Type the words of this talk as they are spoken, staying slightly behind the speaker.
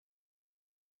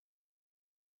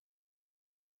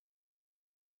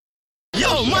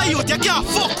Yo, my youth, you can't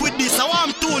fuck with this. I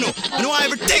want to know. You know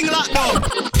everything locked down.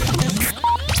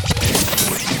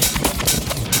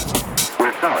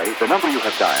 We're sorry, the number you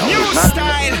have dialed New is not...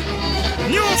 style,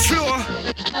 new flow.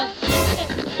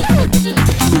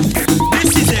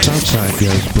 This is it. Southside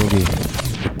goes Boogie.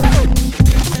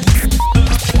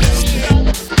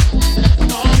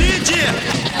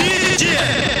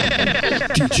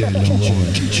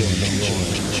 DJ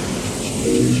Leroy.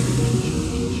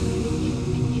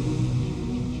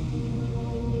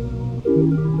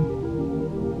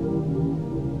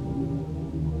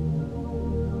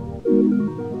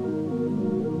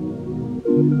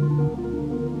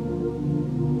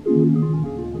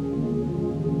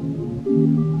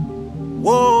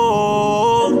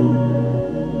 Whoa,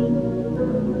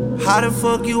 how the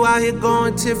fuck you out here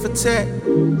going tit for tat?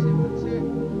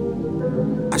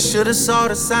 I should've saw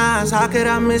the signs, how could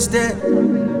I miss that?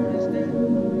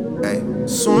 Hey,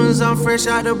 soon as I'm fresh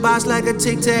out the box like a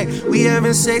Tic Tac, we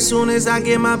having sex soon as I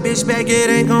get my bitch back. It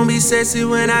ain't gon' be sexy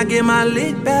when I get my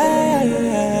lick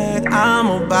back. I'm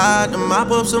about to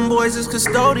mop up some boys, it's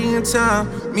custodian time.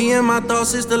 Me and my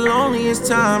thoughts, it's the loneliest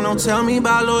time. Don't tell me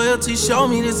about loyalty, show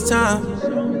me this time.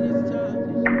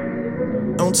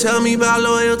 Don't tell me about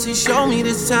loyalty, show me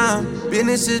this time.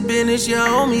 Business is business, you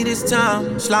owe me this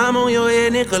time. Slime on your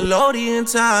head, Nickelodeon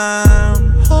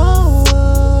time. Oh,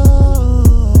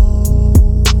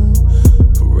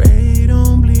 parade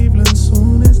on Cleveland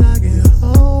soon as I get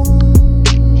home.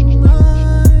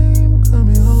 I'm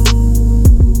coming home.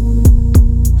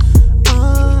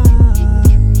 I'm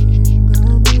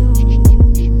coming home.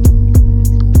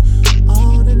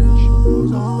 All the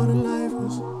dogs, all the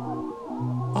lifers,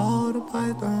 all the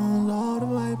pythons, all the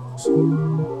vipers.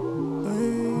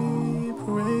 Hey,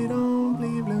 parade on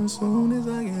Cleveland soon as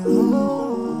I get home.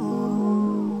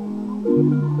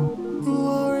 You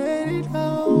already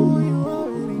know, you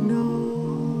already know.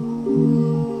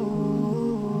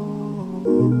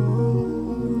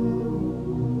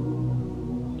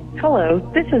 Hello,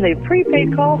 this is a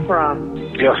prepaid call from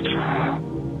Yes.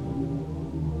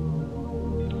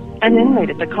 an inmate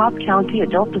at the Cobb County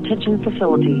Adult Detention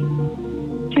Facility.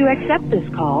 To accept this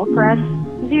call, press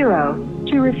 0.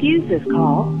 To refuse this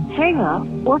call, hang up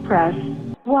or press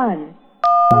 1.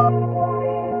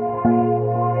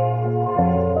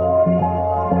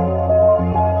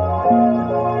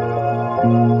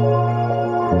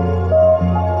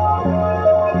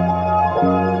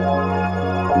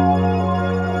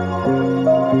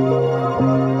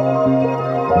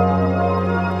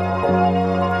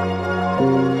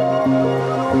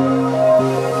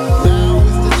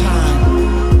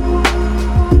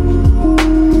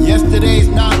 Yesterday's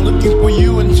not looking for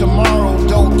you and tomorrow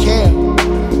don't care.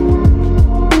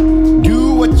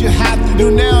 Do what you have to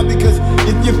do now, because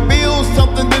if you feel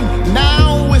something, then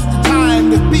now is the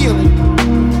time to feel it.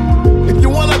 If you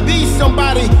want to be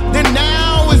somebody, then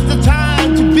now is the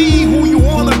time to be who you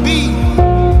want to be.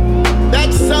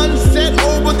 That sunset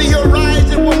over the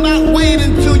horizon will not wait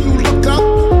until you look up.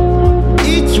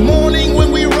 Each morning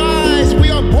when we rise, we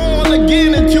are born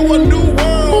again into a new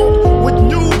world with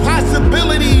new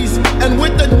possibilities and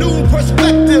with a new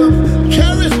perspective.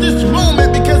 Cherish this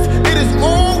moment because it is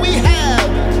all we have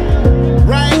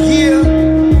right here,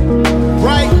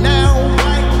 right now,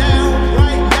 right now,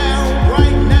 right now,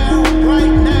 right now,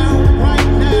 right now, right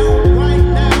now, right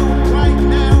now, right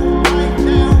now, right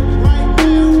now, right now,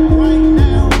 right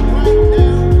now, right now,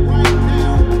 right now, right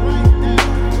now,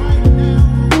 right now, right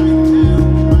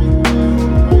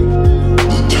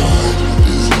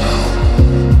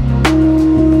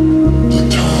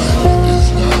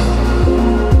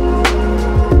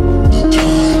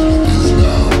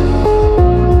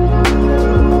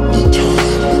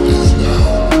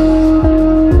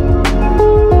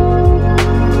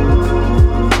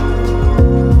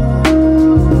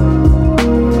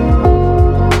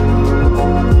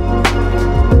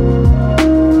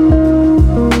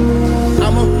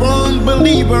I'm a firm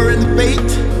believer in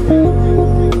fate.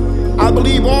 I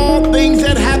believe all things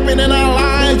that happen in our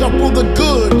lives are for the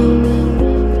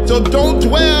good. So don't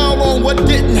dwell on what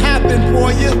didn't happen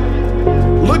for you.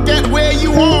 Look at where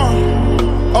you are,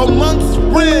 amongst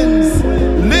friends,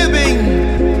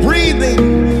 living,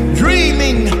 breathing,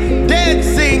 dreaming,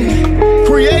 dancing,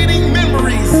 creating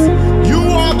memories. You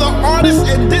are the artist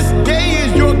and this day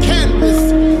is your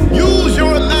canvas. Use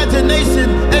your imagination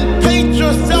and paint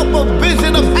yourself a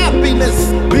vision of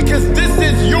happiness, because this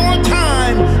is your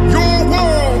time, your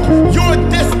world, your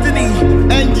destiny,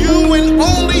 and you and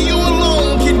only you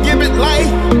alone can give it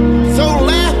life. So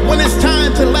laugh when it's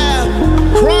time to laugh,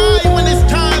 cry when it's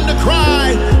time to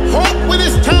cry, hope when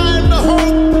it's time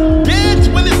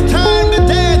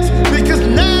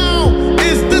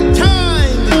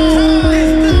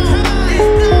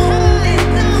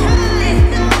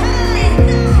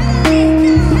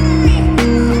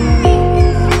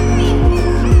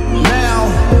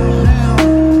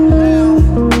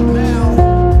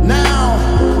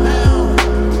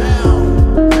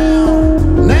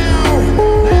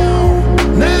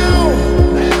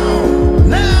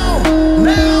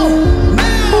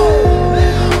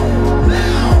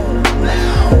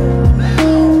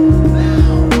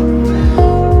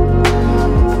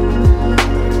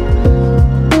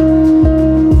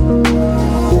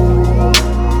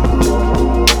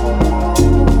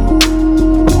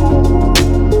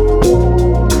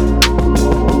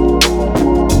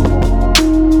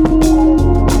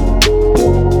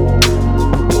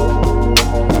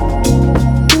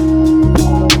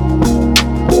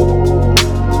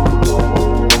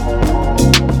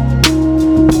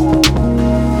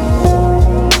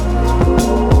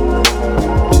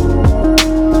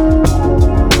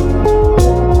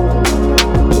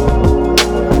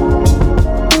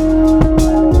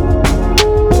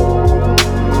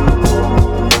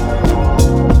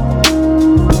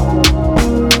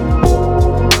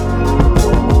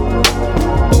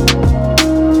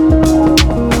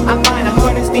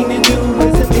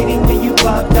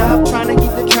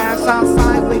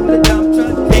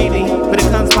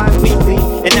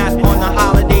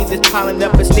piling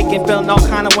up and sneaking, feeling all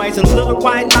kind of ways. And little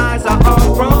white lies are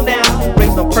all grown down.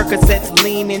 Raised on Percocets,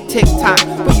 lean and TikTok.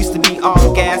 We used to be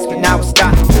all gas, but now it's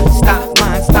stop. Stop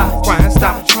lying, stop crying,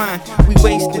 stop trying. We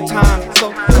wasted time.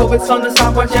 So COVID's on the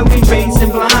stopwatch and we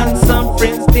raising blind. Some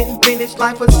friends didn't finish,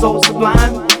 life was so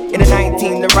sublime. In the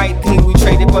 19, the right team, we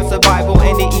traded for survival.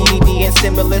 And the EDD and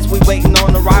stimulus, we waiting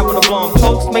on the arrival of long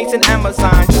Postmates and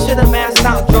Amazon. Should've masked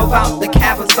out, drove out the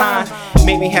Kappa sign.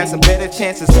 Maybe had some better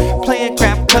chances. Playing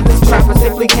crap, cause this crap is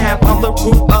simply camp. On the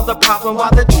root of the problem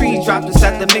while the trees drop.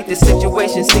 Decided to make the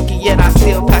situation sticky, yet I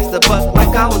still passed the buck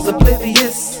like I was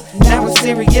oblivious. Now it's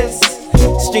serious.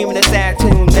 Streaming a sad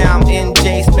tune, now I'm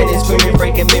NJ spinning, screaming,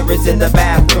 breaking mirrors in the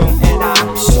bathroom. And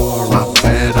I'm sorry. My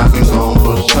bad, I've been gone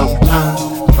for some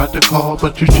time. Tried to call,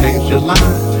 but you changed your line.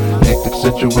 Hectic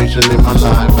situation in my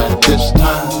life at this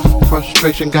time.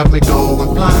 Frustration got me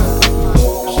going blind.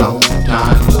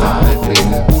 Sometimes I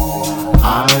feel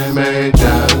I may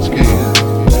just kill,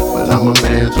 but I'm a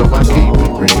man, so I keep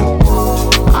it real.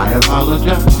 I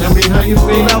apologize, tell me how you feel.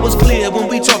 Well, I was clear when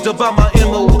we talked about my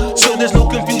MO, so there's no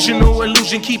confusion or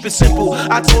illusion, keep it simple.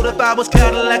 I told her I was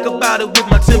Cadillac about it with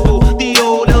my temple. The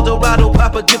old Eldorado,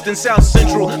 Papa gift in South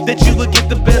Central. That you would get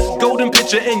the best golden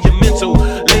picture in your mental.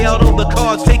 Lay out all the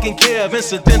cards, taking care of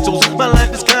incidentals. My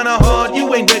life is kinda hard,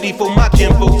 you ain't ready for my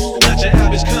kinfolks. Not your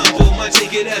average combo, might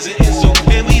take it as an insult.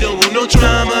 And we don't want no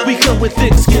drama, we come with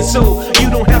thick skin, so you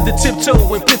don't have to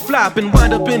tiptoe and flip-flop and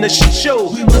wind up in a shit show.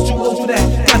 We must do all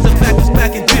that, got the factors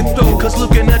back in tiptoe. Cause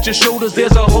looking at your shoulders,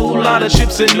 there's a whole lot of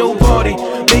ships and nobody,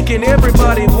 making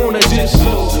everybody wanna just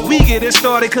slow. We get it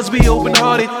started cause we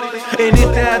open-hearted. And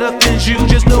if that offends you,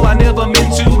 just know I never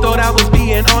meant to. Thought I was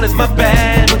being honest, my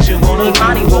bad. What you wanna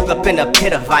Imani woke up in a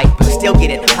pit of vipers, still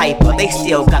getting hyper. They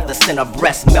still got the scent of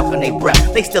breast milk in their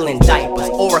breath. They still in diapers.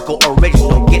 Oracle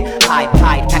original, get high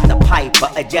tide, pack the piper.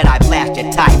 A Jedi blast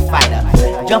your TIE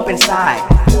fighter. Jump inside,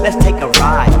 let's take a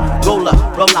ride. Roll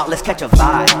up, roll out, let's catch a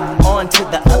vibe. On to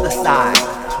the other side,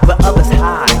 where others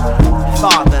hide.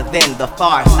 Farther than the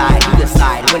far side, you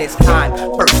decide when it's time.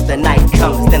 First the night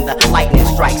comes, then the lightning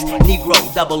strikes. Negro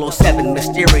 007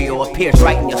 Mysterio appears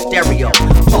right in your stereo.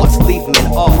 Thoughts leave them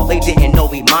in awe, they didn't know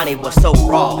Imani was so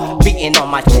raw. Beating on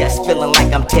my chest, feeling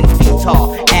like I'm 10 feet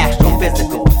tall.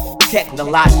 Astrophysical,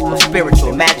 technological,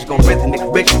 spiritual, magical, rhythmic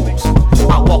rituals.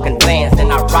 I walk in vans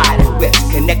and I ride in whips.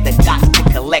 Connect the dots to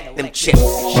collect them chips.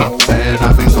 My bad,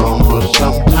 I've been gone for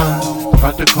some time.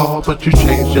 Tried to call, but you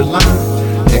changed your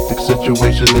line. Hectic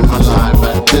situation in my life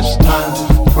at this time.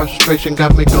 Frustration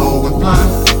got me going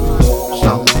blind.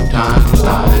 Sometimes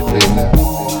I feel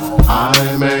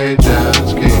I may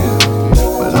just kill,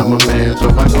 but I'm a man, so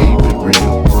I keep it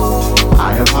real.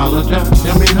 I apologize,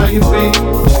 tell me how you feel.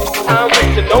 I'm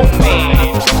with the no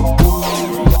man.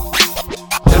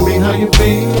 Tell me how you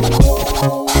feel.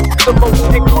 The most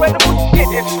incredible shit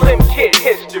in Slim Kid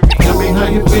history. Tell me how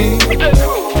you feel. The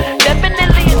crew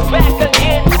definitely is back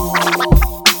again.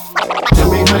 Tell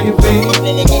me how you feel.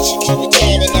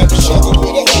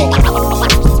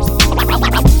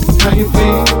 How you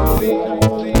feel?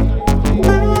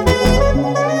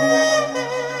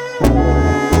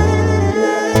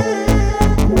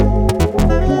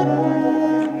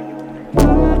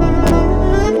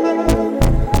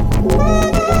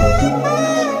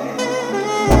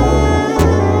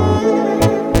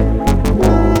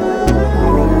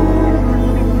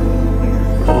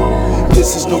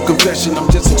 This is no confession, I'm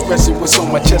just expressing what's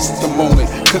on my chest at the moment.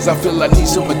 Cause I feel I need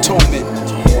some atonement.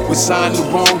 Was I in the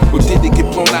wrong, or did it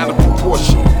get blown out of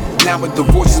proportion? Now with the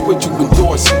voice is what you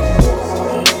endorsing.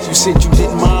 You said you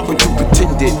didn't mind, but you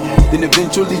pretended. Then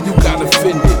eventually you got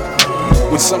offended.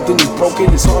 When something is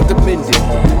broken, it's hard to mend it.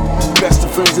 Best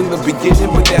of friends in the beginning,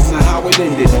 but that's not how it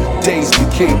ended. Days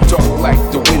became dark like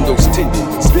the windows tinted.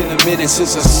 It's been a minute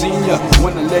since I seen ya.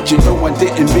 Wanna let you know I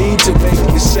didn't mean to make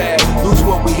you sad. Lose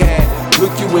what we had,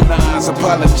 look you in the eyes,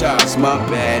 apologize, my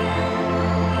bad.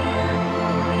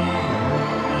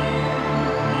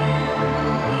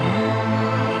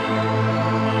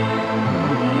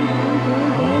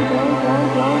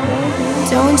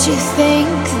 Don't you think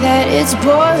that it's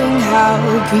boring how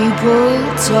people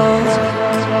talk?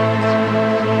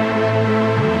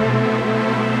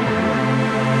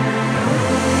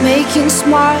 Making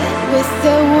smart with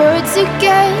their words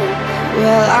again.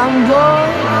 Well, I'm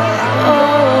bored.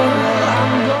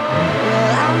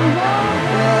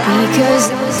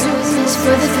 Because it's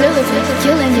for the thrill of it,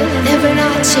 killing it, never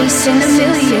not chasing a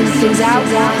million things I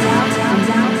want.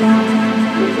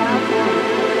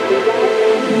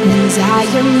 And I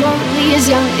am only as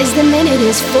young as the minute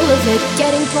is full of it,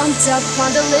 getting pumped up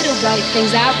on the little bright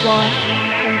things I want.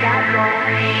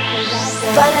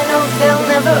 But I know they'll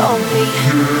never own me.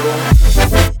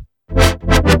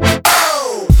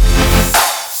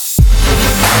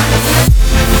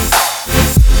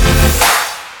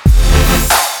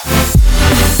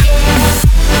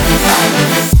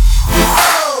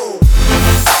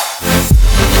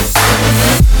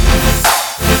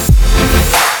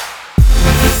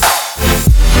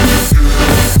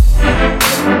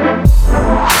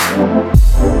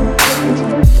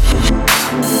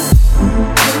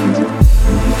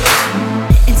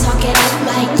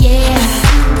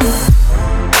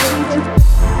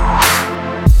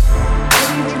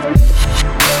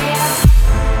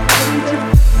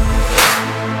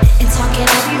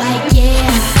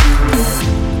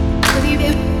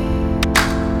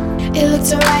 It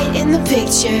looks alright in the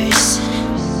pictures.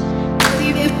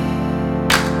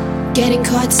 Getting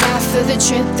caught half of the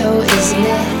trip though, isn't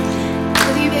it?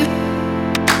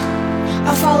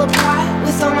 I fall apart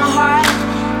with all my heart.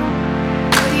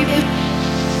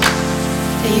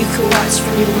 And you could watch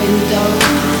from your window.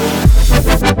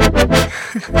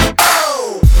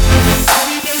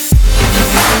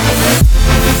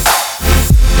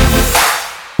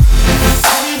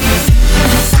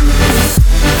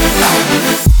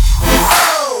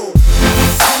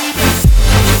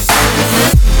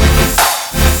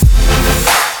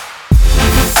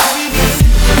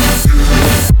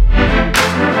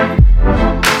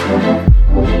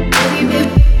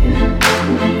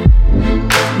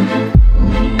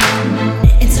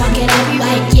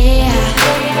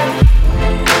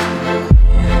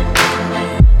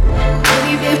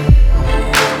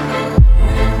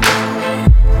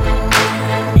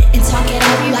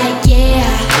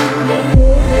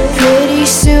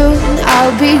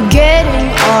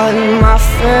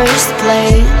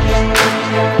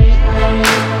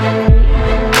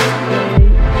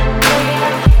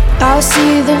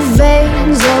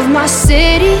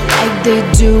 They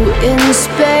do in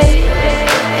space.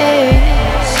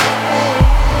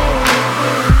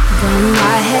 But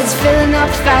my head's filling up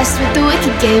fast with the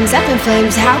wicked games up in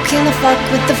flames. How can I fuck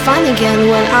with the fun again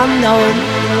when I'm known?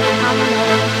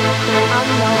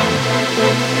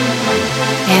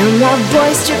 And my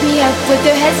boys trip me up with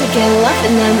their heads again,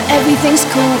 loving them. Everything's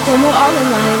cool when we're all in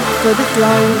line for the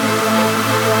throne.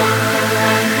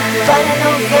 But I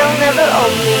know they'll never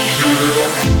own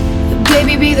me.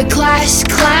 Baby, be the class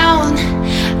clown.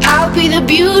 I'll be the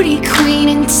beauty queen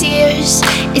in tears.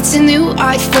 It's a new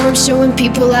art form showing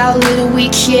people how little we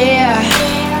care.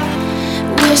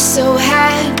 We're so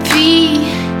happy,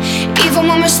 even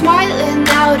when we're smiling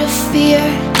out of fear.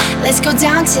 Let's go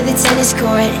down to the tennis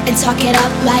court and talk it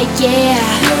up like yeah.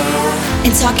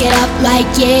 And talk it up like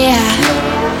yeah.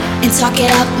 And talk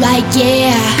it up like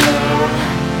yeah.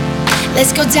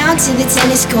 Let's go down to the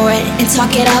tennis court and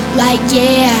talk it up like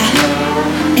yeah.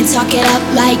 And talk it up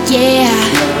like yeah.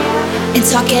 And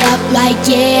talk it up like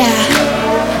yeah.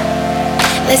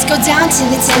 Let's go down to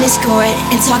the tennis court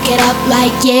and talk it up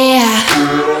like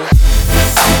yeah.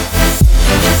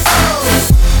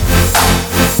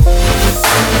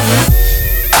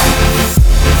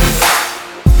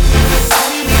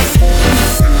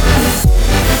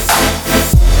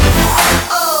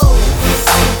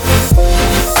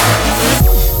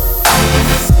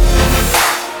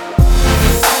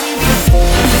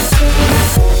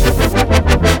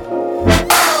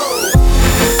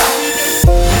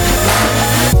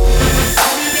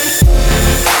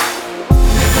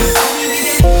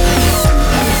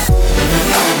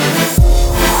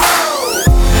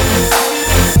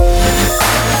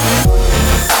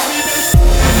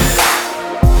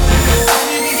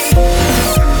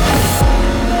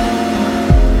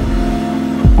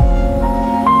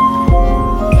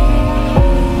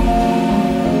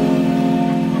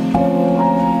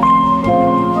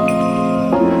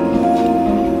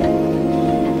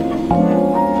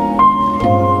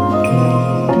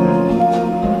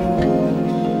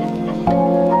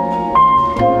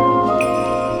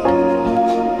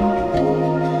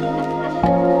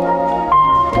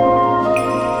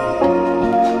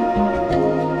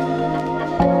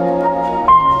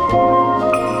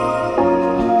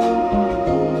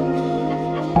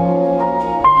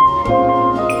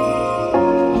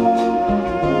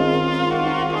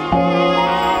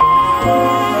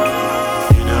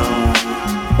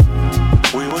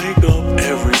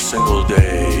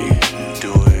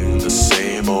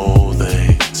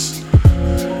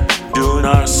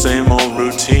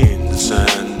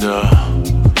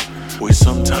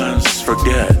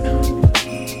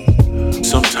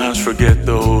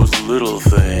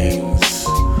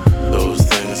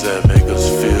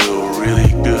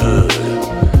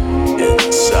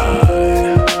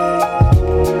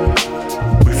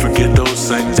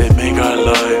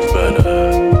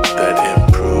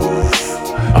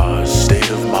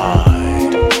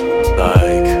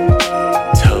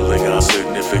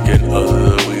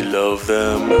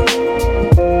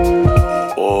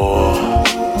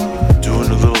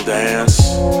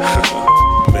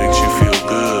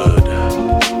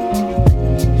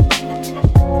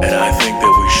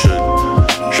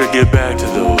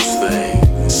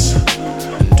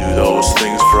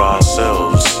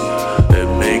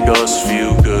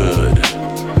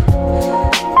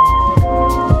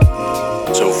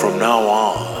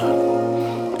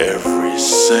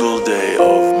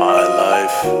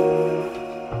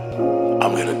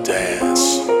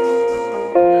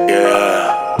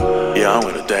 Yeah, I'm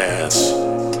gonna dance,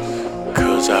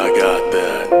 'cause I got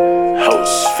that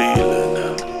house feeling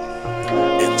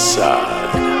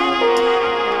inside.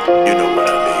 You know what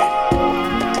I mean?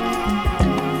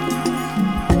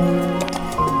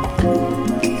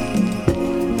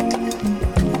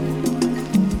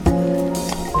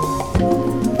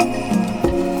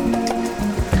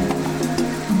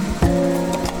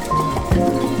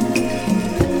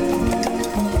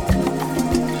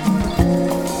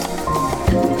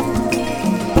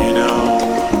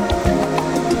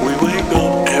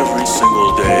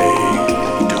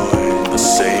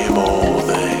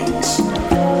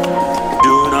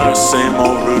 Same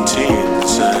old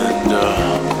routines, and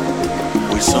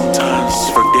we sometimes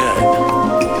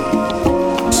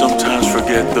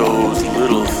forget those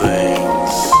little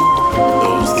things,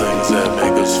 those things that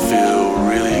make us feel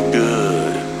really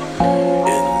good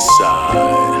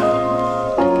inside.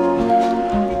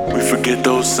 We forget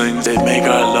those things that make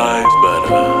our lives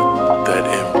better, that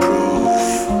improve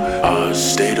our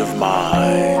state of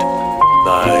mind,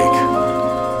 like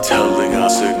telling our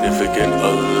significant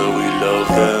other we love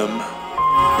them,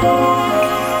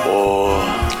 or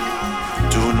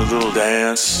doing a little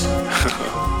dance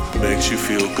makes you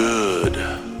feel good.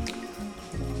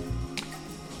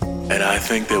 And I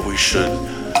think that we should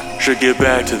get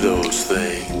back to those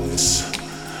things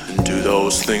and do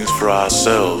those things for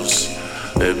ourselves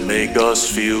that make us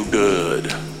feel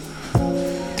good.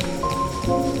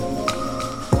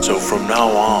 So from now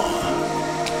on,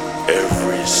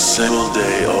 every single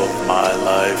day of my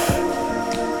life,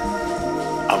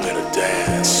 I'm gonna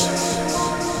dance.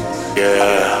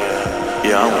 Yeah,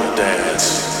 I'm gonna dance.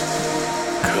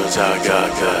 'Cause I got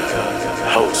that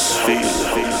house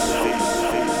feeling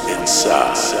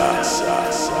inside.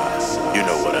 You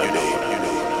know what I mean.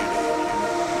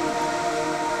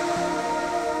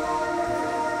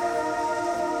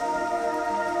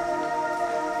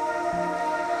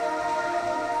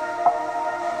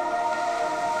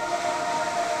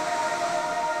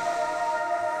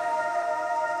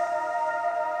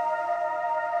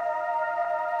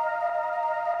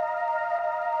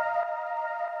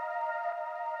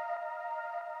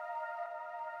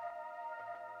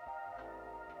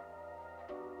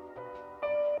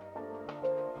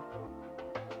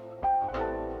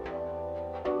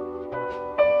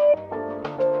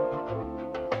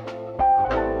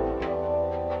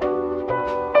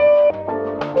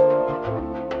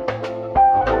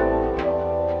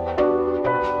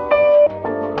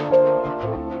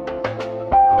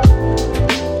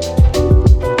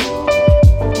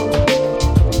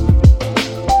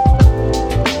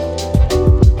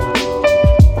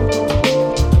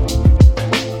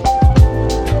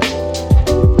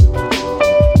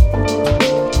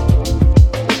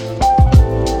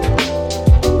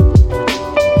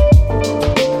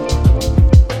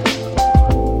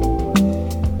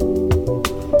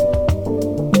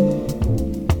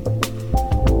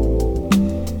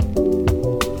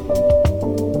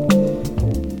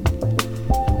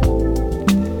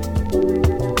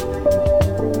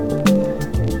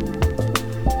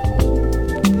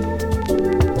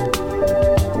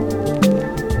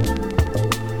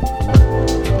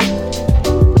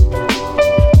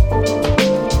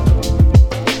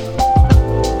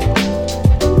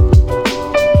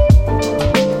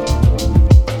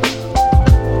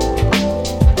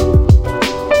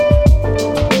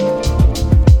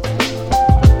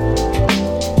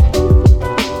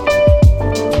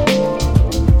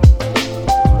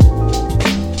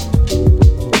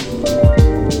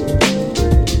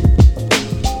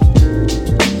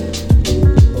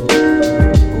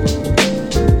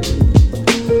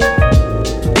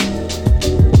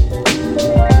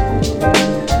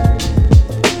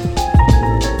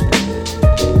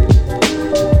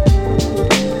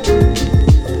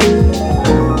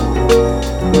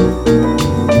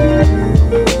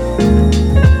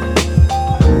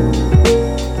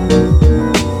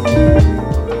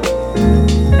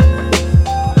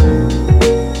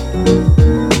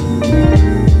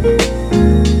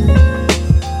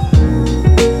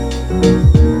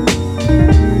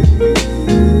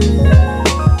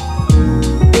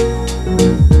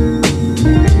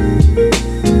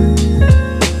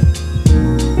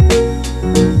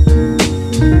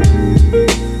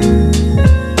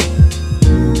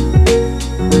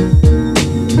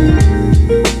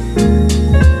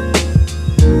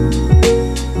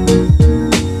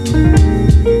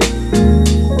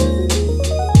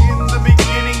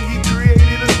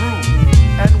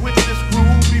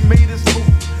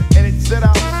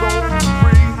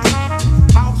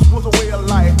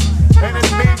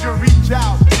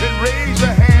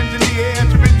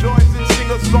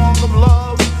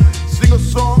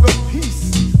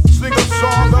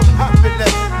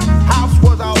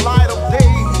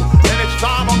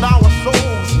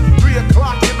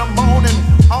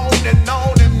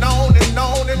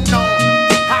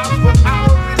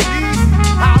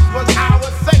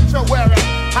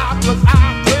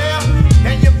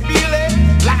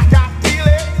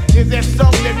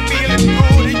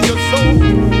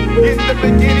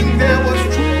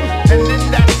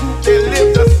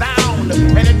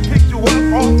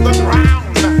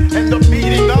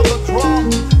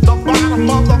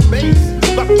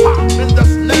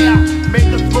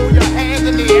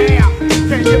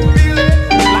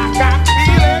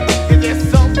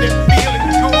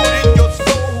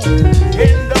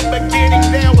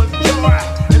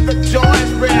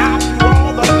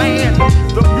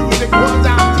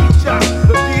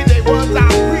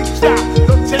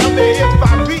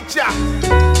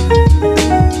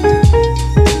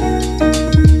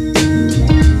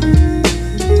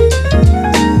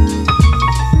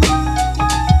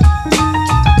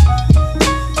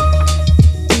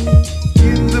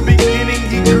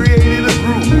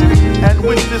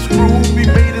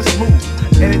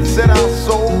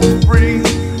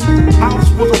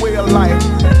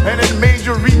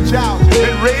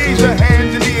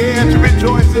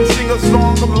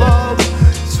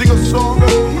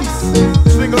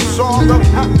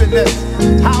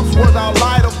 happiness. House was our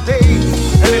light of day,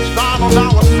 and it shined on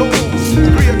our souls.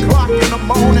 3 o'clock in the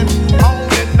morning, on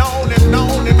and on and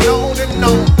on and on and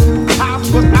on.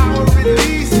 House was our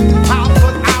release. House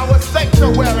was our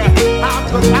sanctuary.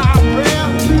 House was our prayer.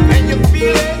 And you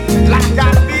feel it like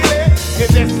I feel it. Is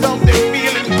there something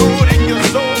feeling good in your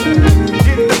soul?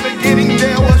 In the beginning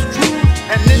there was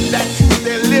truth, and in that truth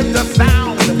there lived a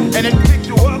sound, and it picked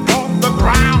you up off the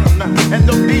ground. And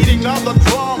the beating of the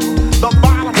drum, the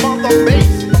bottom of the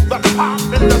bass, the pop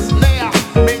and the snare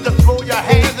made you throw your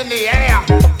hands in the air.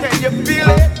 Can you feel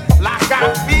it like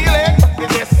I feel it? Is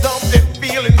there something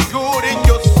feeling good in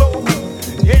your soul?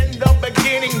 In the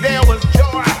beginning there was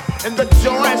joy, and the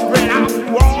joy spread out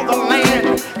through all the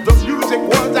land. The music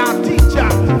was our teacher,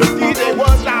 the DJ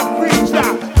was our preacher.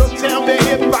 So tell me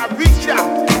if I reach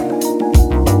out.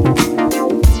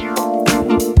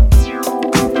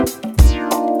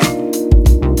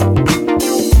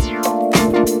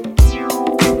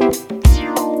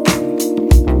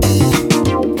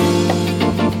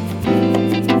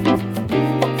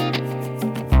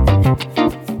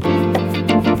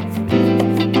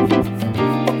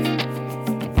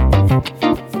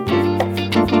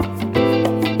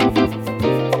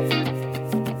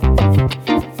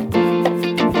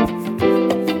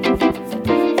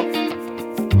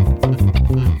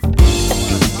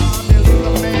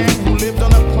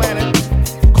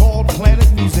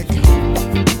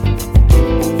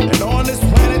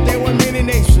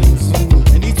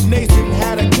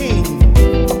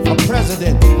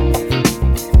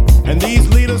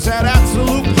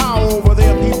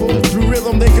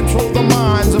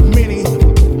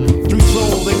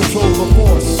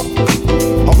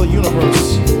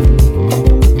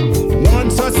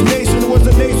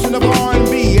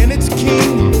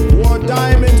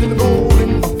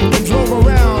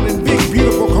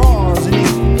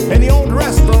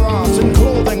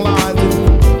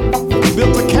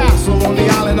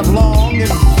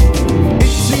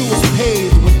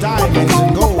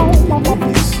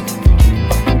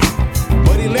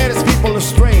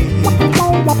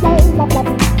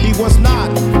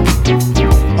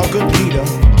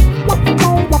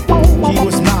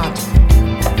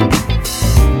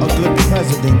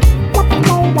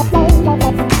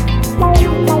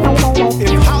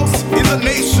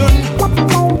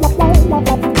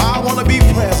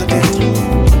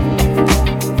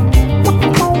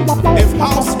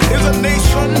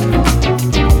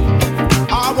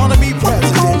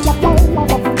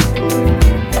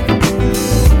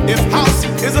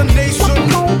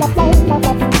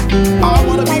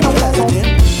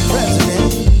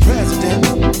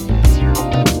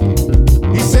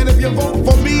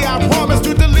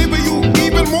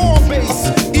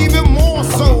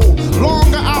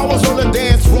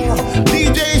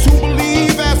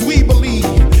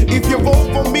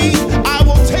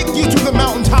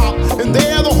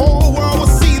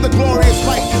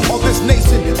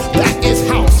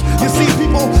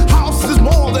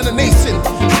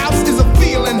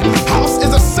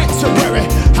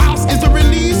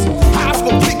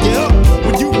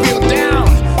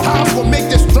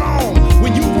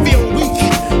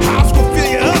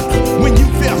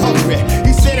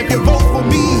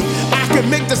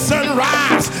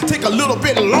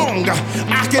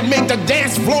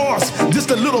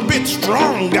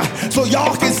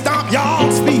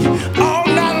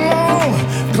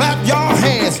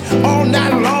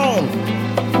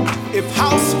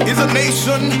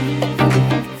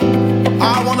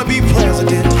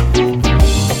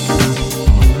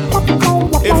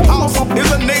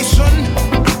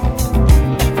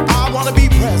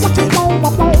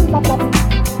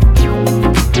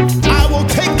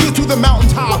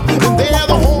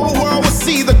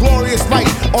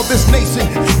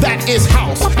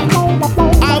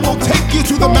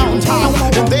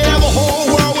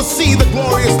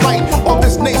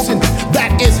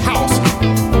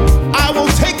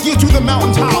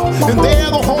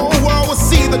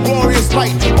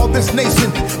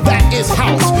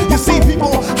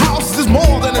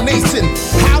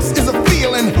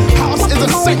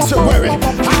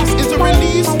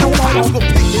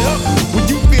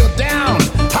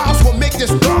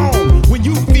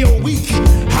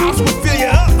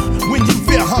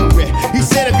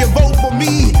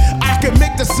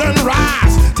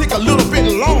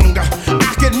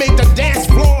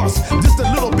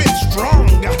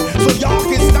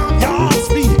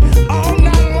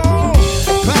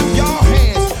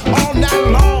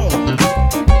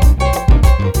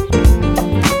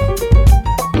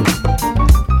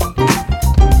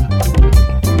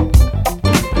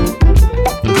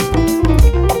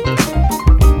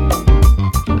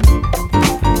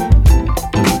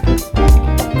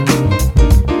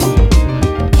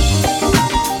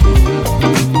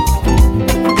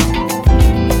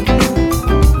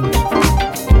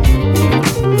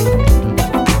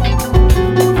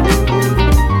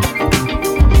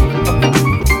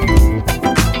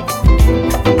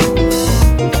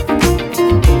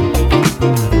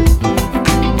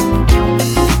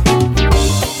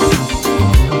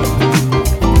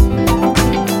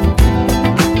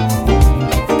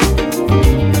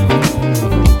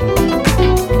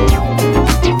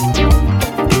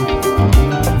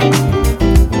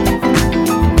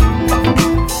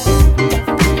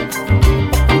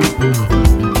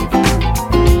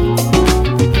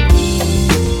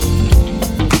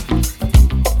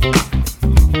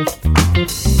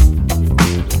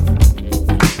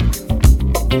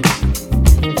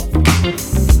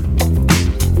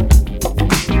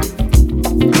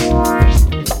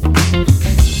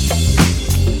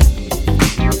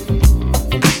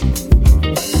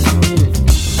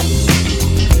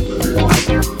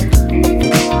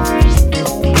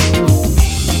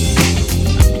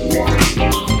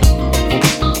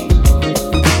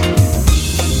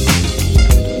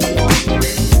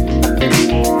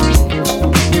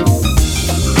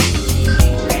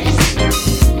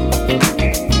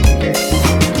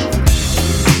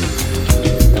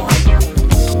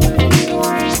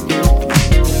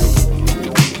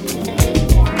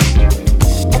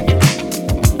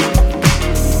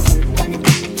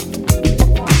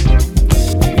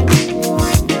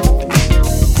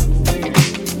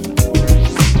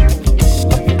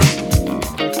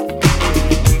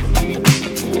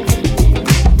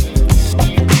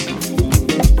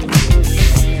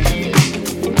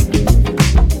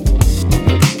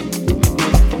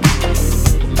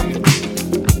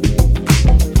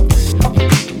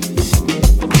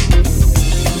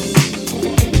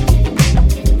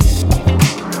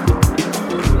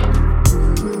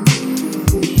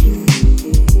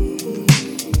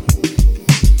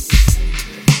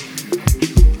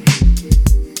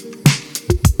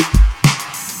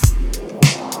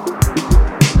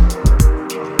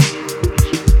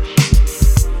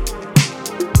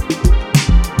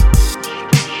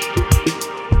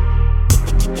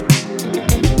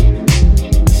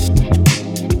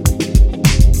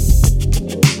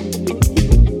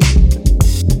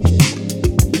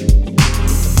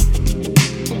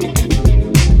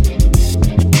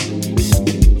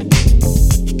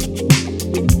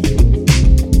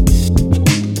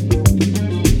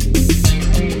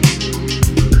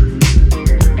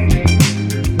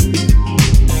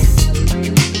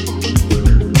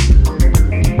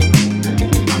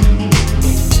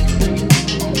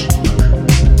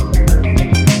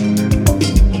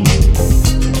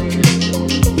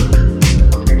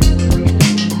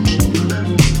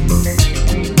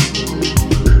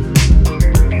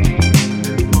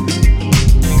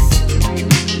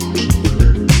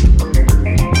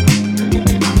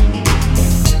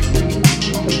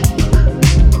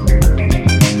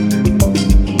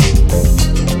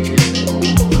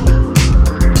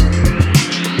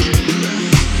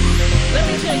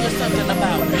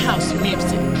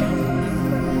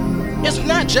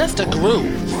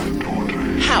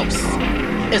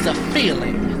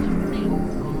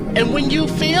 And when you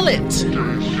feel it,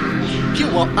 you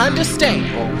will understand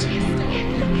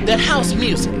that house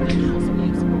music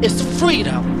is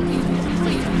freedom.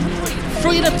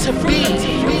 Freedom to be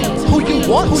who you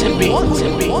want to be.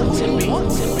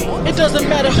 It doesn't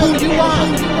matter who you are.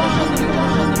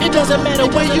 It doesn't matter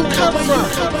where you come from.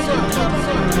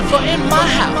 For in my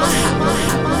house,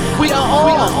 we are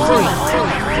all free.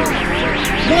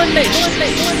 One nation,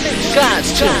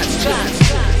 God's children,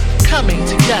 coming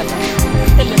together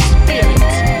in the spirit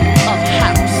of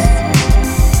house.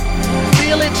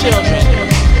 Feel it, children.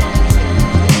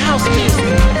 House music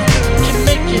can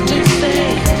make you do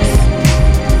things.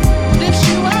 Lifts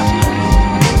you up.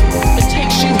 It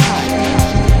takes you higher.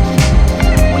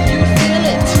 When you feel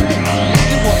it,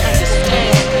 you will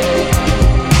understand.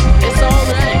 It's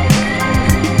alright.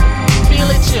 Feel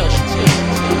it, children.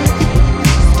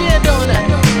 Stand on up.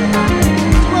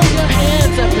 Throw your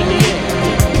hands up in the air.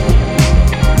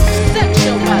 Set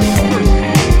your body free.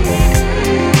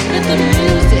 Let the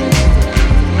music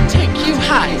take you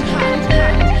higher.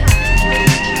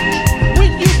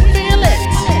 When you feel it,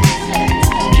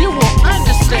 you will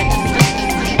understand.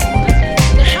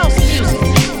 The house music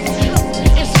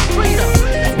is freedom.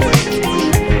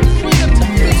 Freedom to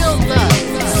feel love,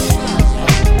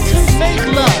 to make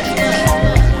love,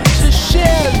 to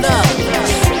share love.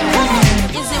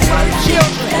 Is it worth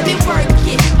children? Let me work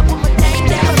it. I put my name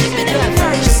down, flip it and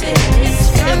reverse it. It's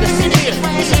In the spirit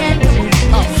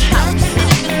of house.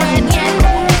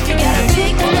 If you got a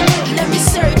big one, let me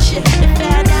search it and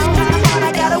find out how hard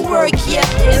I gotta work. Yeah,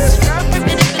 it's your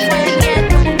primitive and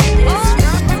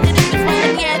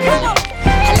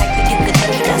I like to get the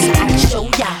know ya so I can show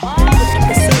ya. Put the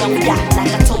pussy on ya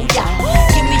like I told ya.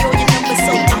 Give me all your numbers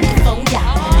so I can phone ya.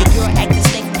 Your girl acting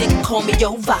stank, then call me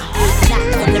over.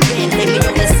 Knock on the bed, lay me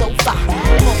on the sofa.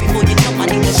 Call me before you know I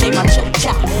need to shave my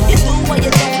chocha. You do what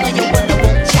you don't know, you wanna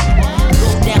won't ya. Go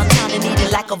downtown and eat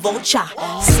it like a vulture.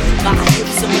 See my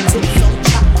hips and my tips don't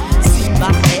chop. See my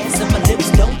ass and my lips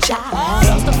don't chop.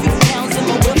 Lost a few pounds in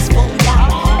my whips for ya.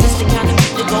 It's the kind of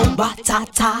beat that go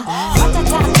ba-ta-ta.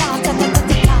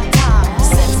 Ba-ta-ta-ta-ta-ta-ta-ta-ta.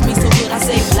 Sex me so good I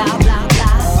say blah blah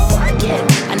blah. Work it,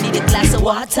 I need a glass of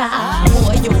water.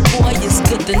 Boy, oh boy, it's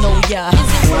good to know ya. Is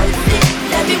it worth it?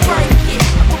 Let me work it.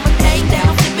 I put my name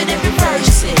down, flip it and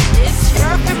reverse it. It's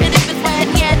your primitive and when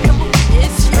yet.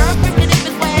 It's your primitive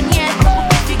and when yet.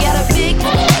 If you got a big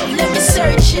one, let me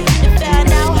search it and find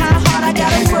out how hard I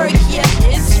gotta work. Yeah,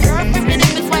 it's your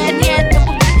primitive and when yet.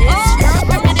 It's your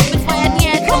primitive and when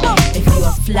yet. If you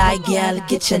a fly gal,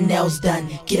 get your nails done,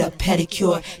 get a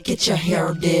pedicure, get your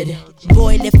hair did.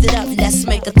 Boy, lift it up, let's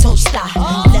make a toaster.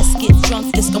 Let's get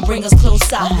drunk, this gon' bring us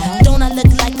closer. Don't I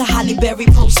look like a Holly Berry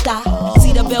poster?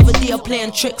 See the Belvedere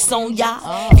playing tricks on ya.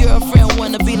 Girlfriend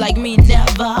wanna be like me,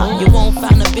 never. You won't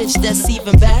find a bitch that's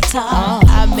even better.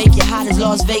 I make you hot as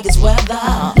Las Vegas weather.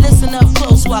 Listen up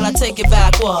close while I take it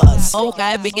backwards.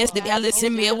 Okay, begins to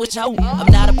listen me with you.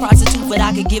 I'm not a prostitute, but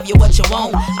I can give you what you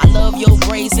want. I love your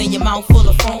braids and your mouth full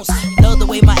of phones. Love the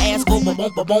way my ass go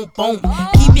ba-boom, ba-boom, boom.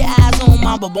 Keep your eyes on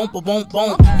my ba-boom, ba-boom,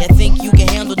 boom. You think you can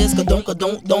handle this? Ka-don't,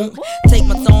 ka-don't, don't. Take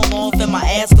my thumb off and my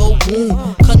ass go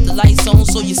boom. Cut the lights on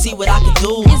so you see what I can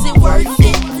do. Is it worth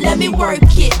it? Let me work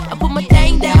it. I put my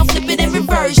thing down, flip it and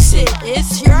reverse it.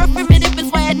 It's your primitive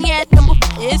and when yet.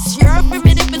 It's your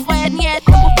primitive and when yet.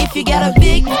 If you got a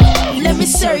big one, let me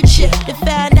search it and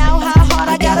find out how hard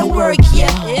I gotta work.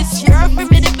 Yeah, it's your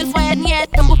primitive and when yet.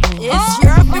 It's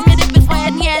your primitive and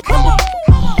when yet.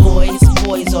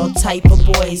 Boys, all type of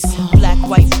boys. Black,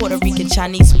 white, Puerto Rican,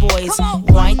 Chinese boys.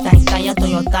 Wine, thang, thang,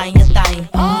 thang, thang, thang.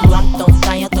 Rock, don't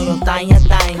thang, thang, thang,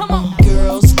 thang.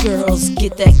 Girls,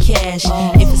 get that cash.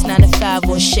 If it's 9 to 5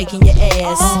 or shaking your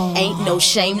ass, ain't no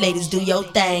shame, ladies, do your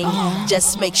thing.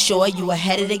 Just make sure you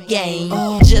ahead of the game.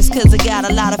 Just cause I got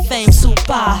a lot of fame,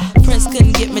 super. Prince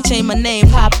couldn't get me, change my name,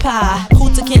 Papa.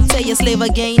 Hooter can't tell you slave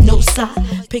again, no side.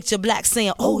 Picture Black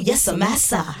saying, oh yes, I'm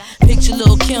massa. Picture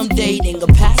Lil' Kim dating a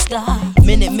pastor.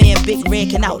 Minute Man, Big Red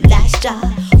can outlast ya.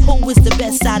 Who is the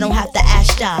best? I don't have to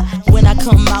ask ya. When I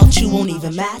come out, you won't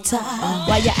even matter.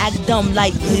 Why you act dumb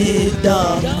like,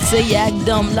 duh? Say you act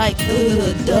dumb like,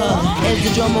 duh. As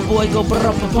the drummer boy go pum.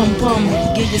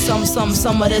 Give you some of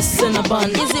this cinnabon.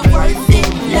 Is it worth it?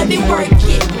 Let me work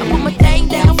it. I put my thing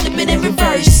down, flip it and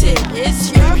reverse it.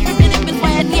 It's your primitive and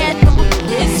when yet.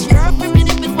 It's your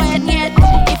primitive and when yet.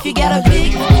 If you got a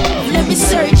big one, let me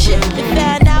search it and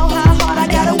find out how hard I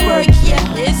gotta work. Yeah,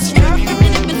 it's your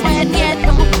primitive and when yet.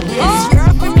 It's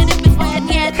your primitive and when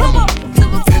yet.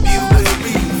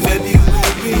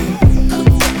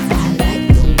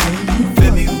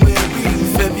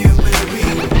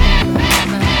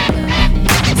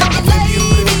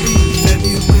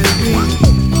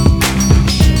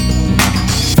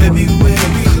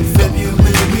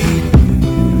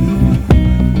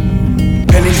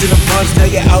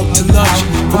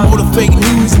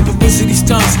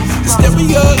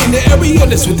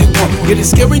 that's what they want. Get it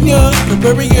scary young,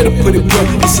 prepare you to put it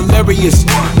blunt. It's hilarious,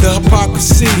 the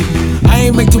hypocrisy.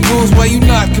 I ain't make the rules, why you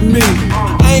knocking me?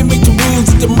 I ain't make the rules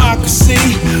of democracy.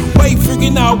 Why you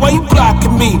freaking out, why you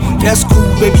blocking me? That's cool,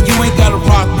 baby, you ain't gotta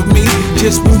rock with me.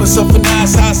 Just move myself and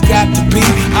nice how it's got to be.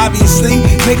 Obviously,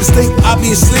 niggas think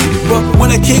obviously, but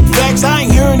when I kick facts, I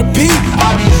ain't hearing a peep.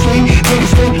 Obviously,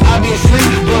 niggas think obviously,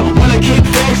 but when I kick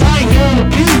facts, I ain't hearing a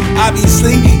peep.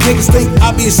 Obviously, niggas think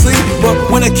obviously, but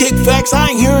when I kick facts, I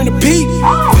ain't hearing a peep.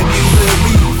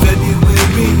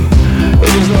 February,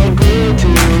 it was all good to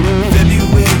me.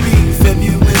 February, it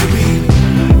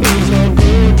was all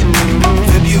good to me.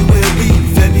 February,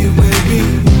 it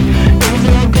was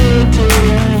all good to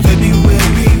me.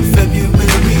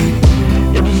 February,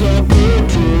 it was all good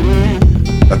to me.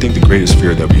 I think the greatest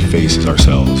fear that we face is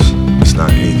ourselves. It's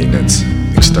not anything that's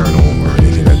external or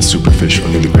anything that's superficial.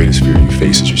 I think the greatest fear you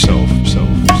face is yourself.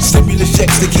 Stimulus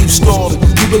checks that keep stalling.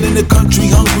 People in the country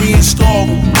hungry and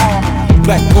starving.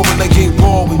 Black poet like Jay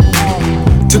Baldwin.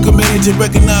 Took a minute to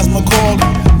recognize my calling.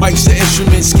 Mike's the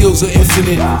instrument, skills are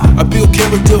infinite. I build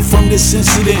character from this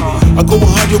incident. I go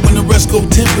 100 when the rest go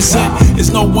 10%. It's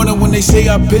no wonder when they say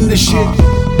I've been the shit.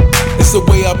 It's the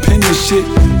way I pen this shit.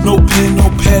 No pen, no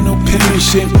pad, no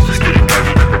penmanship.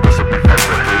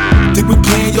 Think we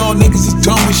playing y'all niggas is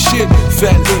dumb as shit.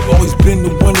 Fat lip, always been the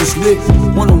one that's lit.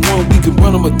 One-on-one, we can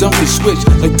run 'em a Dunkin' switch.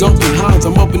 Like Dunkin' Hines,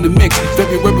 I'm up in the mix.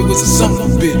 February was a summer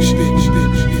bitch.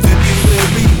 February,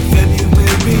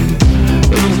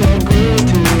 it was all good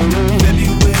to me.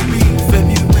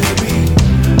 February,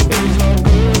 it was all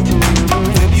good to me.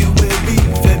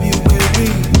 February,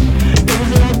 it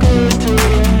was all good to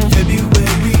me.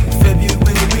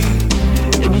 February,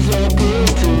 it was all good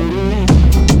to me.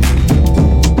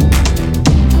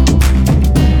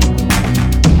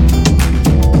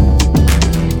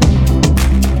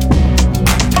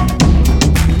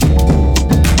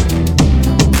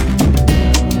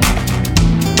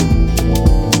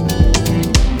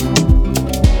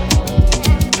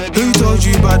 Who told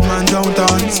you bad man don't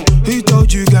dance? Who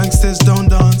told you gangsters don't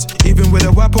dance? Even with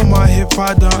a whip on my hip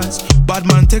I dance. Bad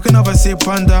man take another sip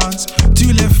and dance.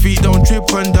 2 left feet don't trip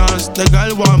and dance. The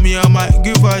girl want me, I might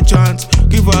give her a chance.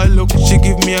 Give her a look, she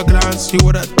give me a glance. You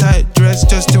wore that tight dress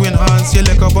just to enhance. You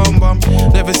like a bum bum.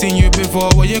 Never seen you before,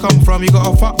 where you come from? You got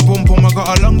a fat bum bum, I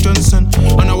got a long Johnson.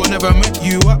 I know I never met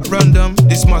you at random.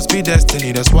 This must be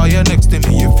destiny, that's why you're next to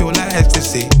me. You feel like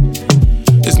ecstasy.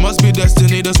 This must be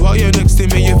destiny, that's why you're next to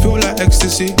me, you feel like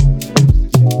ecstasy.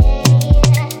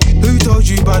 Who told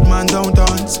you bad man don't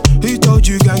dance? Who told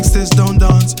you gangsters don't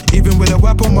dance? Even with a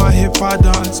whip on my hip I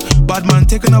dance. Bad man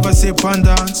take another sip and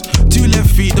dance. 2 left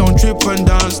feet don't trip and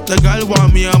dance. The girl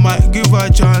want me, I might give her a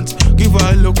chance. Give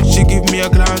her a look, she give me a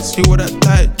glance. She wore that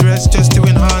tight dress just to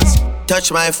enhance.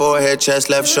 Touch my forehead, chest,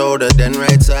 left shoulder, then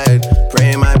right side.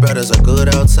 Pray my brothers are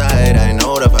good outside. I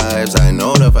know the vibes, I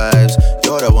know the vibes.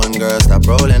 You're the one girl, stop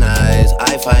rolling eyes.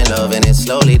 I find love and it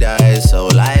slowly dies. So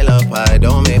lullaby,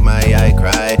 don't make my eye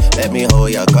cry. Let me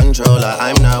hold your controller,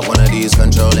 I'm not one of these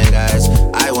controlling guys.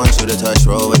 I want you to touch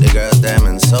roll with the girls, them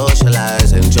and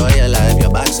socialize. Enjoy your life,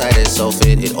 your backside is so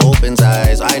fit, it opens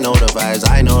eyes. I know the vibes,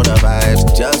 I know the vibes.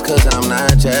 Just cause I'm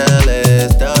not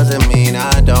jealous doesn't mean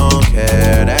I don't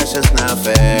care. That's just not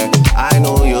fair. I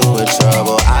knew you were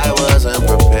trouble, I wasn't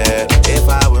prepared. If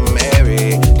I were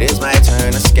married, this might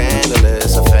turn a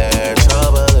scandalous affair.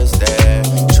 Trouble is there,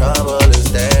 trouble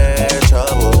is there.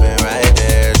 Trouble been right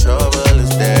there, trouble is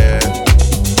there.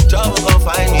 Trouble gon'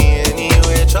 find me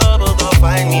anywhere. Trouble gon'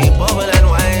 find me, bubble and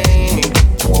whine me.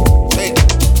 Hey.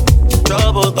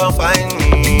 Trouble gon' find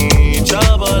me.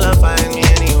 Trouble will find me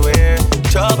anywhere.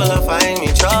 Trouble will find me,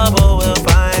 trouble will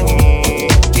find me.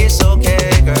 It's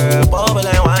okay, girl, bubble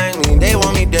and whine me. They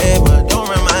want me dead, but don't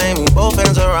remind me. Both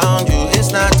hands around you,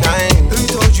 it's not time. Who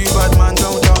told you bad man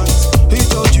don't dance? Who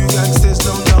told you gangsters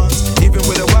don't dance? Even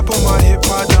with a whip on my hip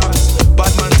I dance.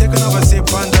 Bad man take another sip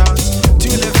and dance. 2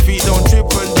 left feet don't trip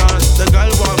and dance. The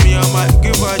girl want me, I might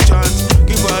give her a chance.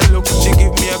 Give her a look, she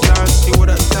give me a glance. She wore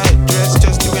that tight dress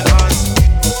just to enhance.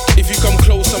 If you come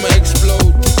close, I'ma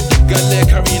explode. Got there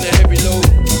carrying a heavy load.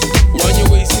 Run your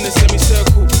waist in a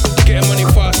semicircle. Getting money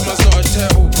fast, man's not a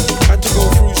turtle. Had to go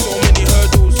through so many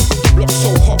hurdles. Block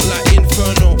so hot like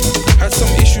inferno. Had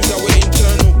some issues that were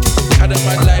internal. Had a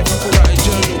mad life, I could write a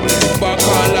journal. But I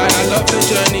can't lie, I love the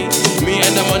journey. Me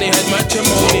and the money had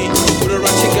matrimony. All the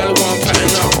ratchet gal want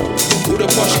pattern up. All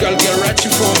the posh gal get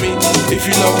ratchet for me. If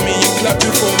you love me, you clap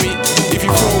it for me. If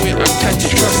you throw it, I catch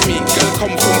it, trust me. Gal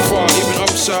come from far, even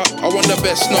up, sir. I want the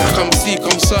best, not come see,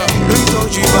 come sir. Who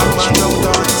told you bad man don't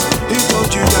dance? Who told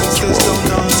you gangsters don't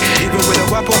dance? Even with a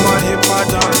whip on my hip I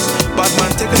dance. Bad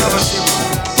man take another sip.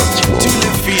 Two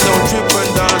left feet don't trip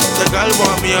and dance. The girl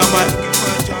want me, I might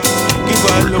give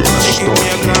her a look, she give me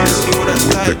a glance. You would have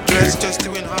tight dress just to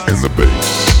enhance. And the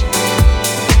bass.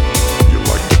 You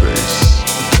like the bass.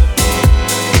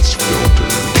 It's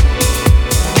filtered.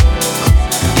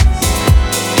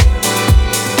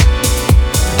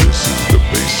 This is the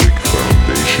basic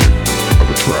foundation of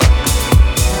a track.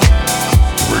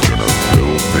 We're gonna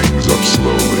build things up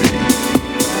slowly.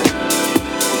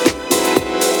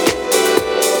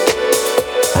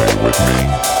 Are you with me?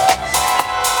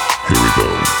 Here we go.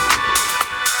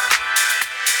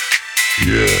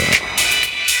 Yeah.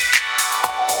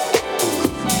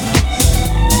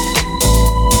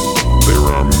 There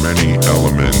are many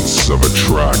elements of a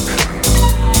track.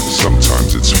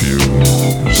 Sometimes it's few,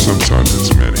 sometimes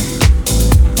it's many.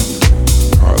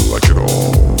 I like it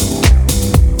all.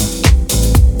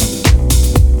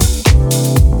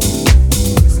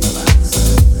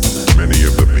 Many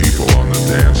of the people on the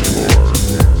dance floor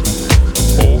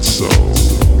also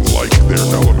like their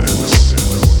elements.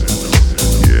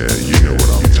 Yeah, you know what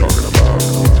I'm talking about.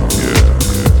 Yeah,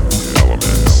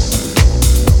 elements.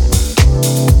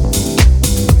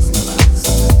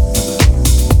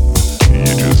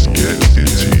 You just get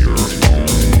into your own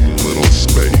little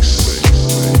space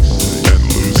and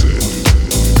lose it.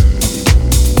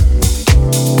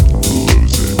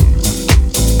 Lose it.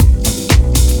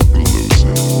 Lose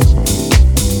it.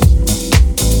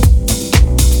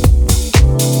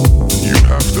 You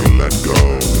have to let go.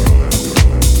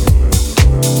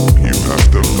 You have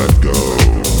to let go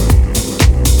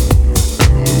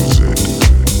and lose it.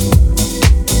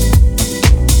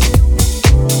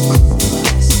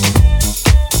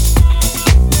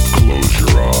 Close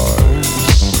your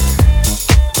eyes.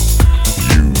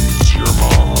 Use your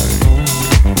mind.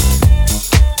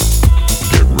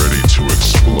 Get ready to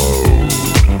explode.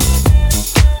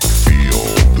 Feel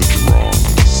the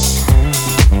drums.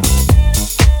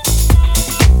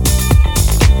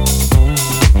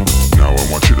 Now I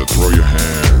want you to throw your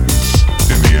hands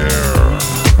in the air.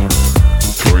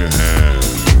 Throw your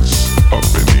hands up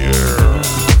in the air.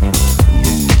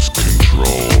 Lose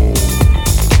control.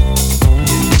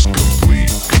 Lose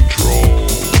complete control.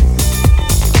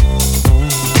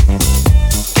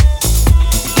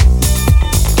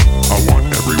 I want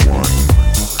everyone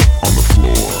on the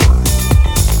floor.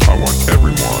 I want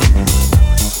everyone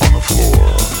on the floor.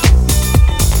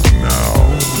 Now.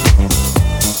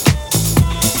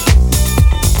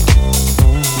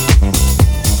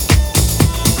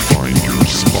 Find your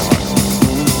spot.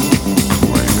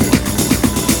 Claim it.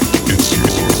 It's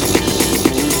yours.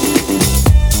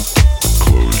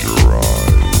 Close your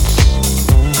eyes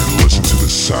and listen to the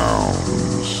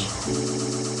sounds.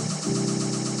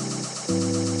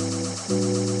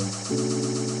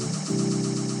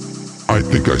 I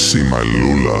think I see my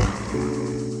Lula.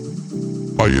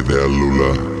 Are you there,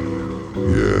 Lula?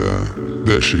 Yeah,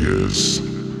 there she is.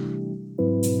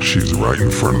 She's right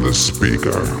in front of the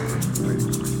speaker.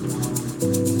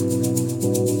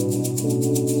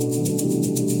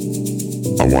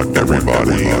 I want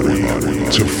everybody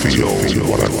to feel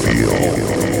what I feel.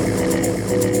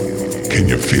 Can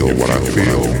you feel what I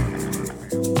feel?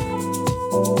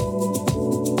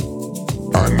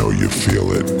 I know you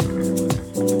feel it.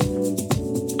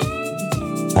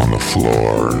 On the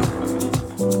floor,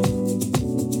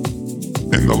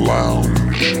 in the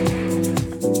lounge,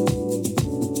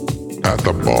 at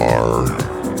the bar,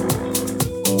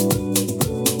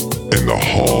 in the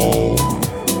hall,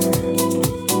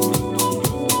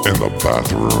 in the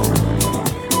bathroom,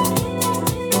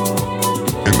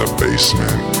 in the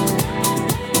basement,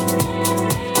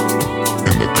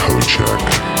 in the co-check,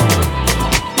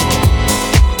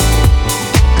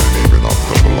 and even up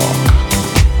the block.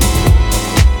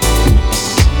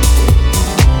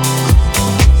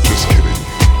 Just kidding.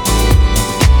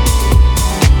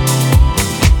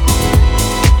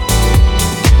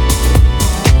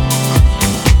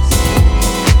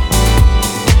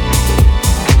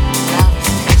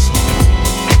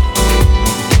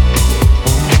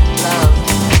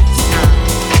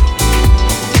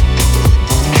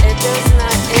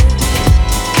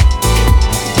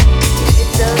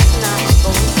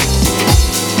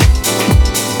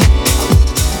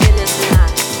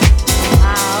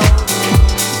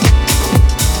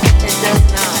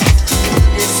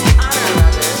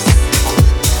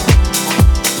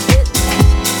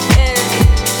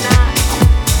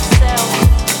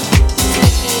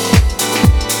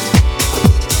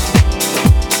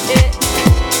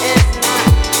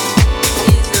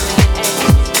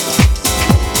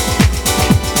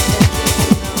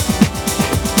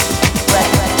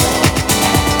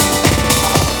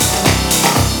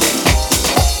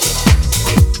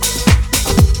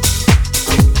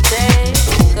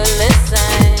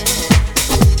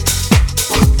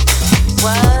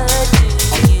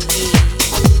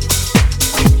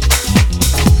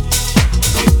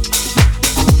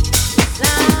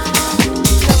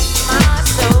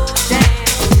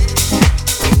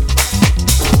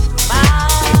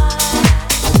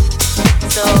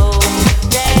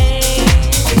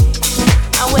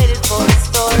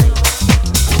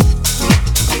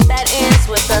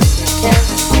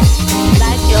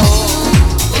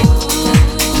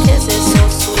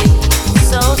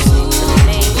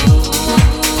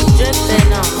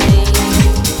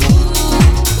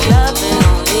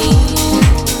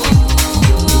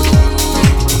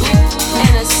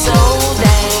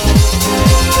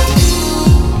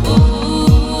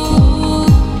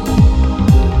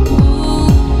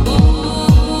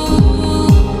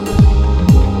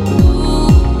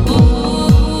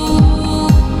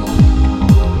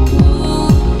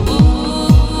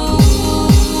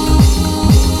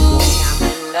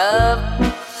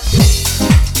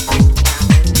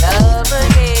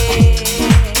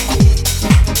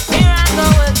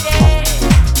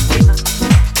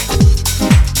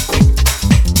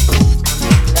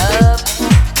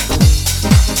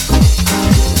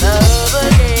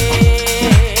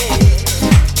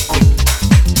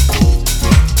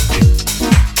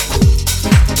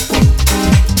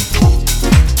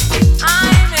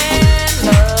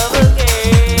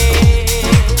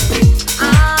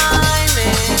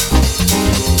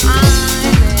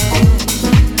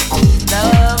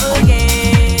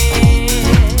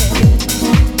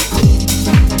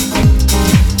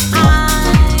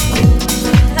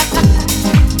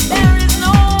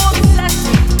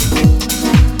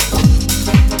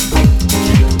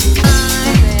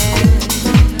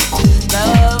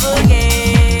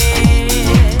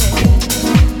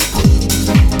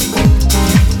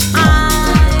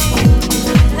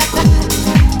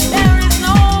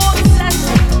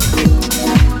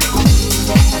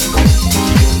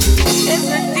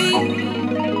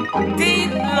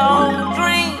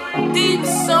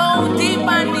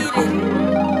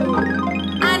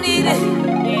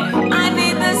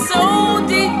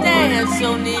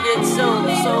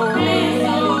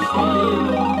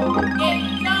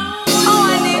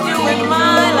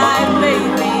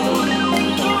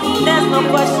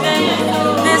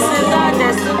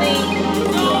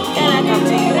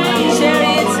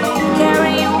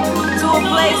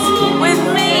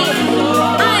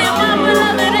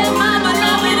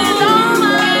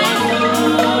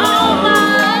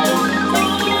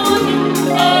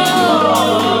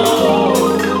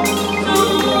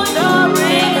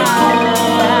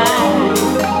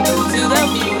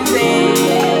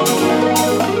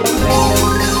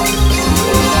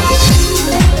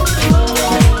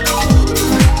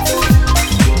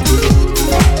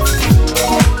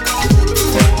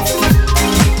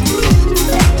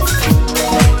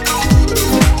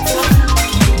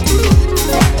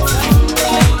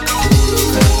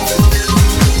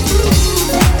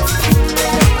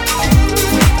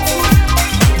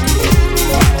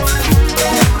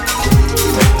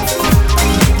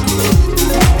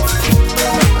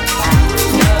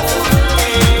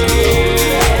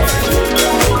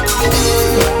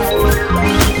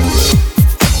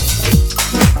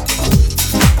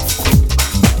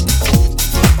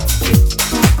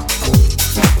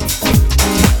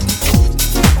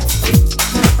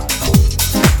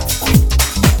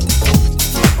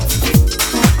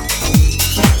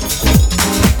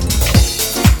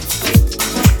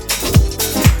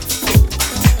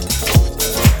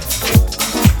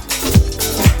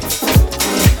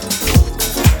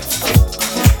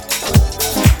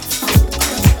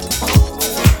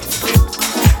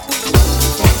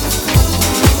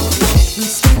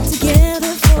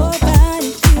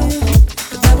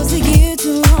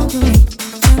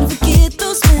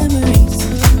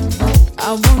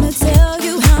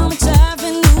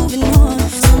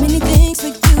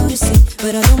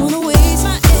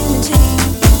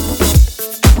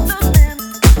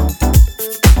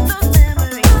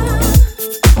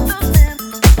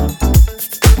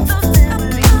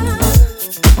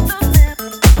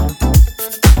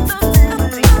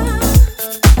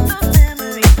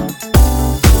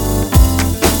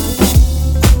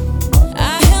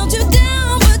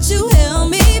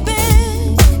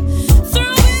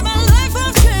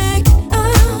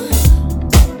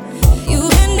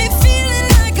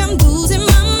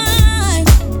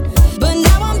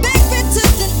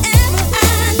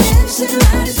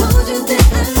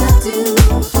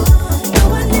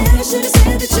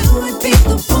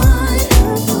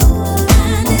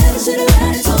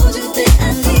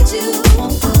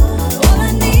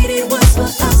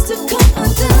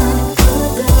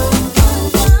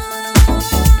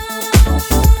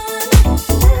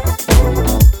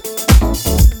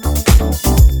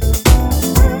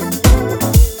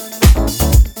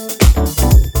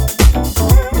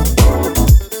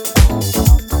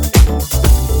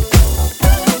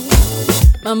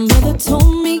 My mother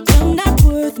told me you're not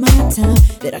worth my time,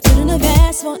 that I couldn't have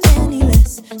asked for any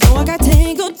less. So I got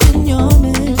tangled in your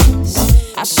mess.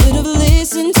 I should have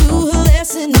listened to her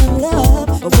lesson of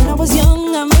love, but when I was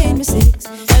young I made mistakes.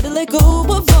 Had to let go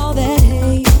of all that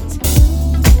hate.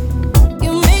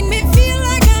 You made me feel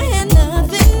like I had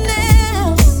nothing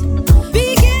else.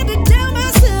 Began to doubt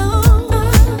myself.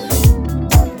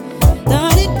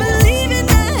 Started believing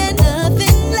I had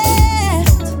nothing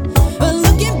left. But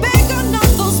looking back on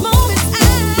all those moments, I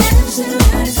never should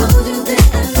have told you that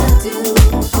I loved you.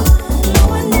 No,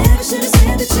 I never should have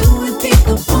said that you would be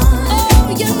the one.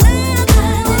 Oh, you're not.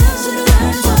 I never should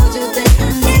have told you that I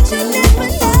need you. Never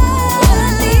know. All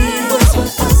I need was for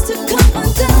us to come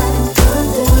undone.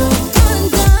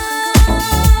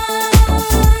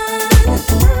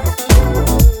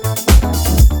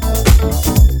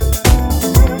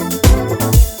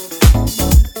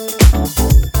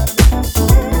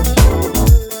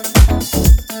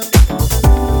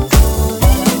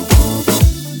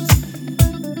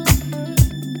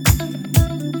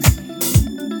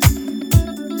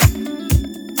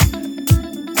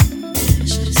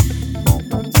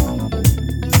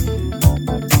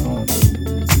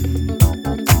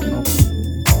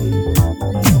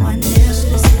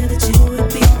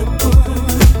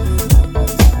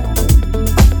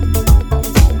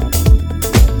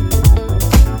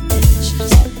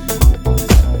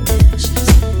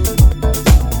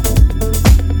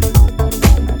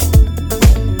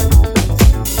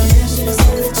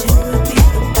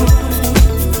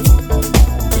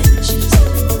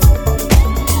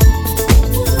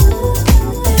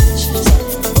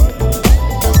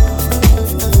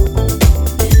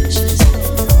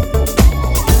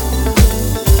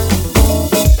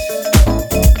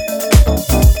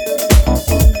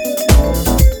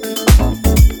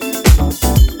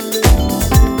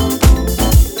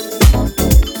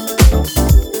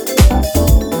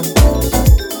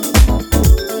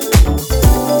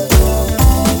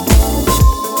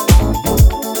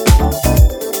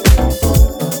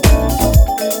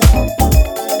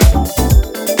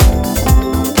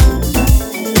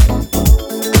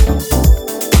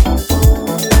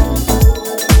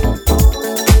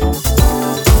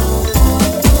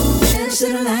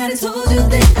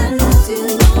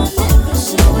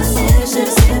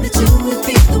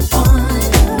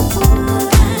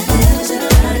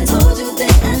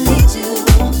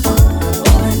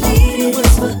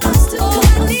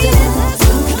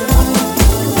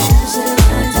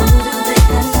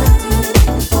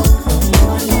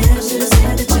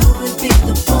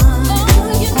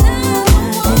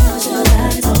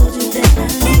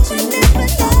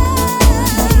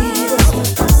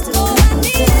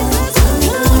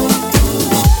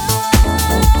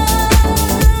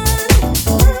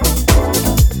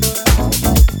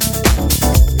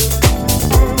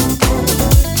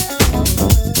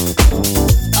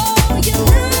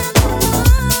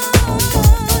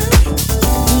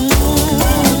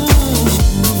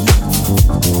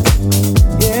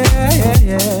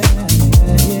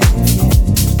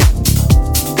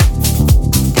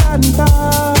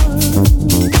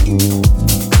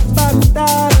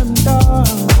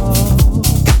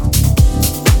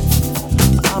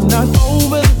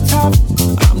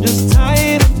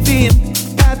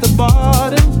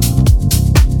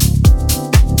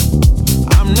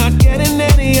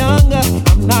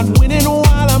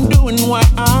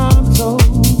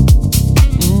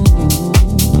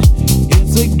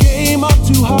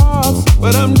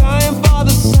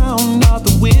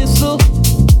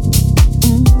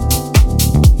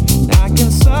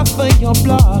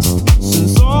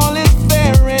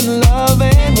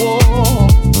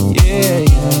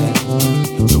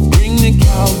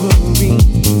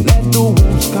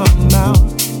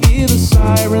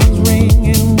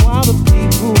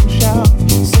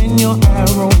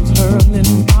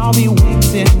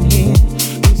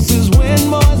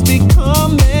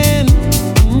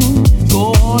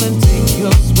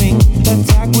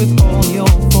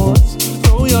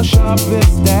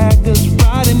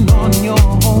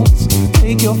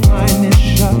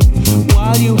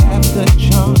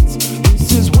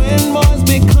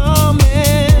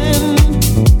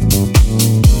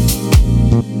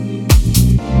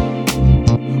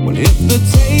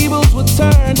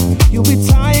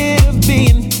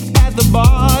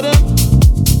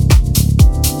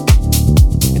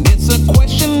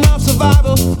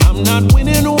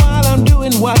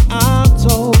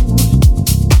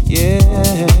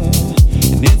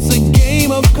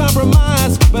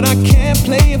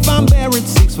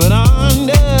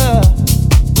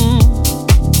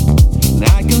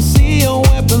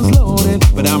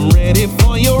 But I'm ready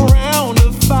for your round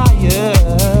of fire.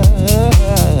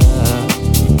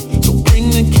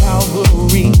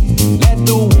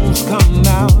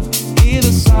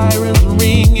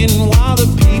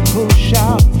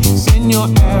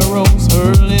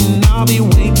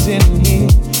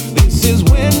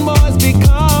 when boys be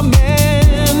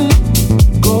coming.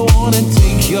 Go on and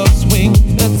take your swing,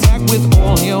 attack with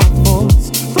all your force.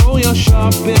 Throw your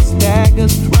sharpest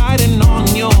daggers, riding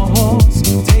on your horse.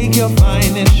 Take your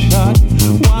finest shot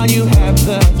while you have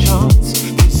the chance.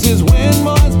 This is when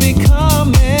boys be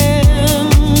coming.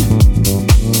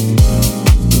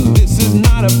 This is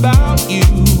not about you.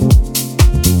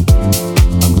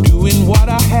 I'm doing what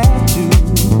I have to.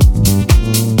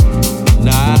 And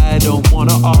I don't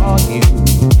wanna argue,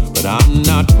 but I'm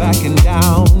not backing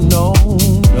down. No,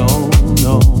 no,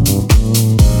 no.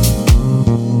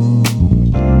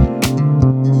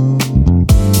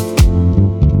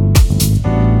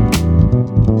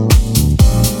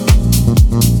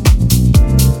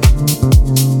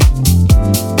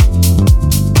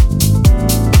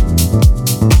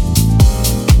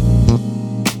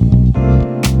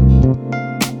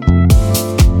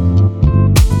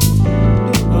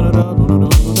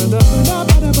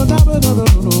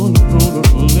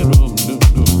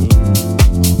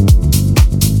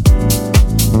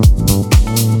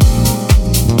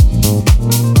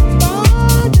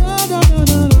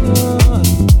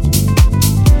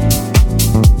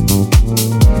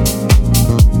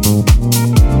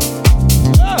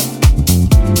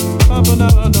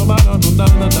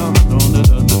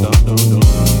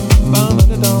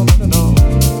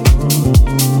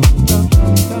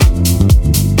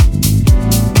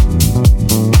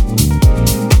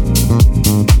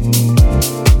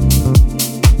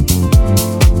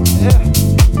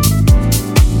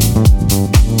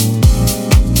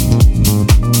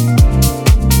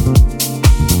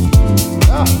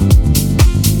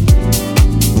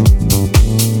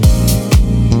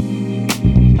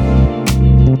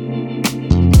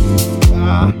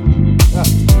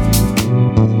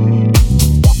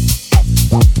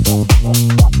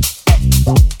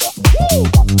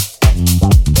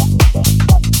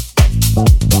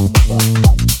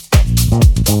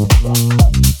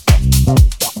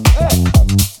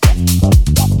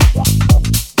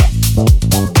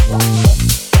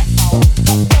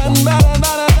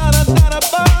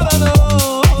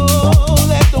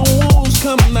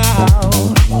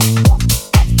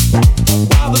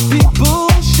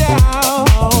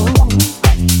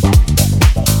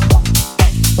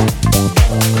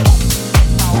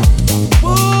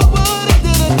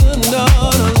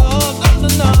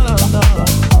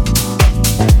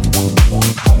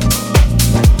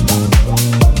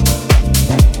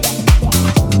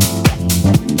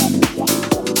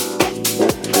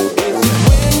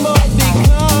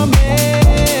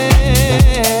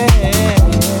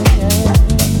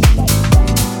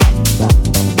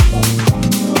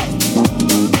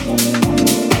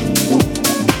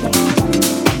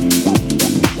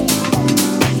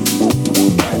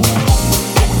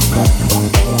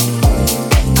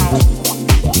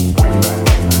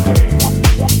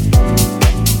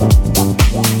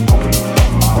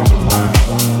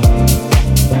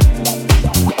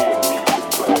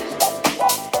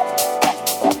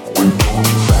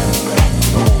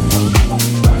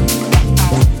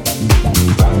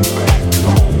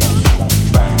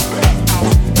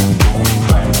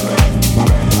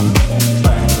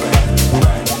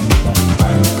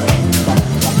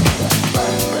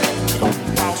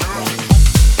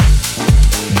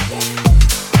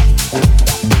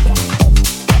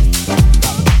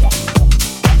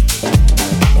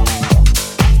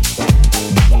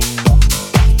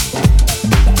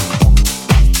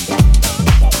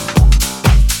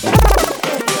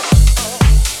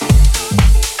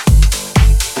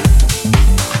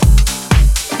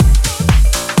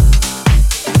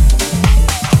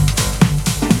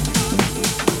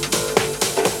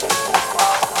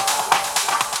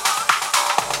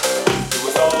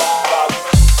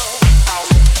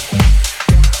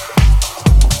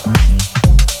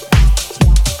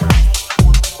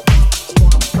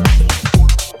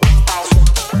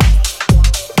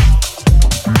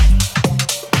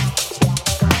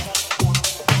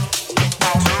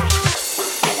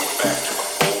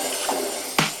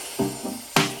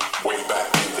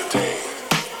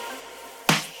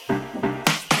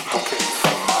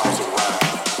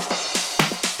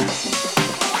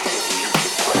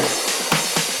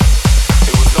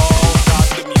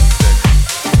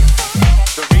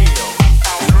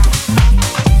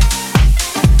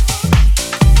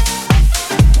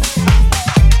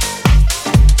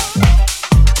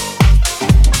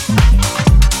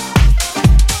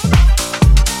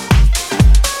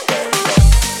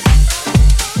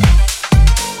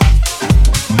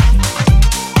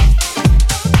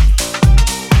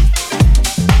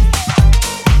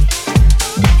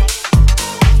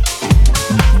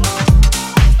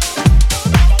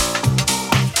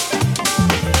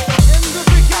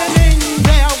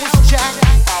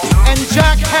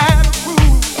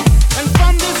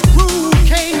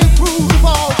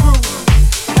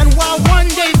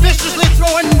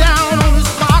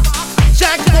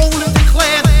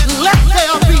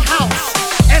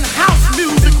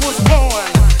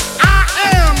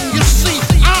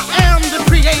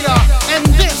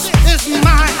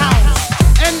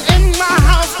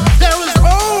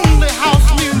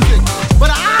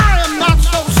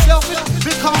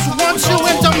 Because once you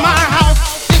enter my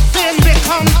house, it then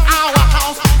becomes our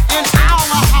house and our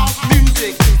house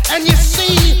music. And you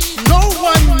see, no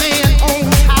one man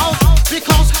owns house,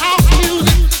 because house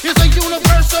music is a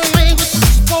universal language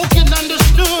spoken,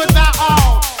 understood by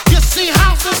all. You see,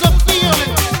 house is a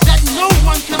feeling that no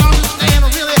one can understand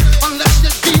really unless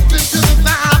you're deep into the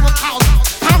vibe of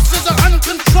house. House is an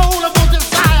uncontrollable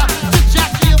desire to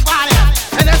jack your body.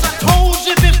 And as I told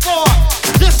you before,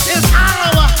 this is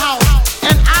our house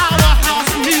and our house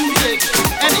music.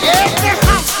 And every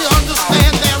house, you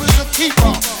understand, there is a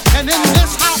keeper. And in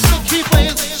this house, the keeper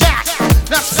is Jack.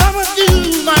 Now some of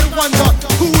you might wonder,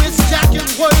 who is Jack and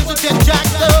what is it that Jack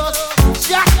does?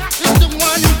 Jack is the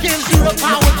one who gives you the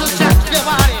power to jack your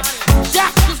body.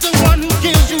 Jack is the one who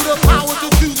gives you the power to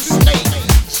do the snake.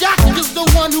 Jack is the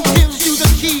one who gives you the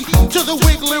key to the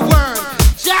wiggly worm.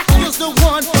 Jack is the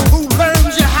one who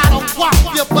learns you how to walk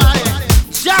your body.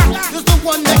 Jack is the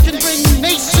one that can bring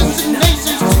nations and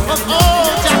nations of all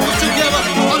jackals together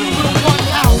under one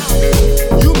house.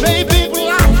 You may be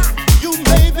black, you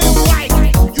may be white,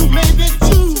 you may be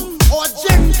Jew or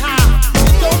Gentile.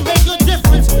 It don't make a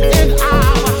difference in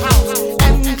our house.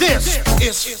 And this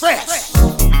is fresh.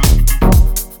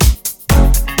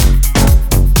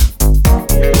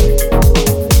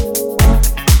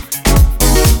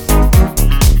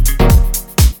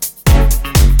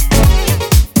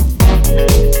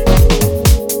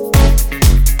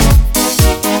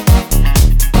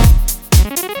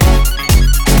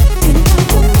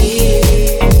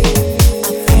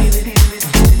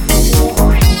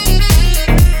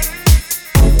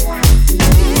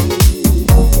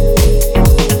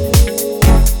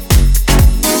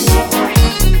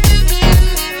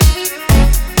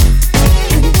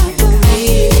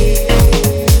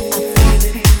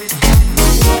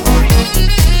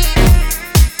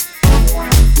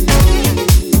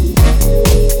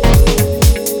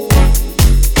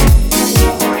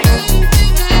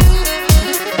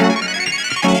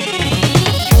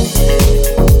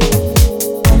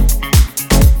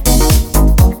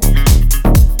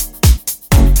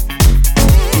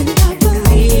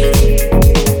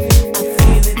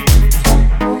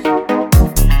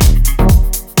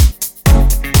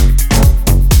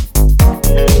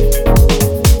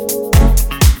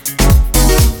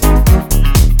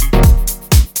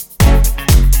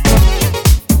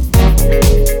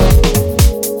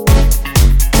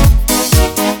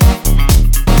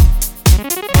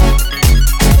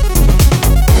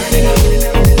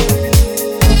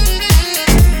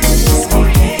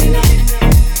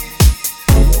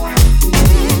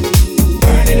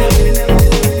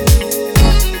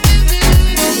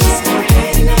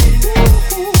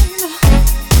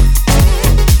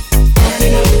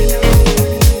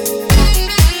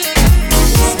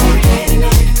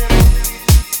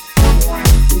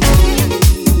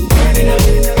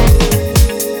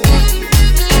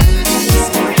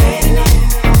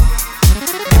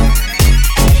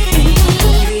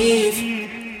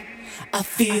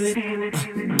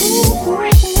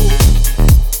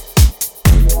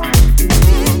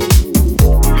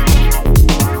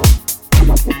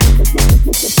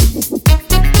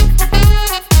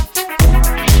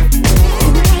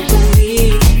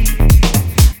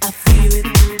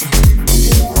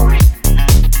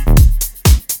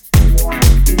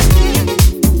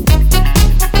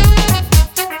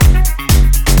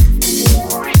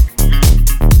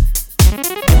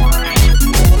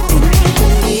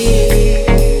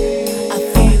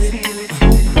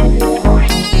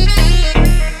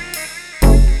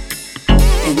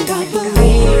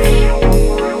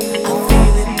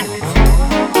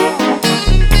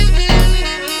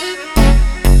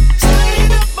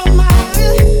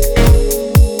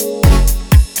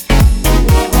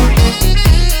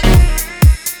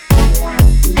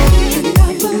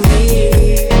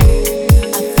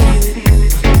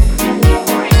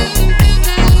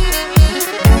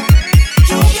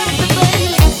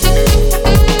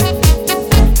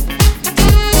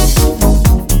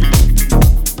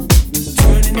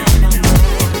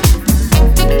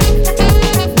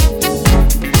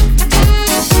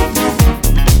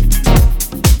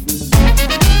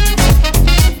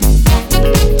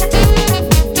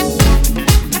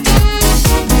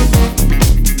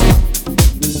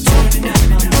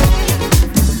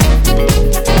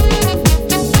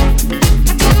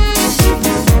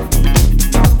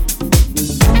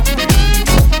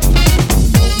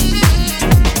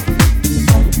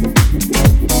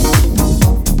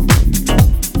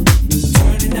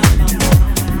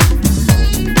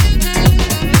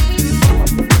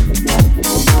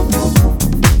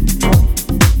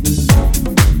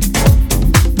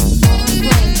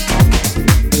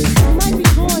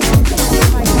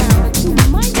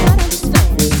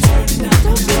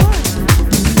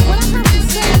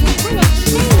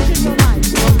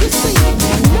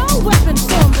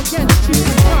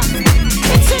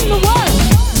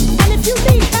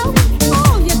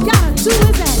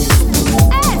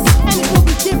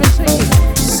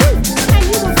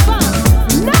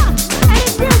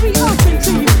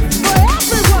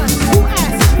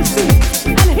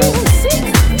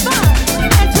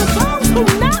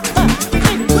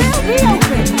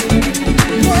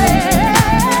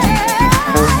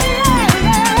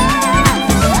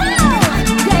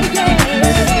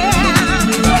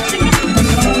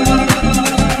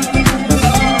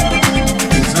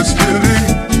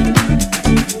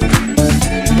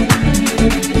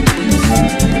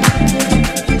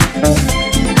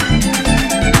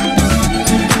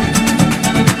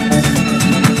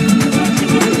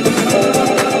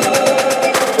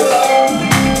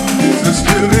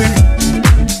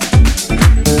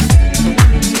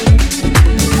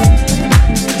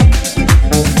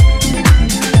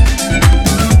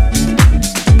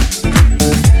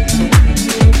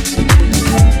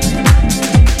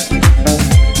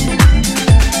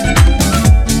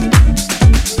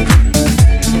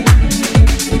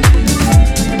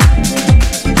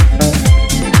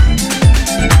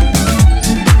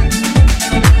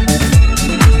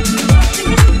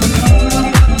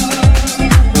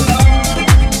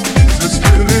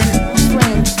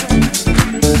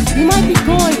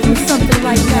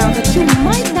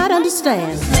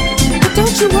 understand. But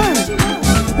don't you worry.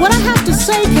 What I have to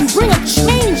say can bring a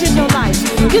change in your life.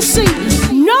 You see,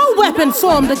 no weapon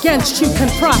formed against you can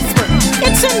prosper.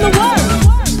 It's in the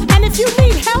word. And if you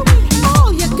need help,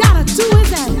 all you gotta do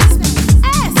is ask.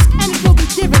 Ask and it will be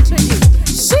given to you.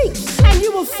 Seek and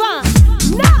you will find.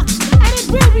 Knock and it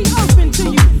will be open to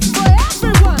you. For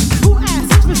everyone who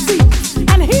asks receives.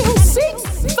 And he who seeks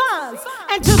finds.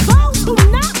 And to those who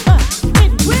knock,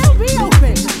 it will be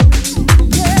open.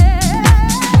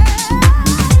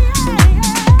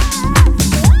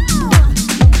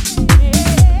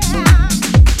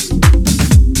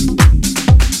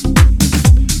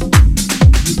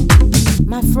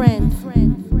 Friend,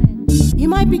 you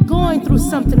might be going through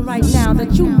something right now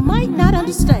that you might not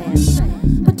understand.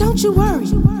 But don't you worry.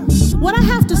 What I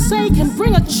have to say can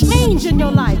bring a change in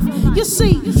your life. You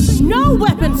see, no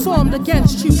weapon formed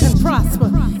against you can prosper.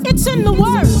 It's in the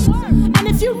word. And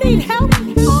if you need help,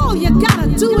 all you gotta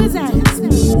do is ask.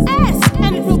 Ask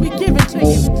and it will be given to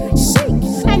you.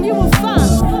 Seek and you will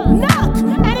find. Knock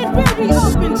and it will be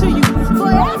open to you. For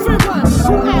everyone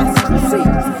who asks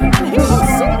receives. And he who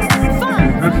seeks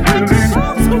finds. And to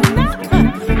those who knock,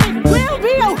 it will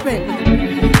be open.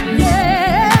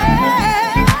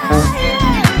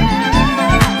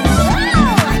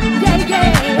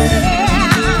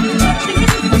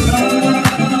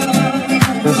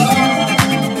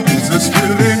 Is this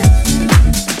feeling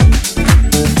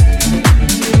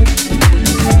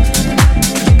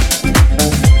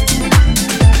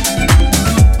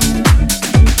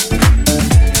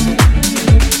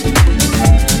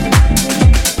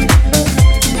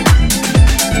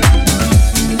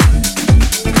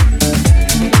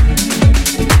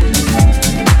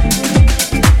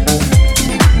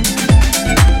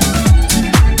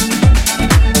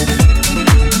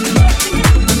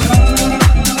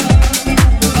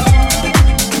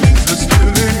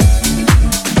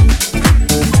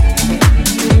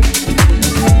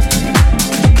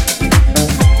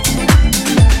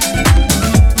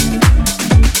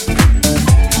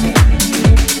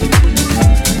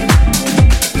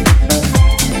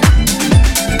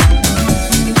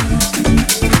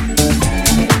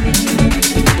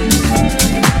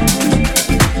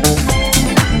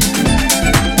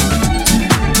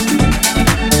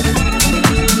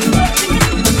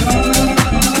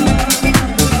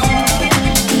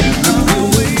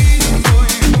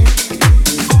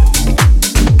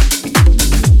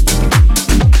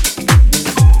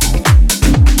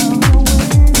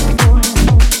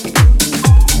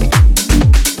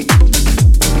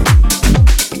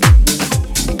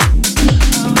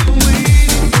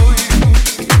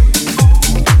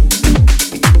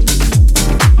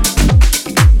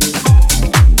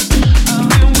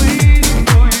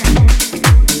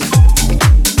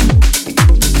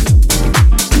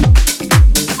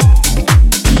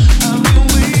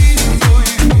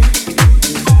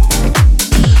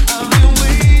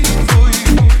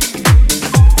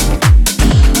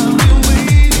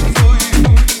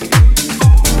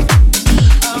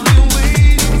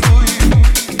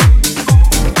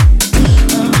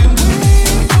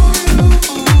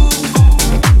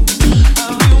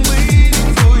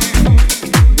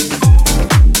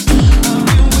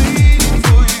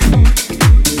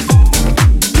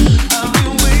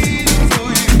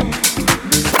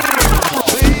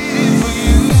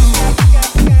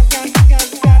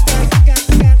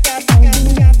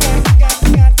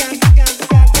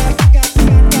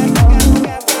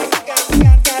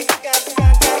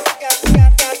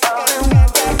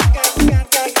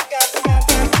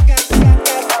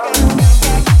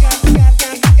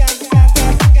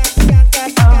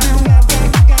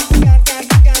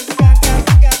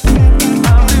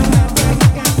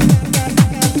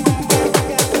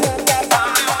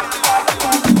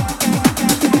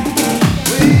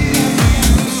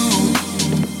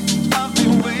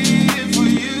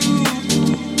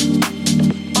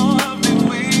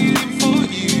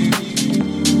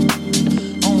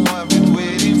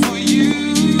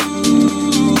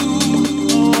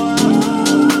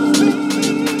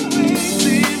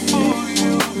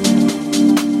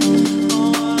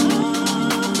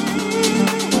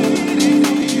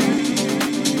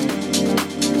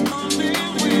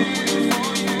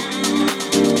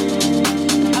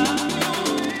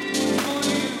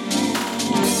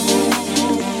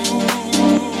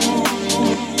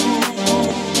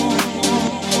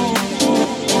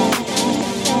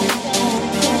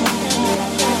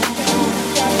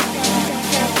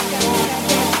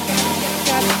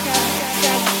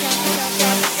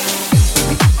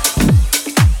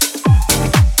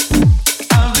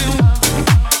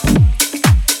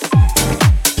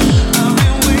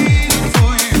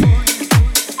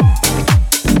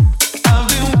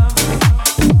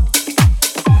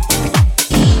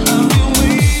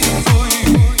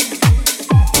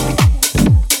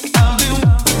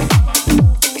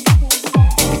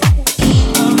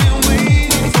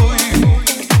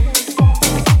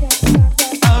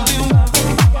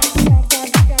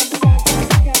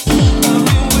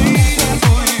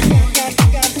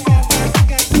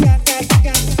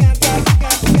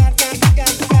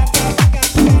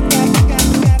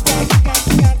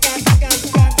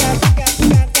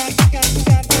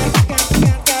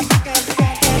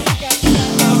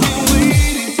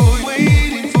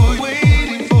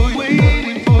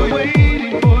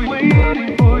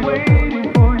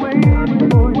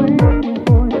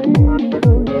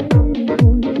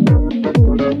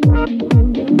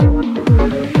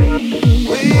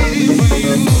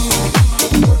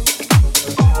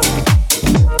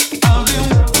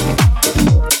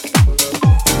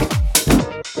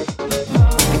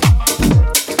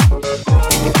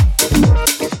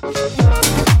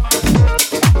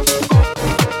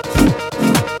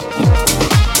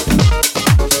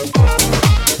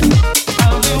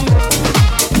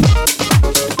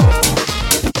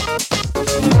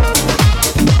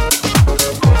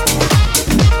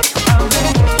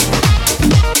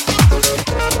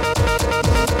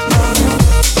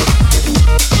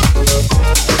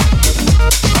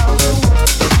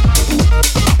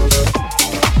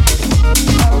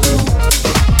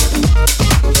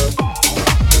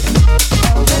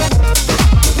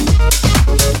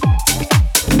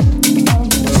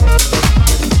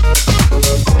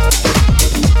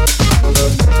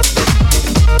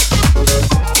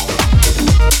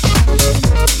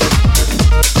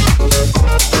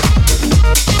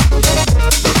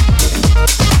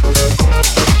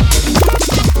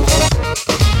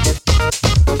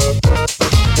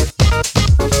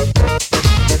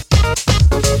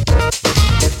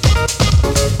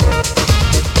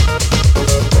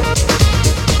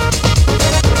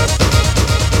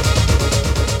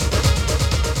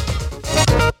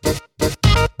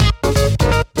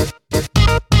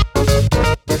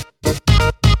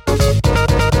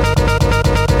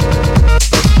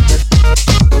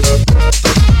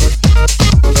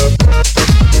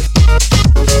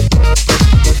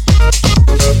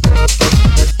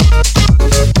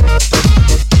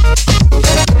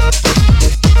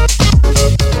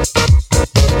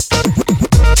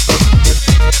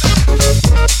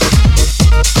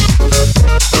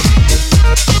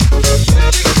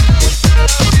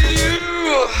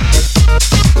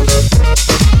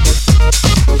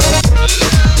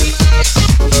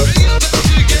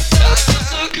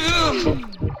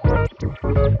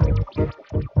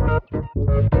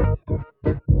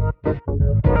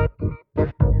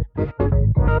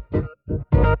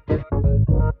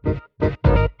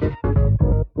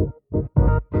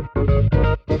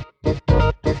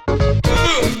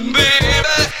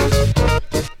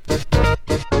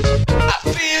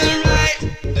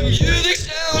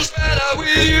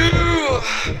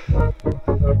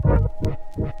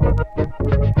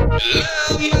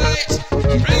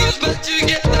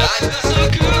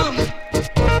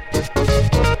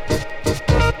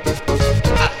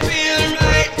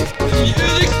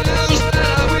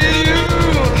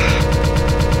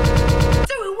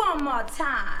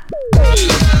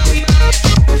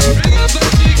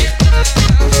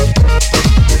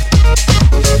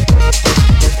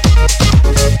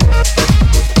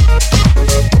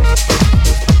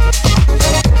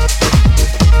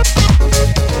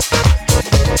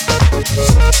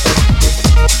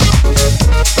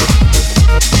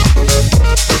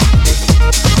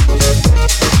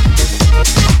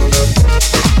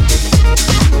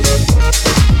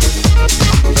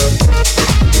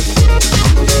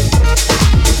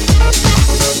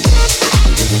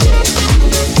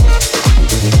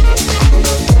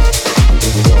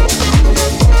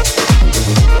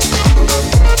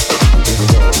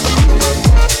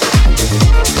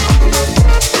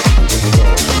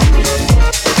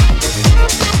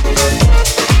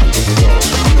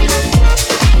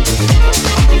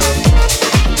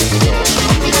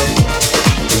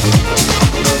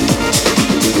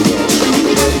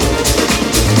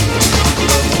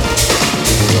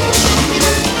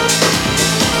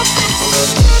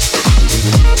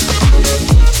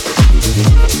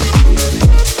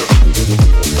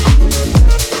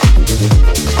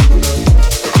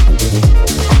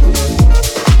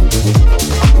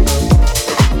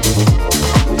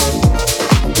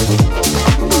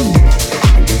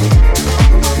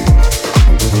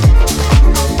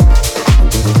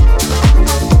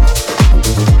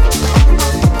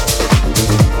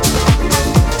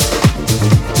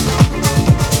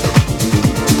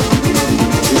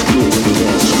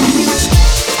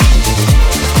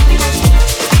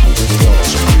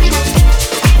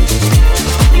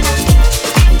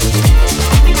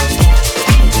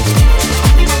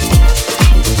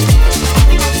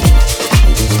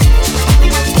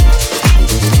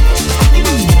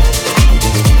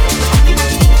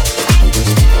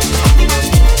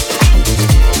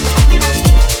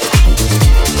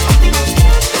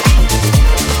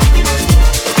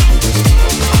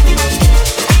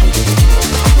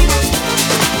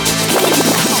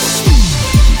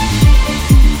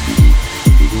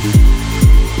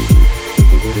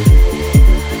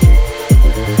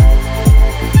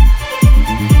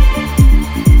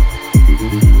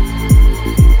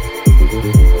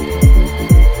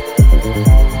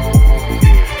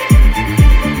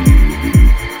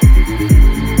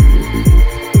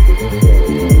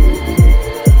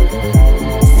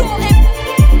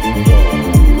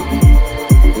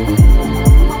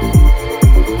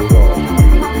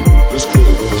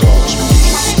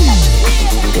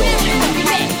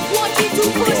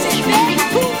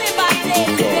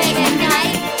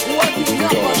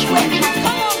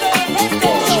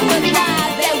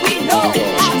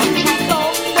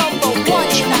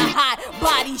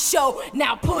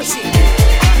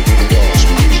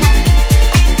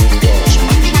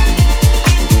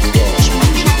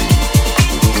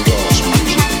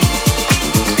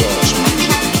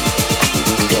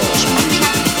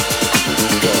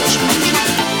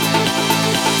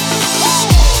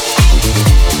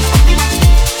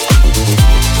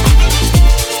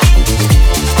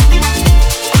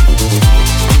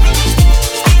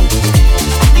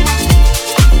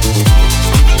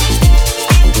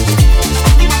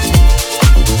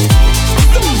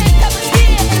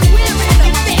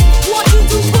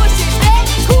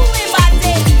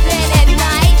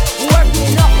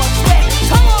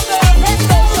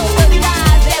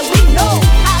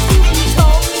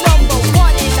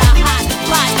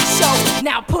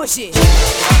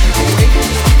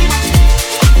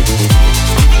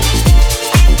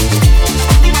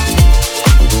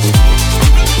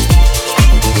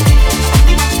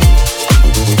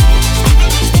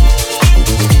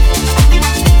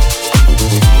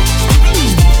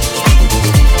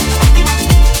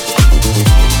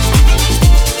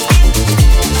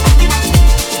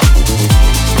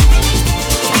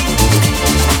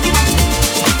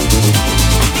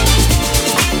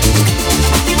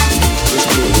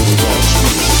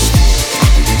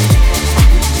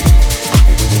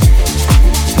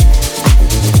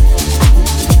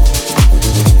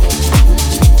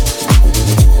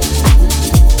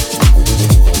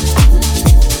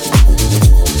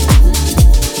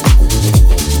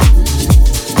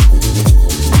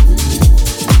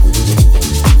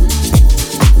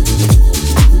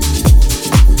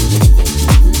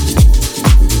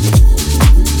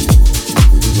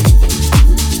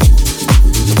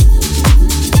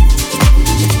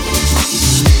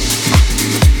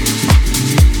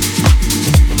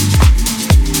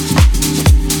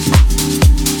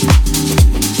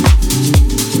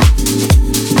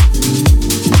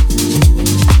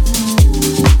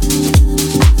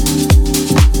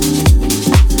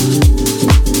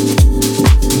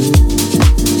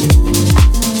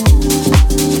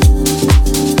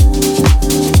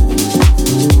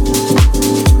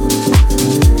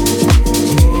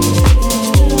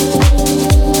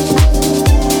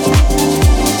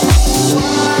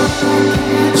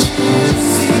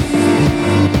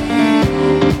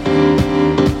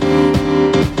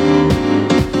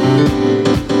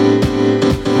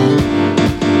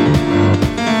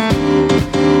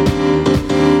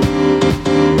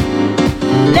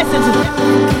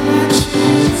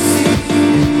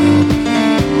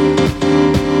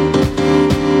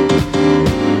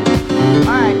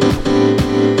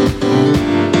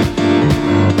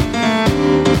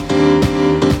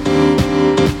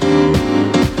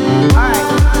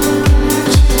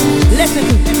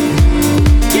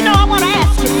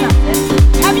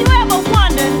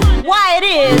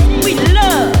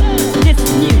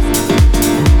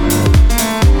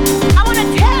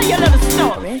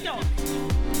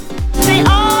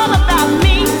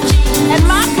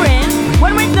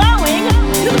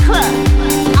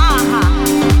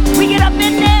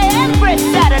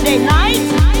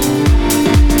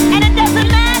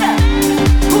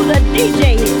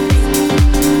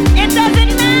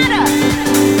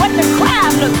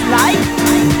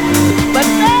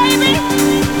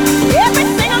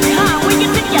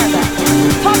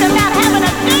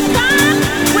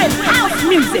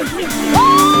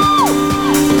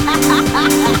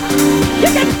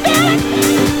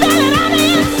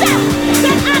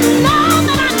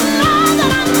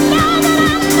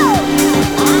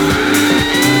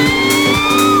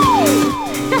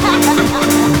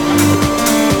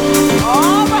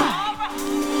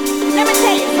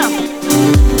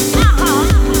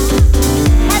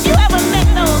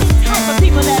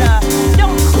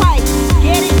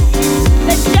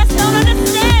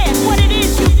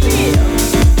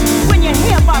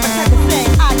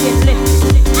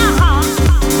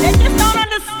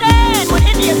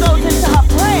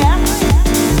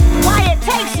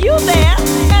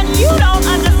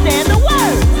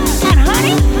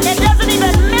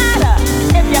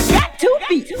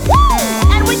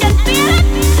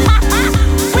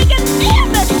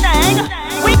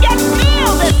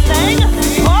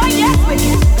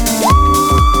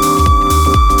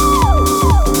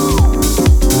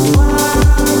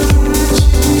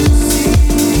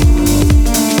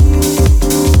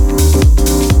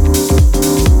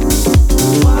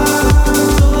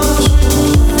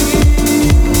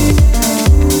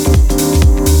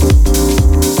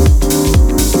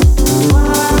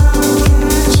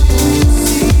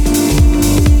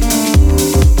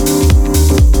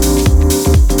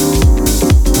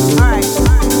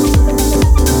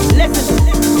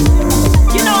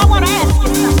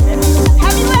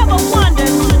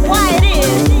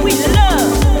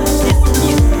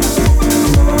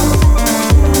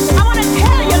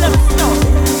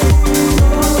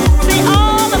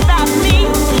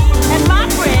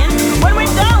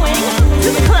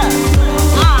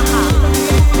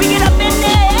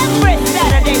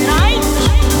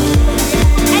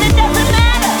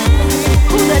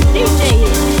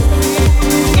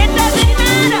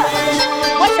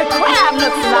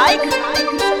like.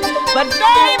 But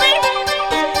baby,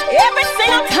 every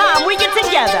single time we get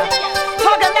together,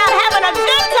 talking about having a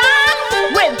good time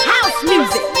with house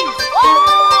music.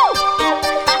 Woo!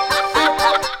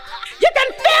 You can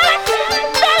feel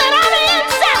it on the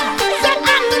inside. Said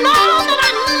I know that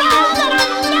I know that I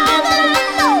know that I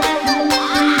know.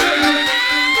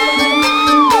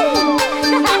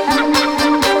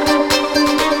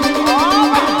 All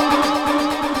right,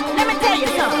 let me tell you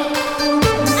something.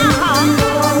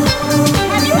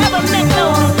 Have you ever met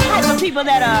those type of people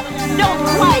that don't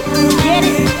quite get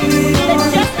it? They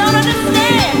just don't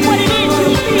understand what it is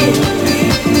you feel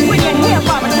when you hear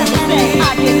Barbara Tucker say,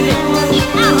 I get this.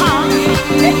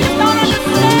 They just don't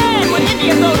understand when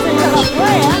India goes into her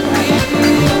prayer,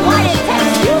 why it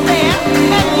takes you there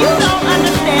and you don't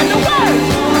understand the words.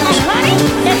 And honey,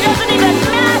 it doesn't even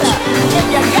matter if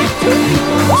you got two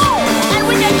people. Woo! And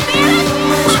we can feel it.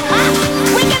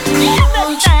 We can feel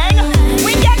this thing.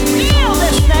 We can feel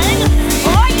this thing.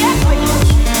 Oh yes, we can.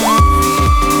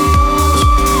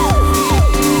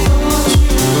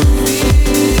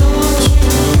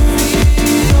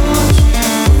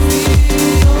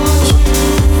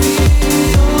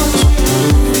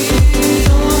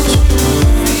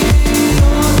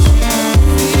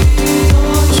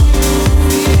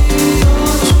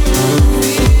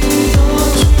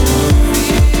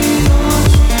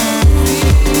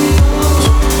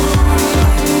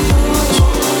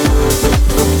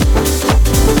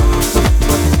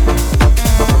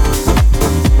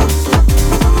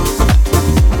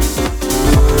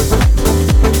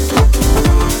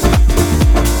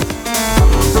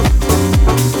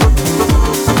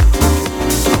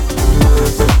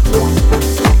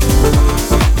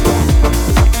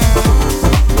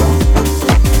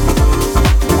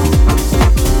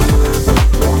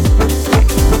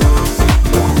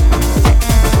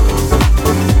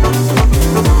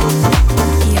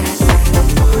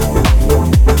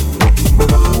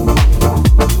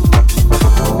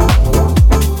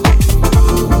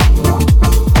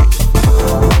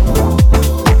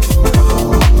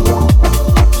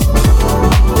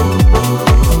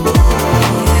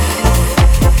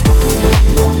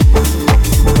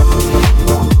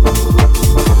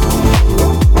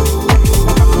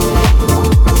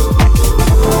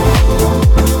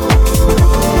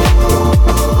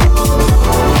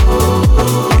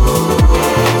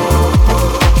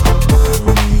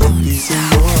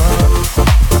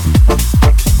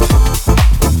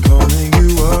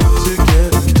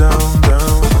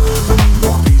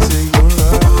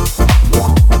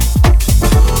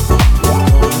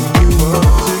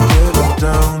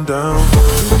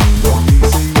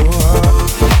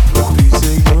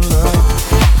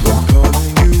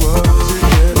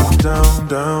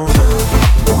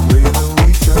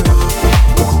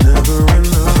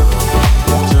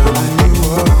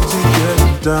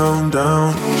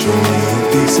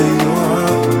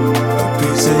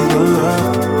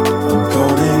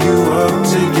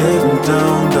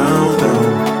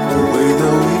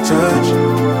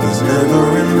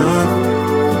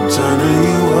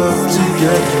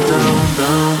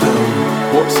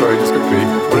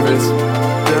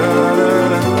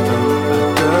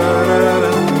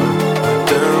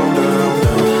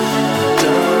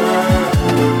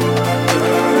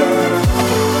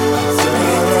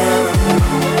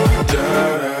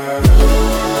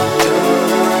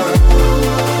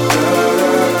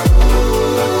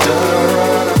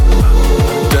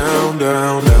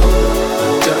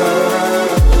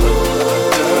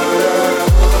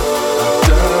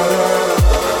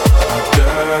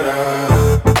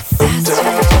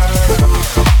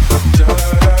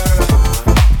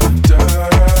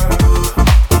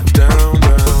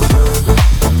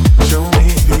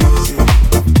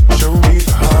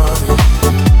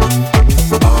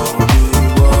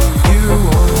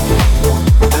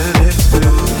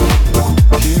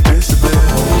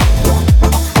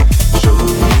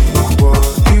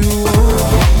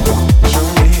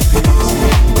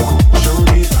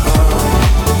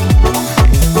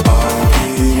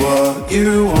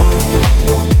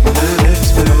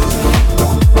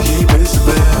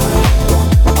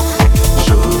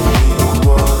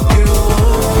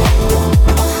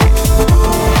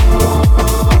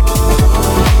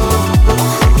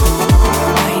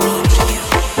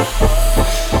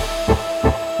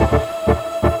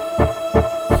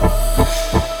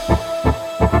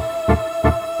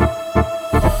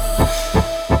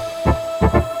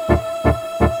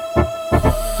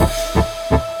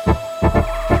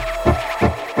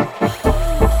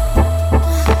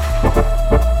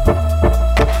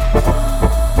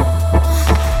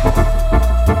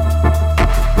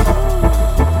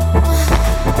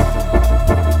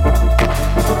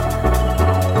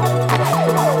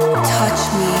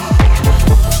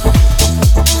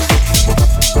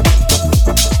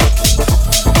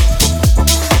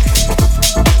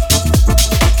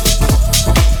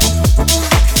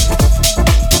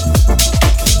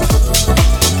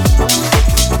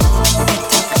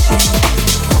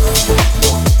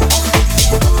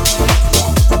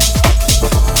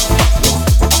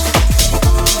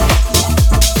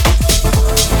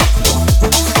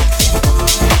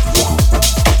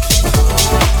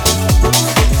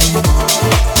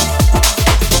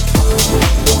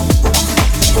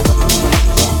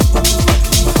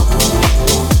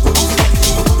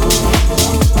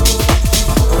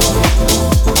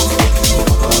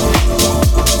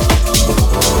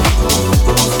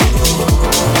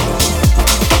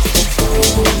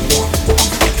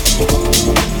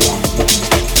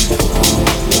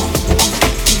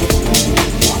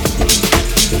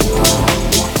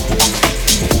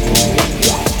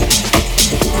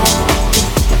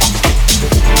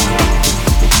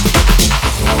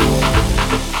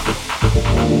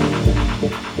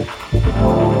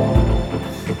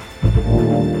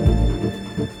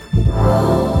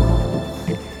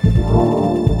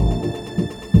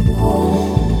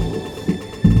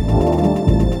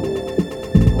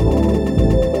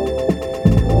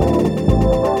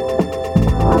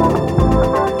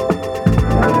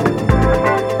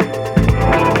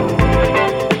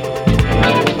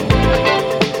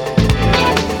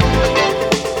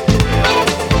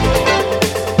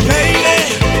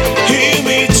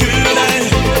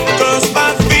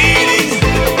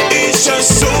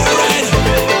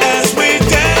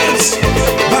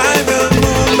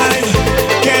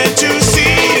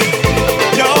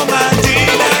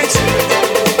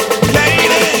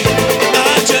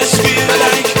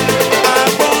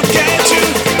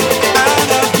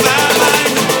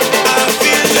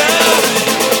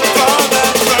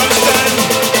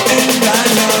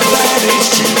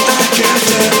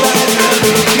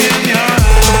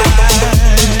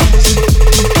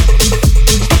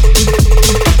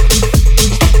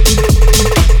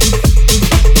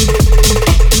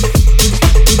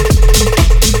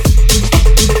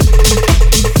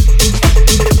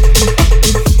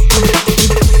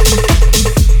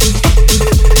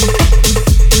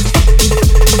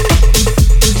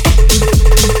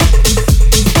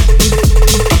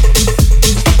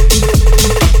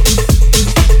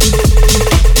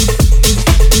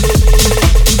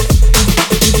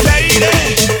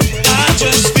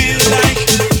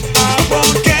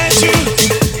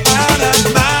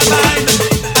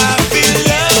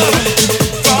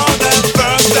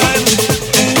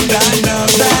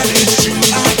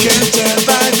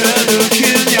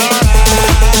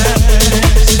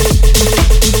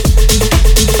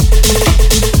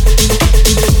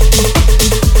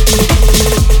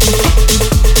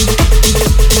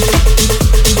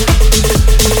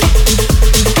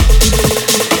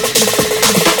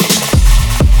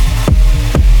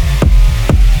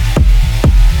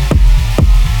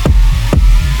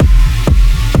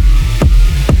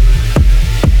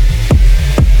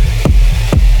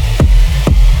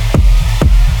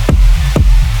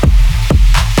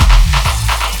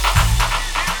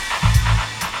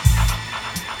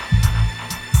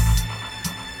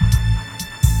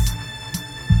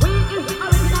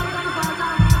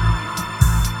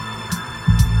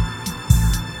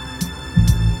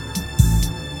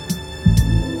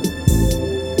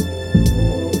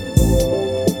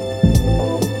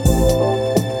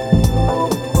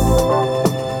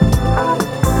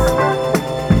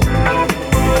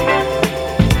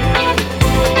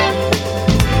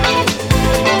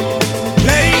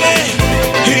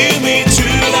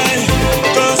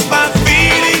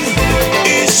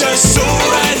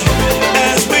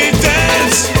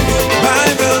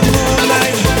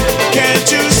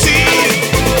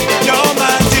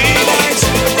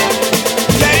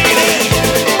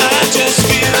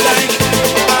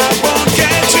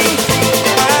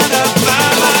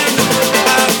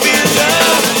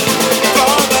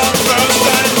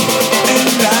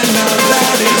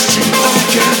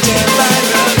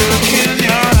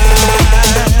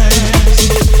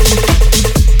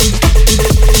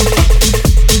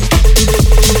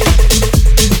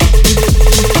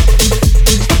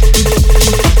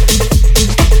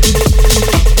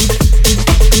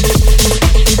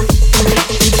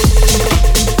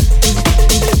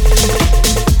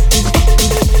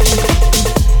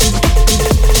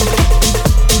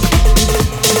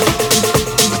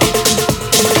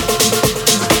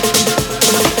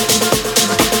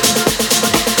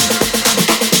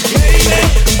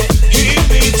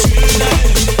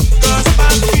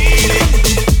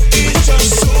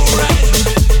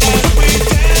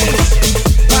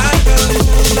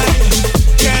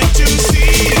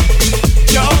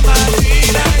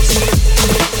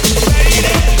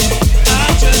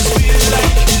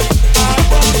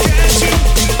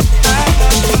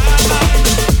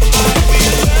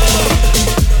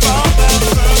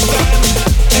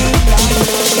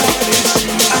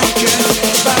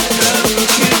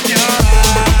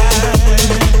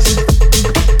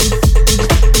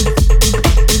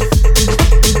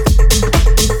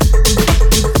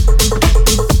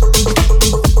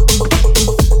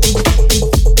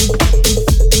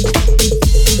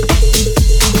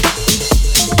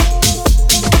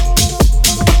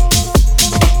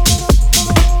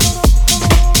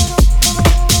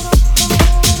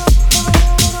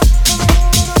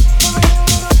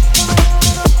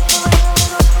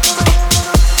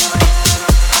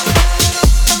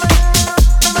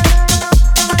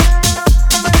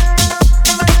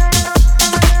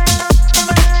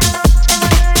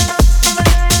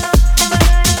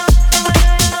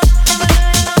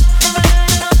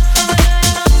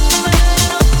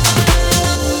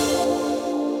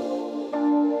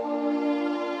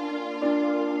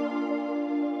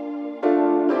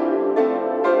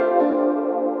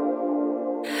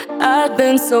 I've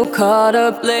been so caught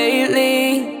up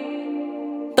lately,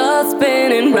 thoughts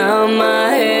spinning round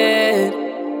my head.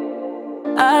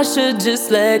 I should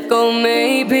just let go,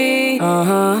 maybe.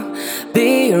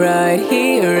 Be right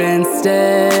here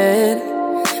instead.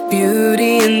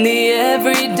 Beauty in the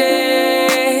everyday.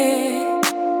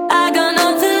 I got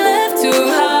nothing left to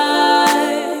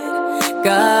hide.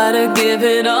 Gotta give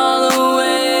it all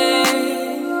away.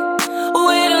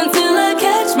 Wait until I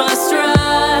catch my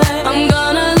stride. I'm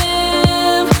gonna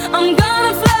live, I'm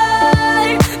gonna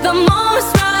fly. The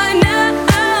moment's right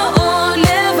now or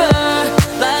never.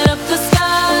 Light up the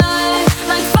sky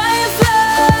like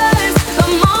fireflies. The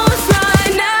moment's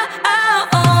right now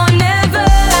or never.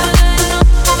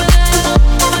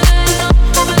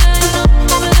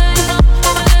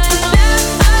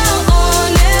 Now or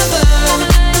never.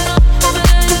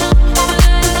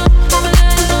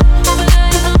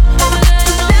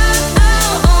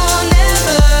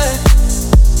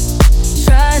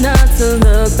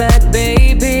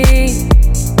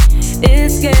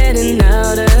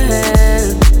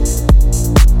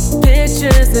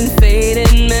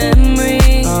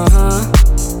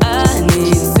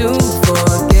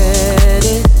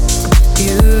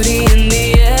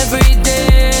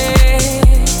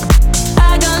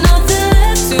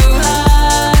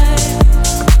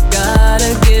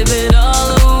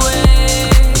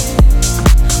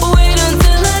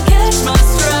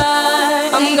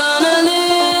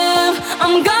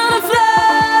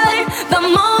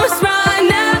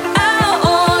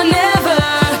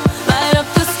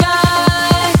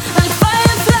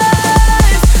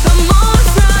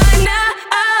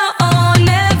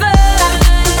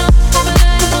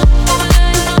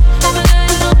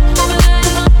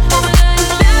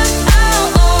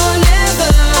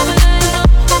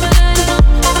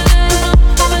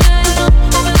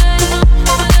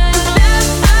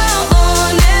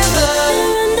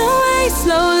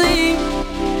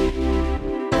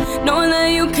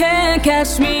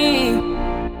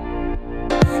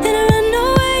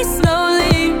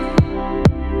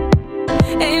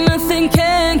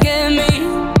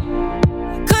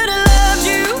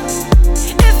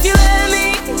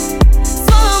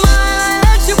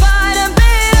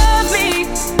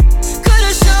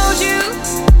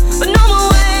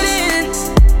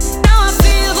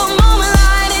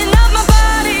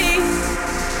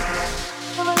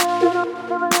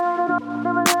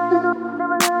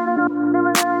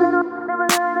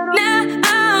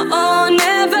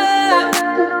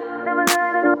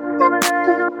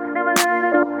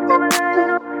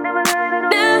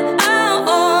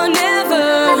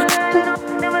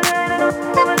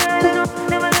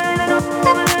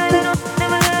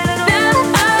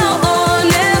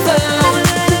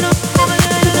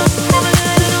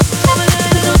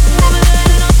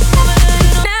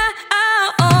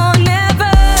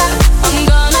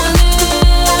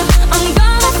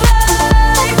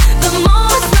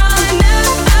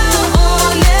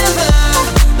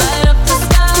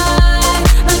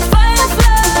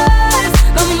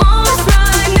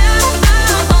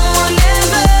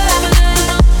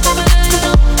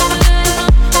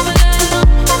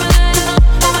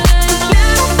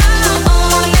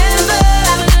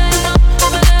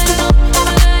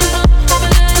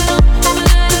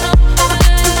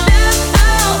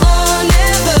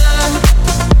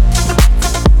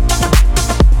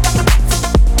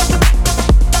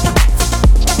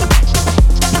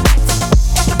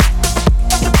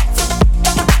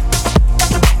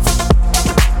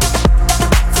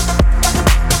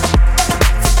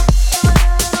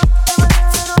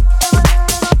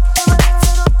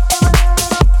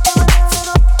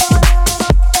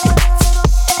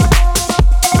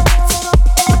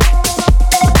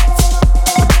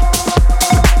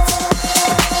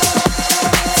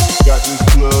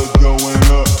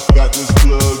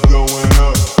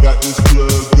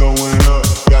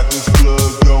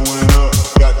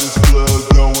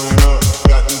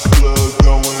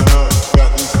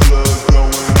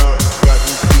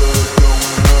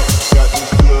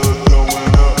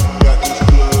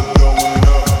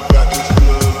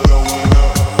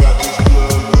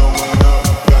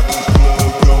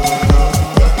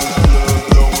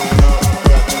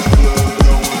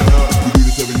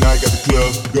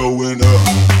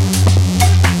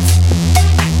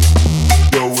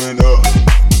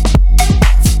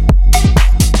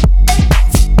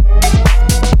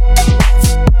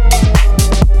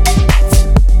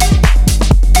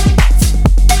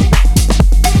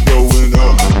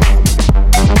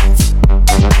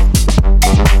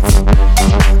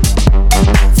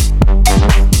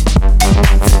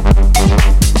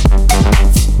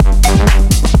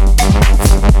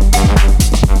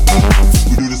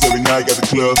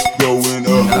 club going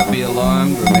up. Do not be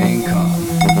alarmed, remain calm.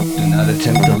 Do not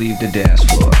attempt to leave the dance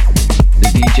floor.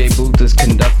 The DJ booth is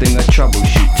conducting a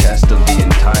troubleshoot test of the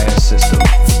entire system.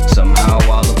 Somehow,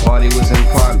 while the party was in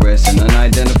progress, an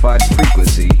unidentified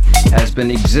frequency has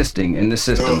been existing in the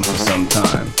system for some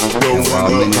time. And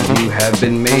while many of you have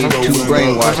been made too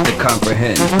brainwashed to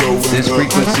comprehend, this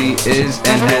frequency is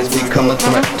and has become a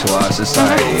threat to our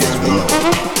society as we know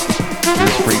it.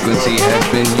 This frequency has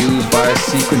been used by a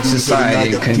secret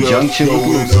society in conjunction with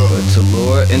Lucifer to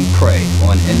lure and prey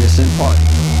on innocent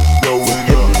parties with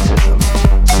hypnotism,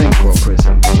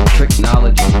 synchroprism,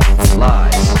 tricknology,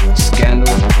 lies,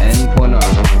 scandal, and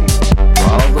pornography.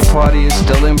 While the party is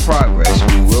still in progress,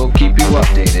 we will keep you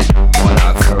updated on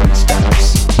our current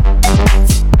status.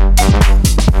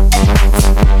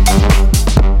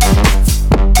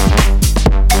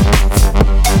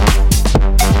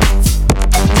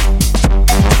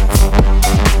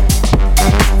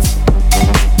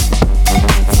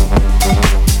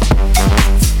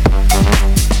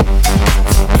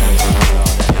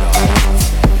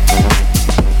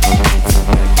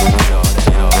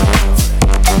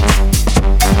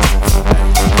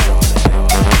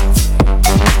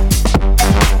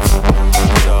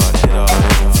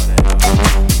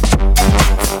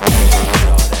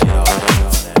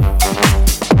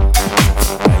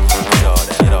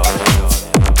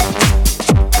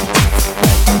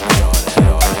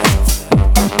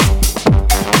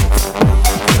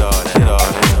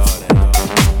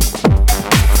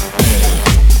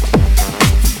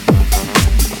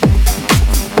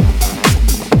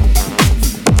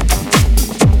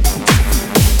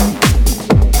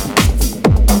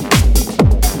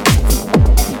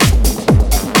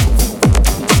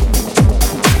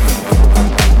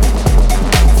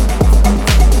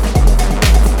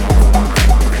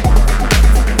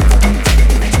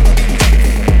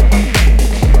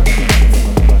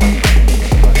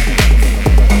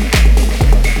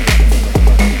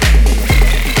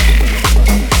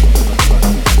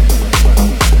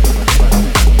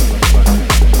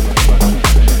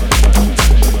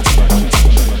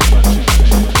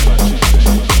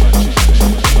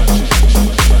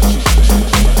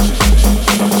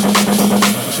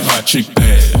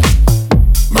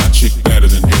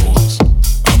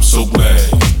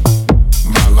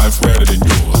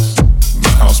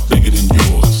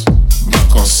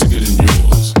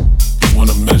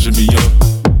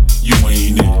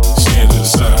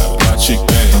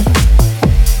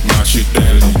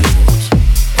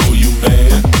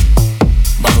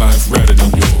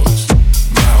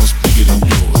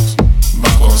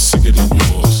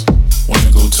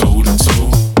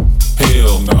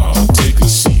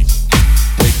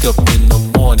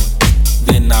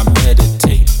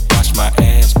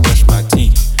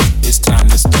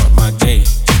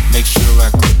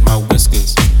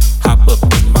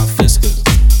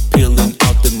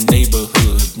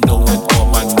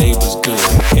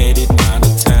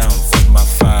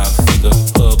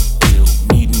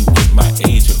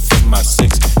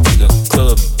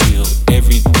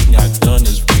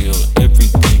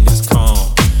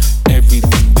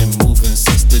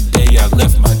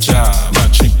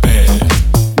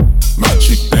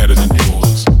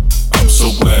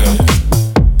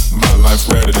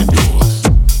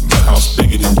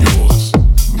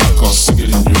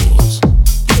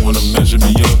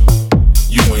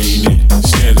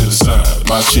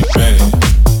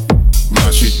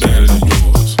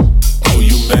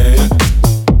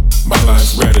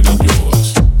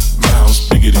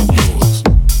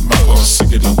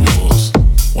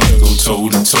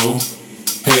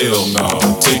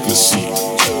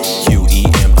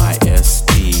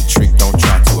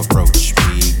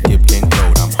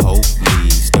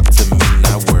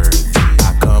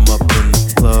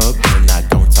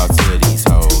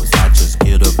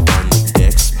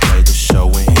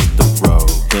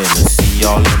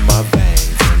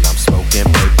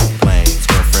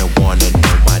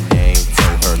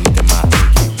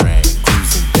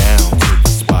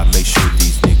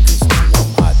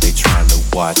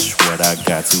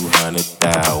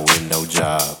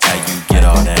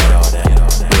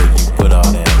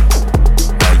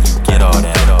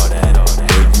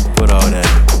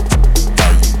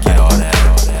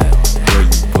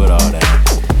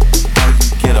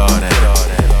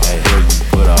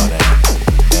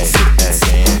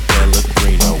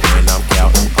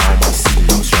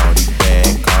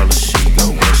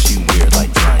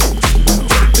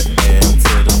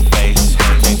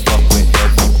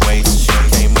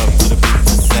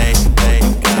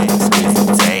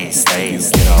 Day.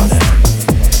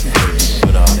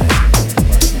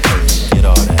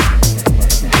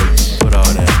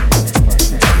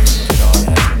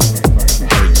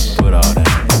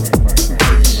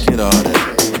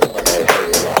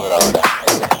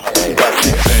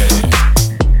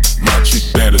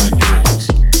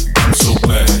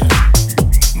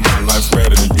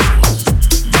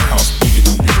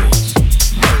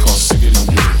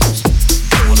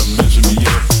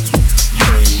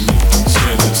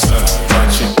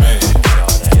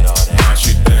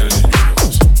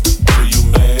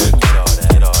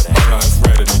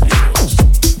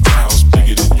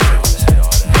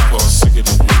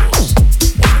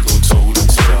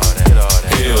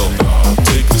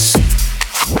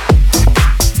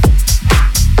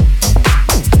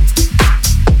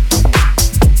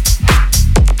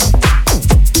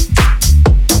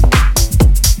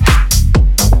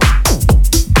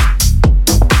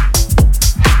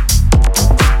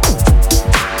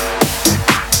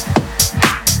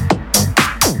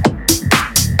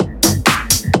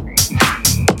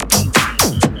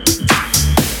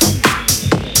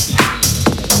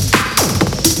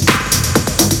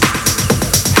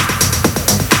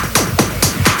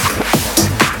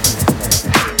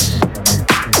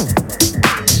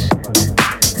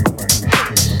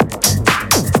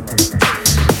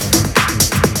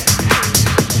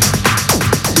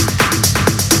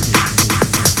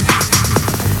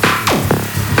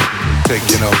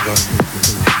 over,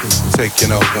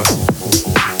 taking over,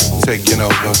 taking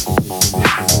over,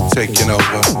 taking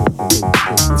over,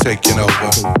 taking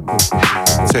over,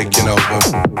 taking over,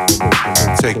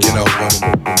 taking over,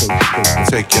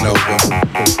 taking over,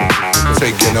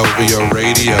 taking over your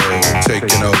radio,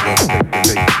 taking over,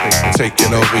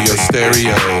 taking over your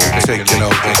stereo, taking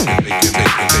over,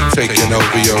 taking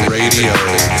over your radio,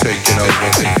 taking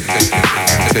over,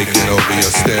 taking over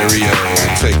your stereo,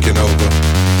 taking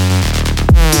over.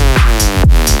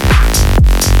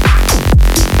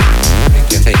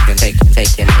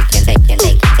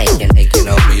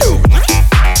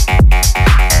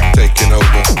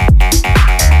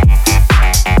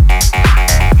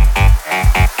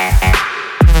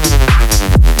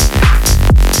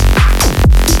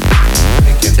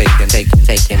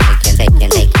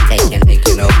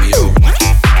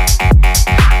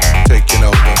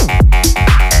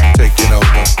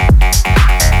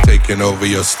 Taking over you. Taking over. Taking over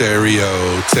you. Taking over.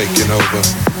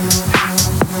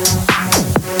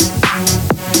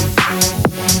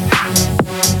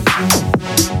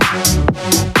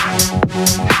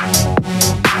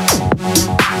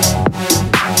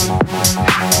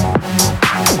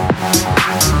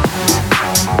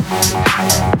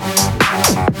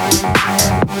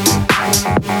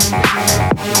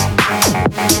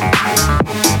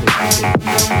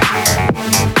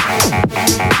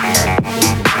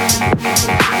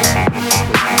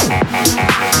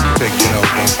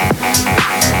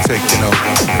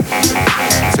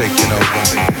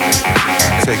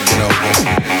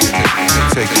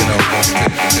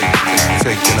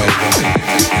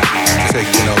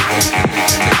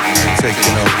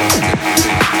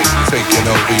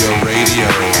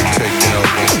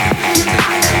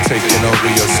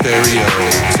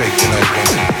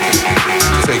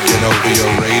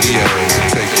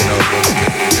 Taking over.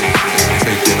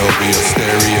 Taking over your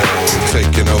stereo.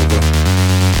 Taking over.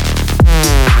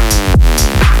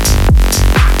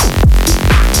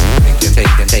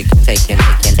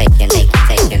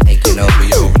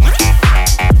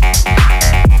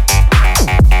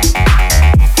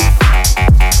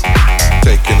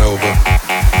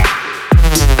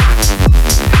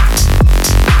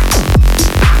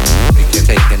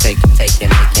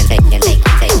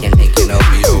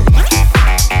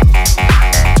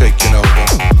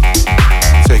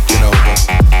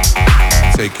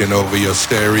 Over your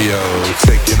stereo,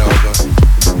 taking over,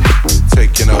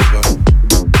 taking over,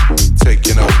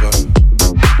 taking over,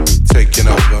 taking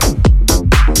over,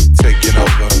 taking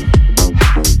over,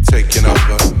 taking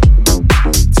over,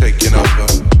 taking over,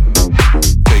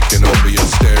 taking over your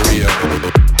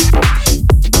stereo.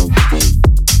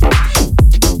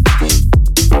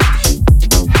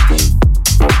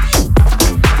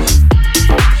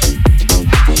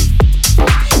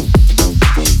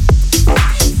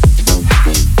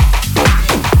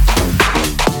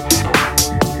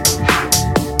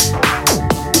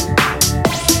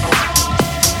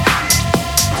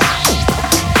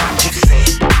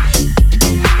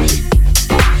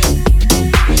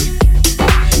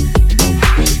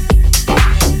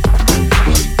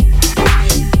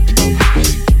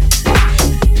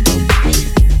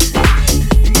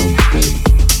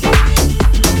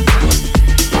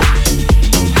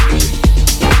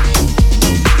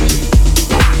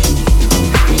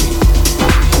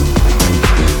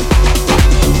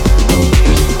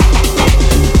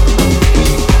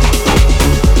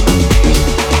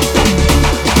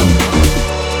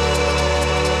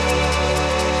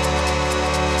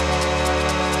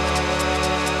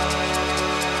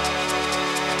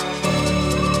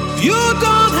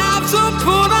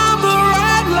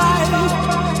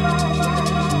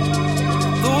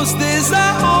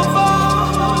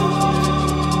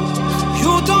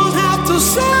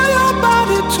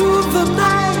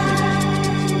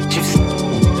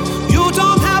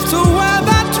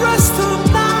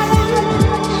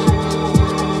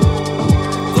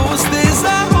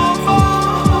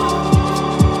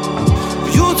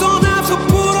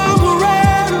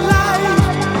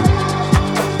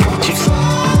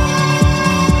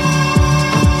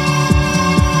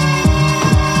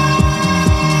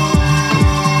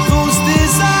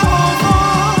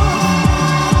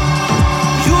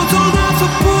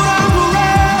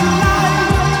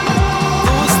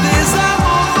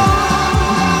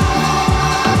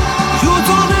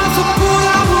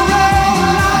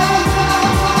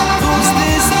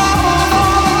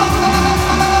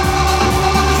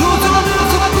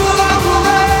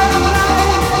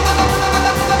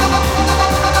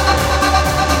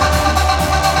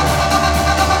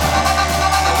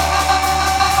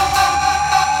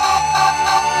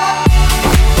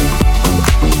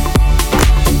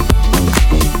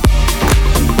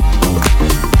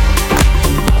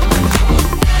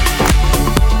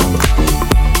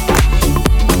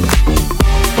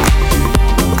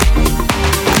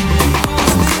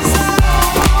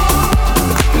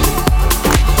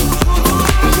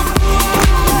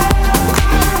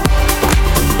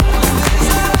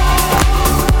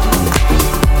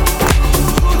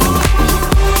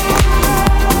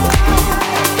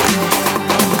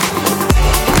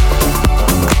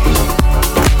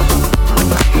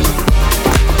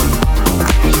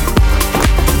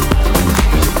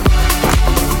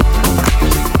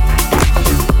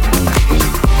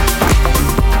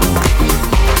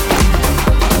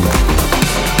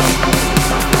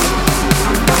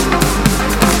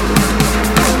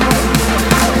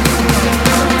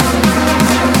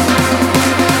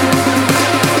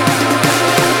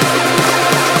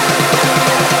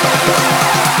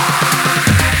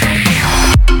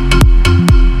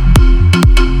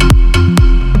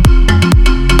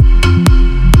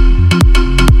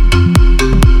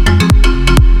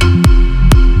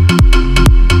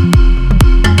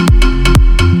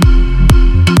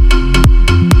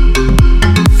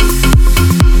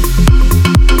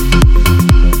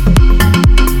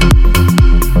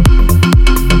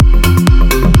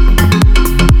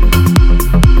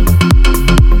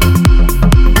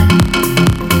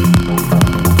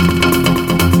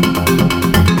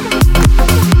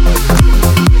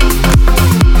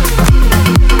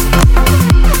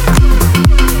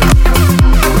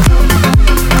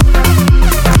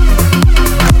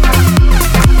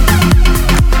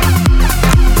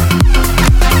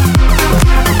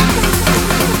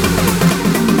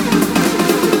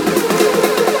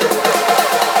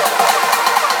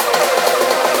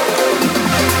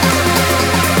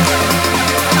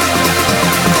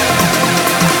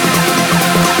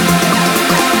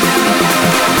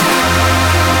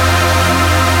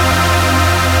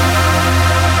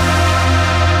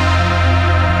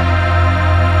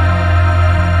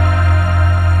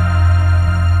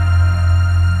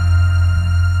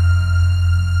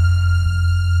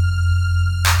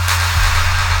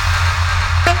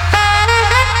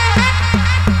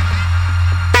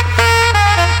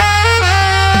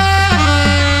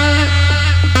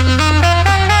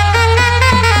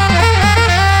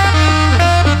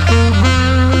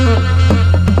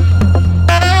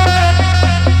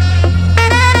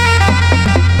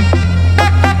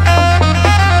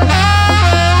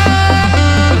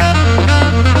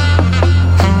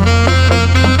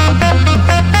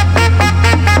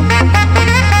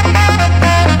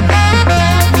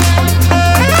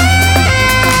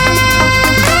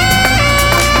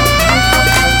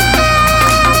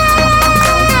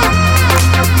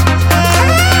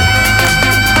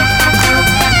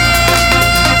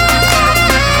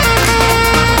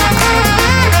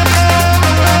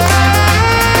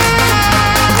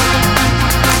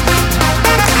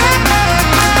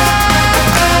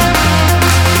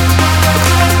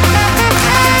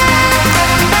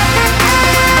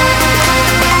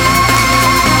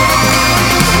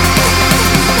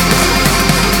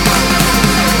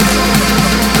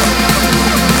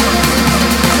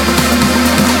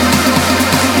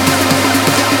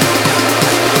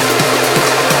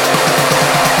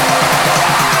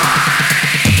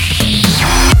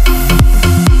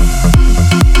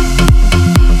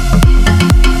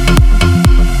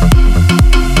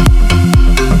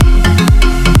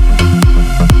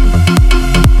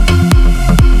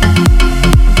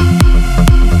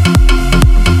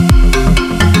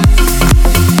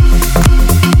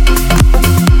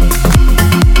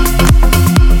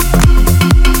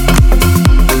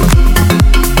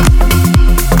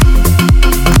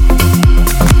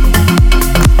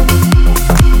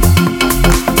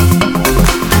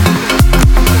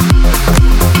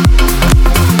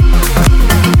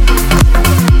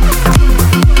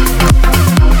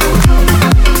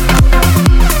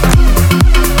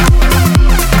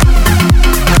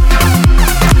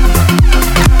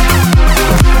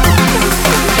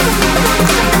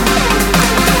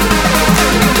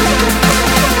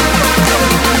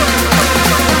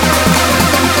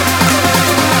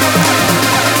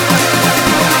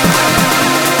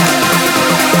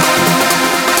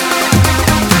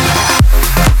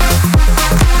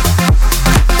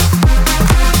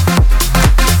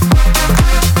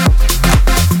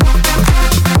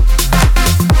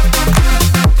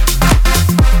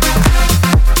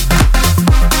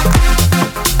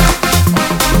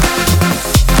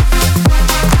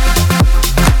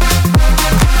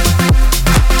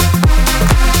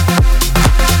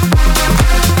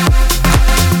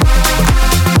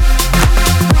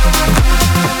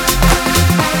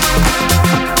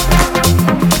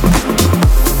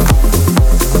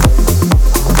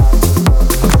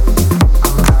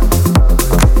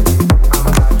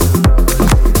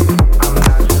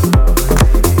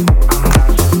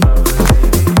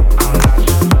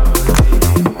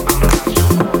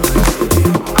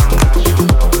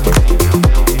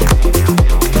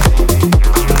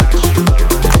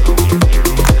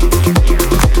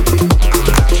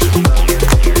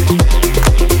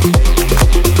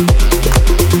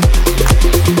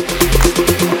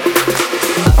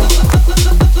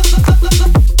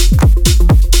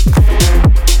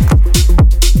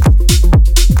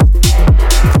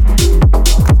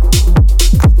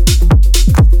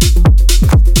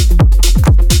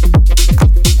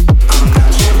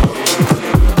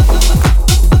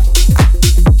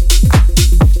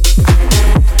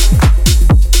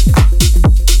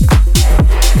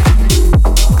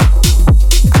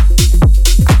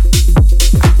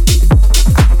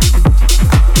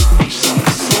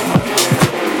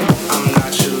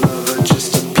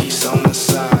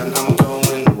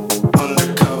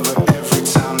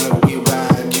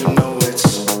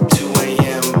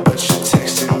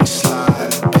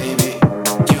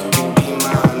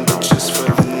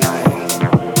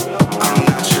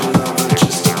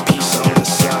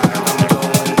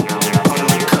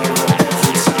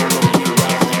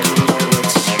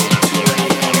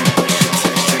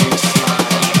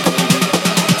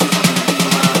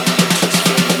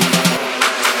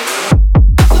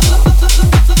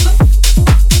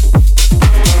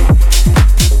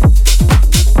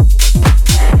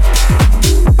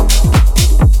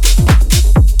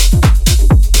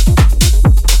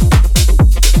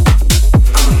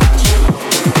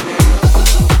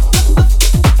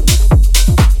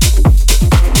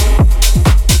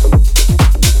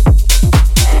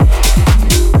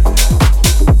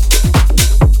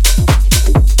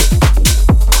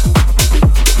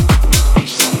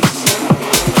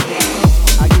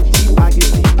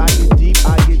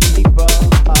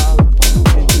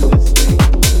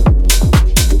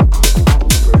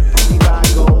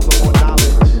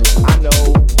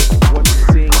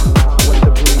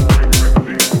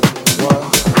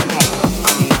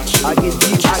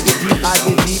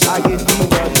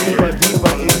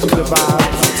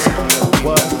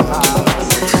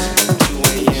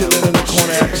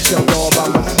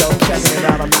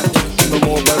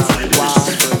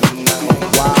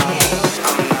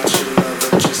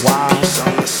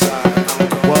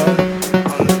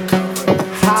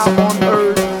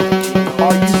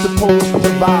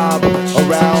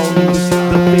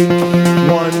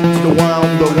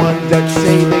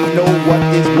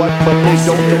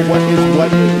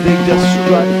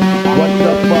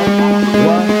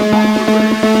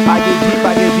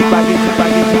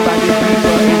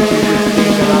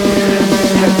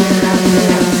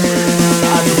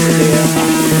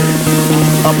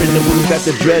 the booth at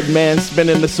the Dread Man,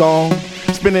 spinning the song,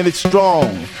 spinning it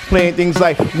strong, playing things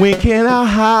like, when can our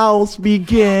house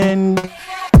begin?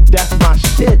 That's my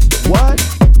shit, what?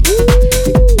 Woo!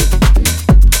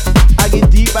 I get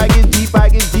deep, I get deep, I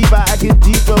get deeper, I get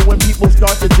deeper when people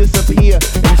start to disappear.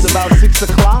 And it's about 6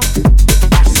 o'clock.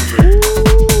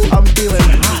 Ooh, I'm feeling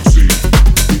hot.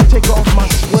 Take off my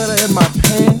sweater and my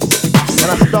pants, and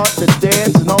I start to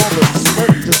dance, and all the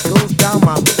sweat just goes down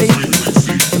my face.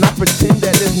 And I pretend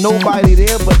that there's nobody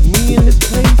there but me in this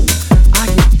place. I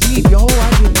get deep, yo,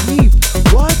 I get deep.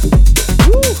 What?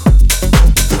 Woo!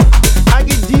 I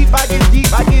get deep, I get deep,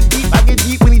 I get deep, I get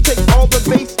deep when he takes all the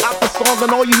bass out the song,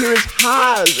 and all you hear is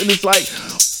highs, and it's like,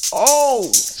 oh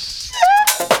shit!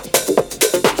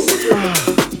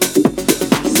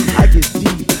 I get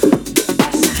deep.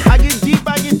 I get deep,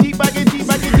 I get deep, I get deep,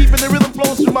 I get deep, and the rhythm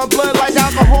flows through my blood like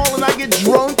alcohol, and I get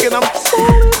drunk, and I'm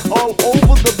falling all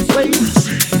over the place.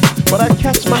 But I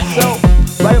catch myself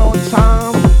right on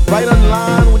time, right on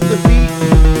line with the beat,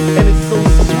 and it's so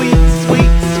sweet,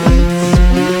 sweet, sweet,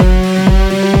 sweet.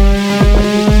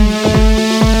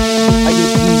 I get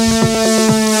deep.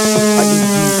 I get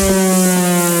deep.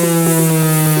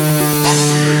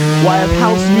 Why, if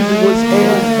house music was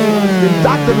air, then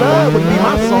Dr. Love would be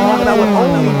my song, and I would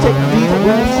only take deep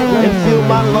breaths and fill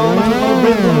my lungs with the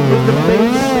rhythm, with the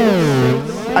bass.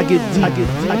 I get deep, I get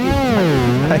deep, I get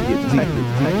deep, I get deep, I get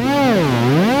deep.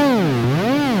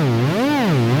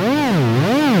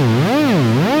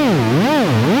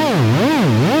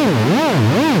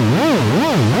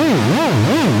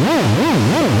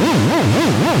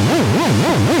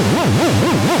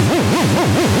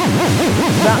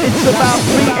 Now it's about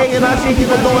 3 and I see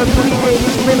people going 3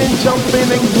 spinning,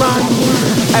 jumping and grinding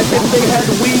as if they had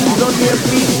wings on their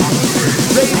feet.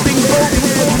 Raising both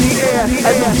hands in the air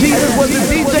as if Jesus was the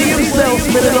DJ himself,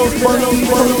 spinning those funky,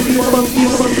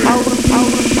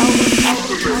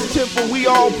 temple, we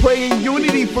all pray in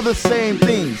unity for the same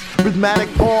things.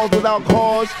 Rhythmic pause without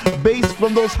cause, bass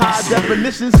from those high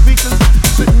definition speakers,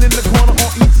 sitting in the corner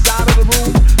on each side of the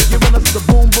room, giving us the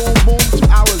boom, boom, boom to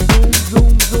our zoom,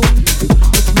 zoom, zoom.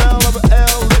 The smell of an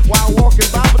L lit while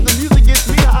walking by, but the music gets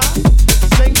me high.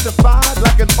 Sanctified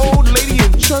like an old lady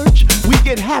in church, we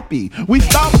get happy, we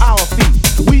stomp our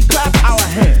feet, we clap our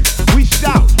hands, we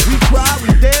shout, we cry,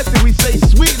 we dance, and we say,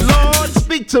 sweet Lord,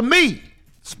 speak to me.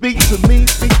 Speak to me,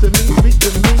 speak to me, speak to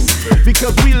me,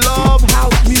 because we love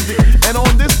house music, and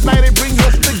on this night it brings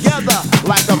us together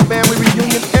like a family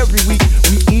reunion every week.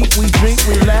 We eat, we drink,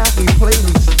 we laugh, we play,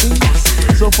 we speak.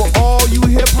 So for all you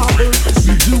hip-hoppers,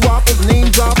 you doo-woppers,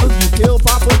 name-droppers, you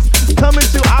pill-poppers, come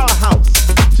into our house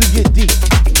to get deep.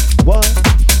 What?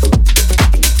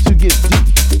 To get deep.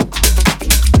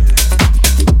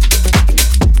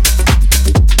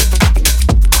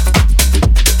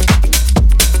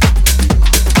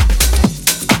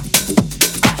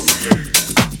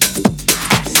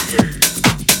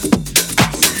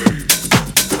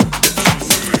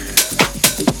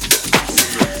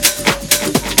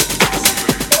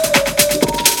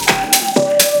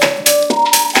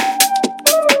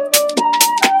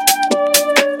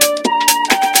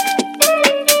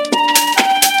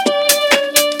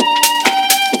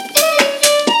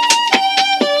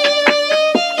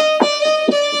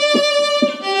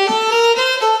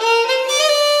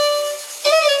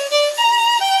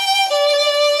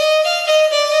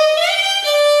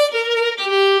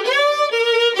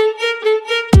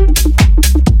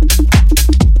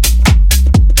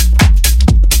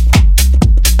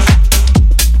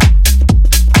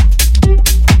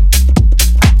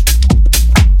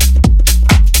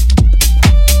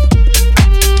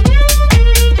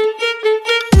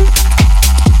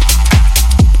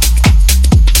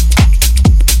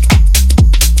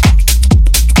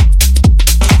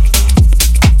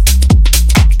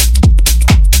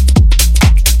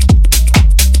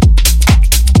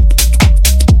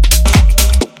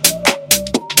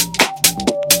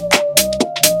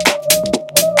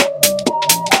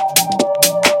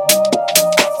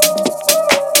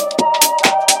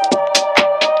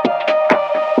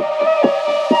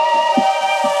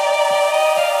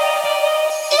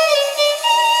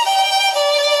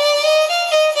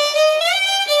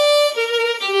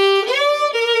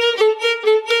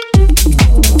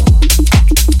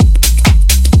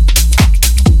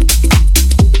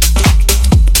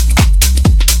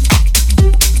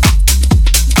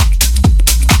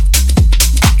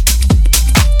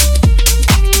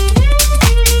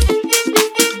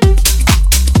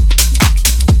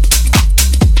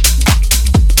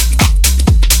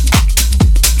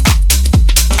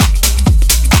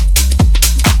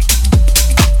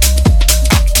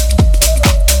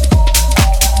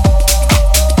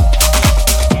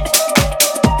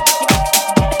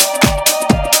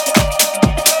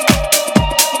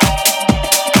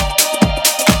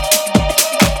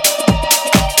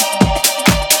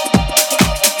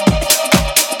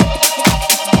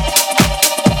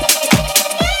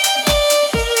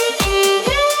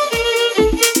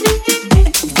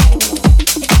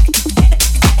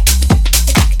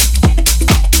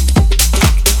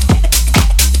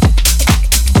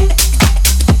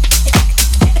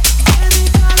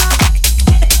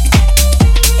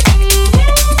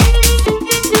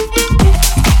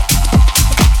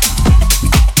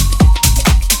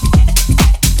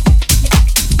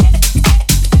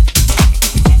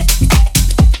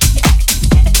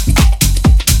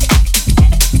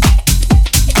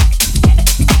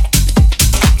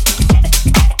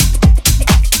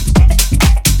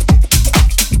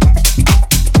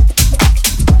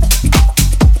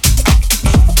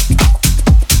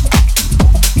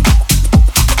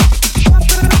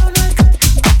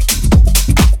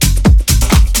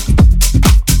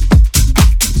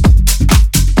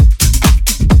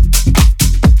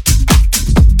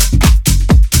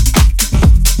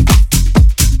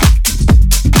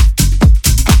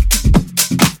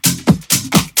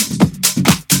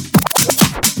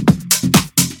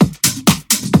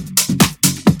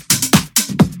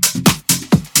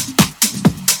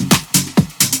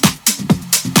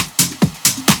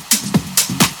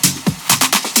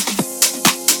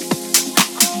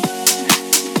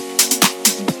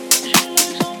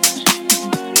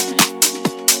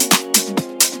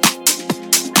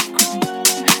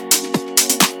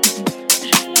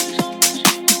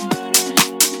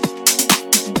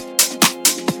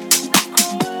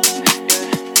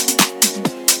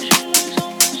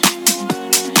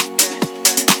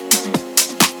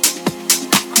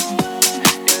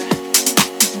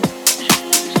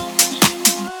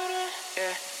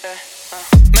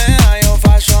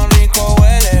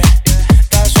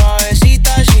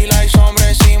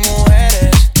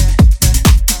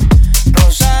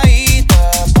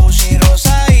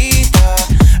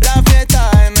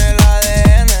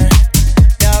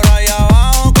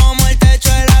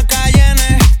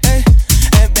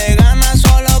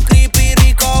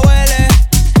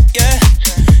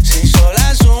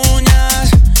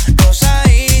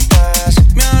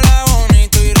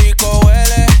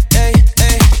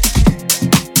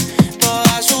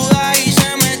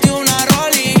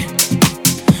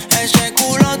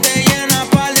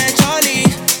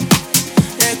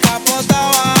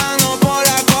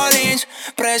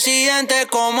 residente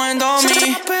como en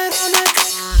Domi.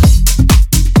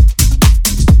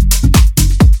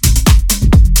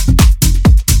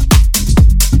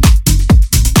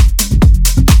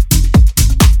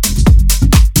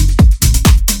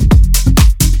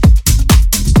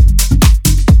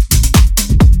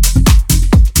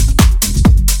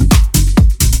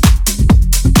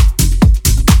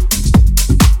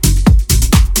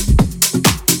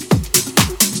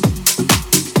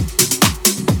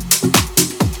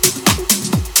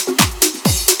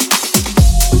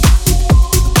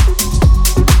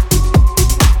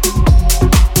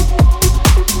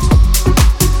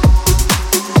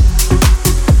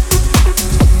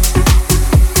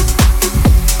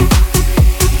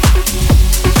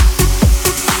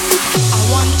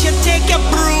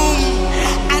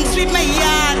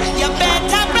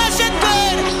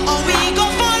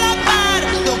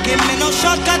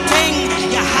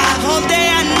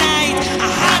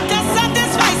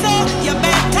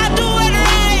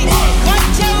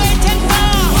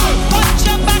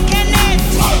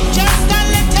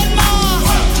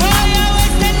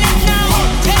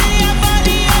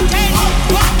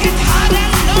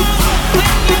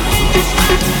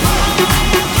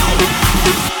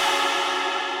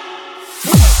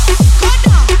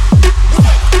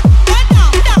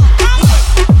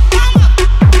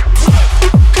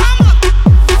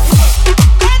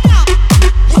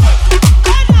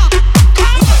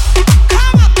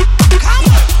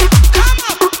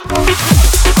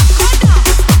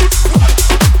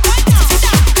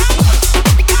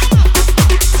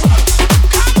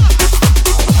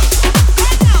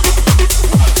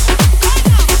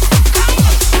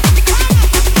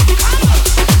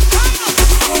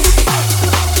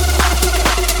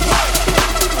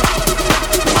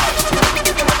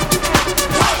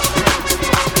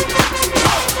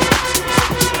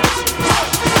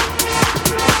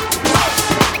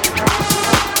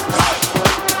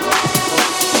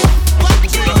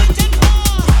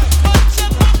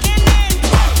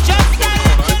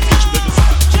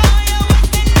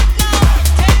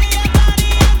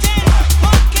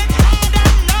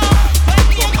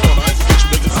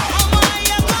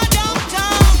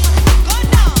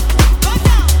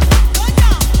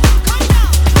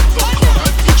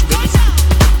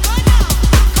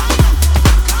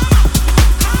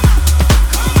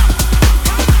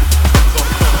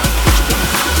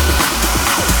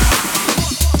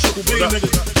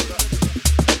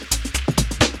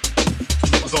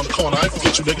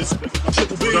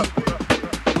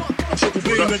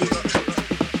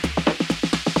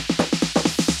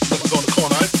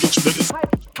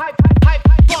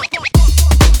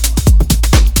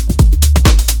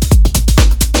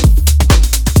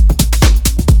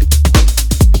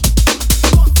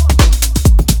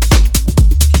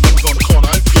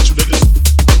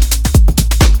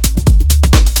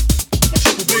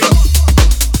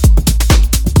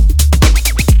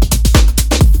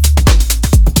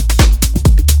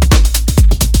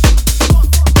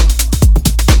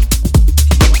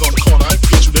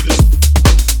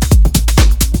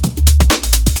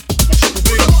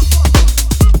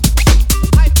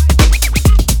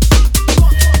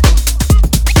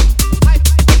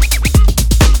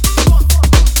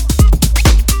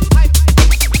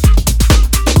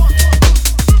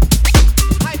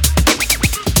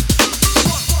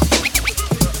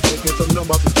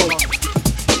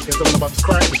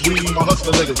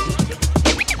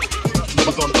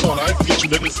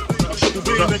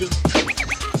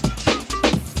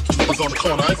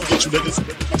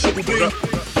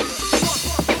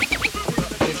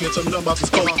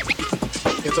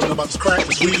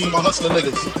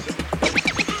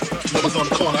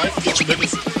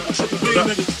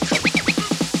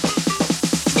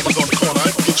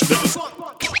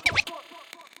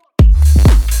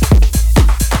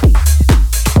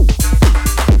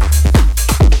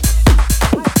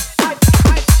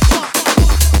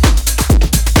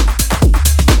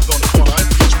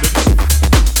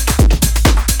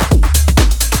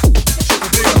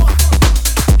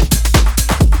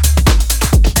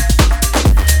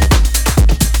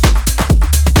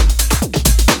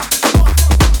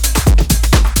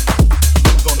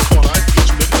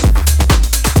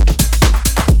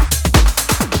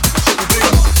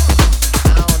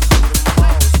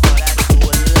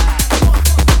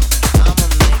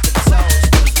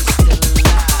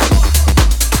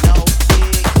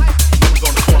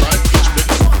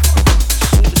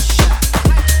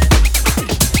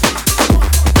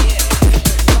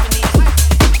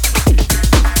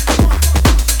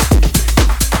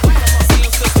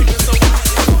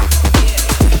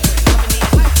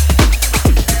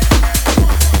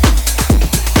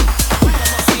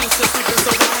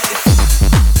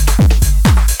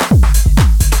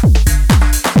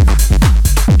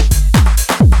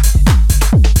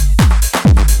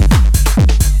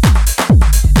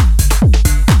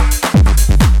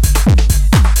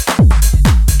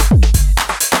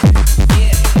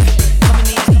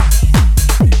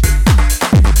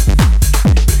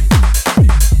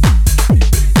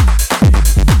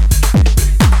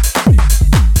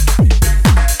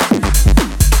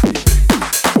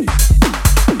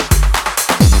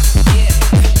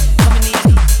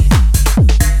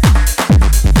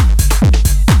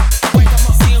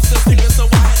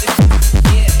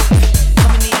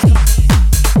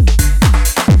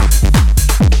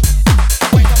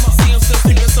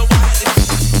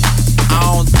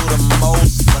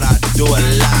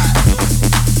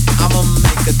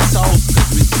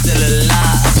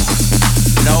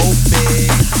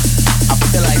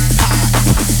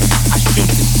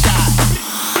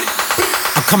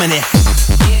 coming in.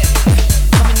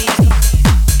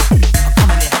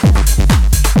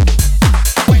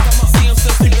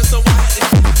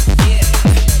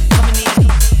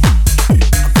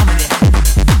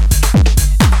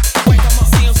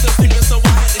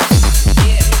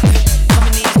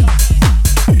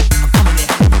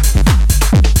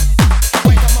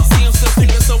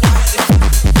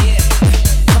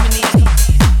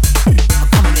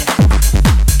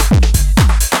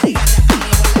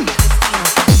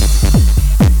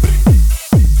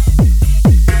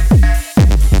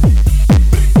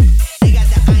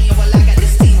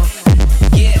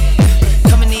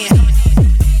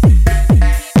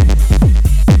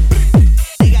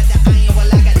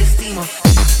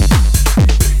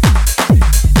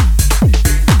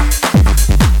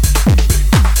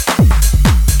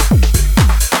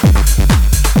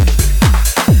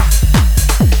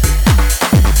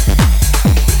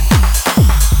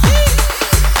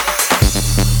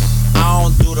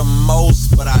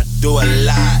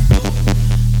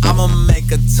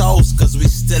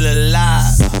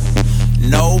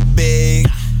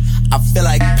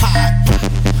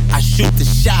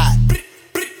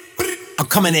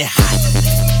 Coming in hot.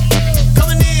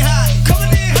 Coming in hot.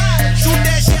 Coming in hot. Shoot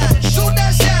that shot. Shoot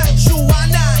that shot. Shoot, why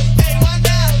not? Hey, why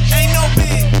not? Ain't no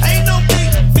big. Ain't no big.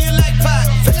 Feel like pop.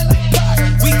 Feel like pop.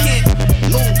 We can't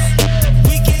lose.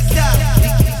 We can't stop.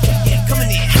 Yeah,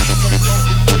 coming in hot.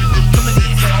 Coming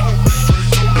in hot.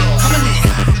 Coming in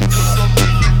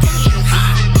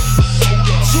hot.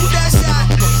 Shoot that shot.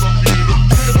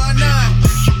 Hey, why not?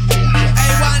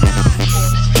 Hey, why not?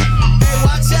 Hey,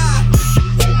 watch out.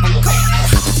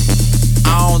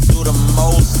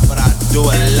 Do a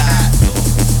lot.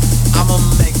 I'ma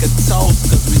make a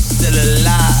toast cause we still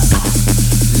alive.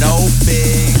 No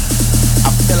big,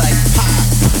 I feel like pop.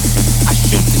 I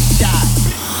shoot the shot.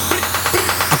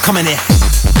 I'm coming in.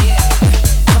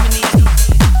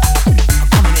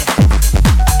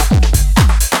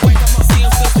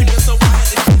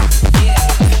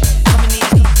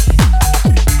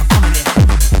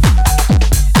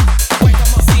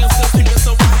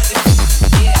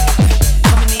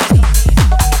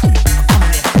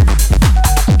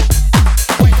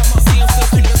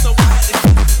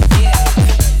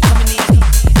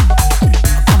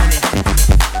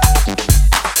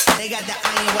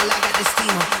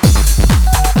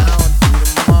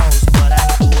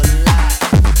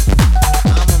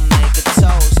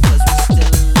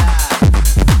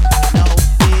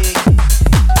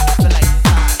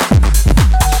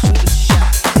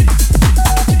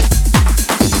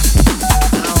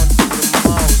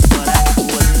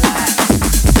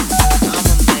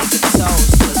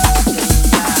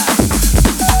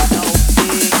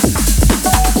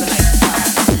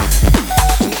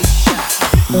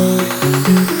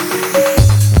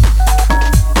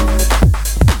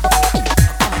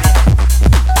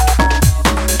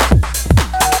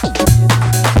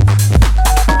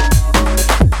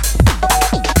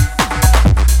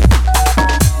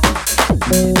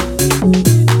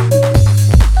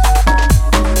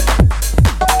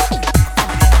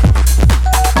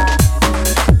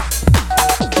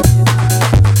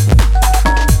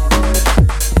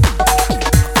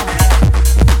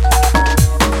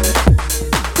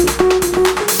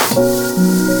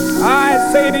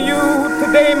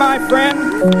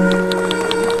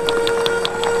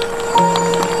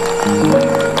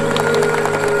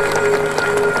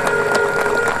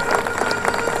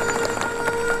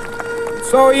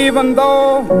 So even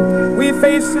though we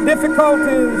face the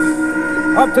difficulties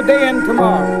of today and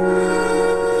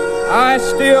tomorrow, I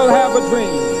still have a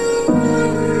dream.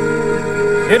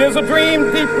 It is a dream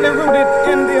deeply rooted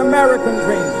in the American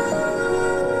dream.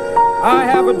 I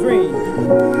have a dream.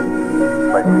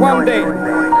 One day,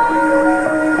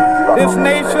 this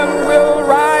nation will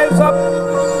rise up,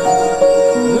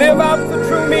 live out the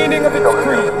true meaning of its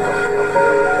creed.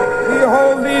 We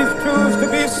hold these truths to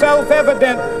be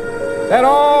self-evident, that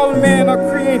all men are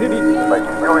created equal.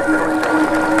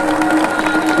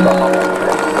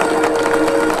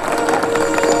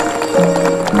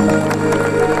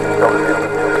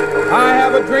 I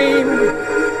have a dream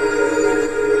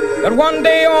that one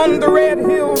day on the red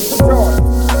hills of Georgia,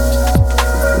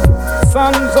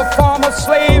 sons of former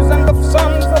slaves and the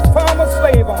sons of former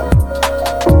slave owners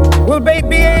will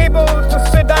be able to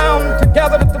sit down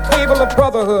together at the table of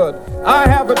brotherhood. I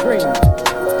have a dream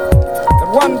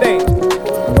that one day,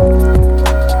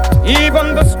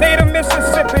 even the state of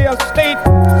Mississippi, a state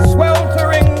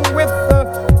sweltering with the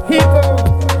heat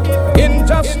of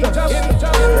injustice,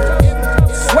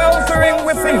 sweltering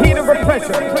with the heat of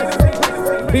oppression,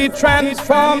 be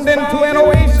transformed into an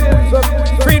oasis of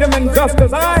freedom and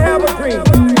justice. I have a dream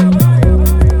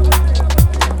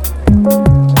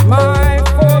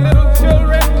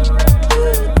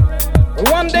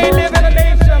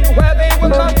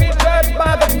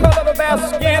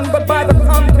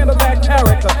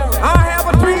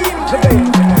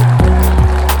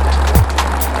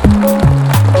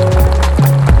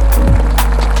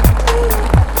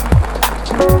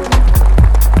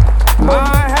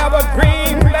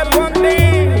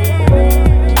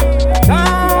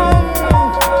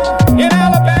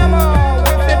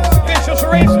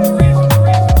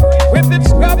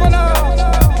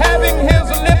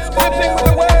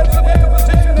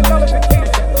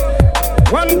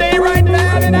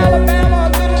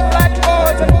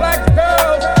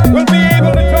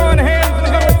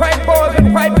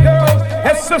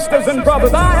sisters and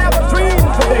brothers, I have a dream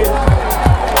today.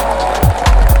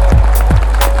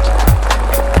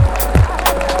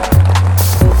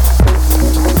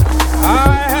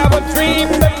 I have a dream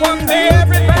that one day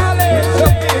every valley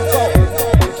shall be exalted,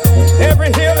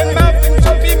 every hill and mountain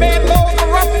shall be made low, the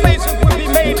rough places will be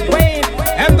made plain,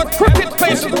 and the crooked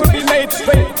places will be made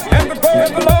straight, and the glory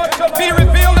of the Lord shall be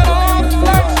revealed, and all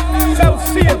flesh shall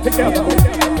see it together.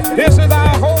 This is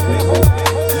our hope.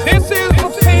 This is the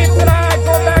faith that I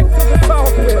go back to the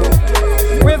south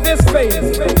with. With this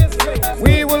faith,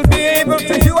 we will be able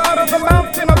to hew out of the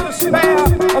mountain of despair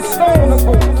a stone of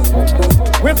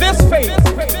hope. With this faith,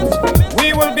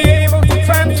 we will be able to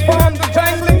transform the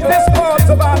jangling discords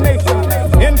of our nation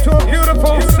into a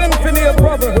beautiful symphony of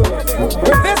brotherhood.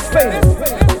 With this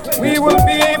faith, we will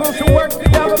be able to work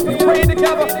together, to pray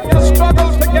together, to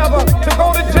struggle together, to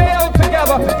go to jail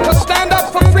together, to stand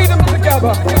up for freedom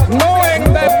together,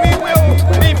 knowing that we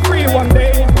will be free one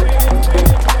day.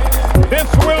 This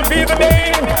will be the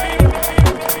day.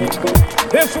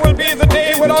 This will be the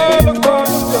day when all of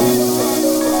us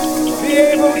be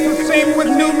able to sing with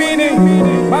new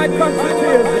meaning. My country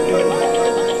tears again.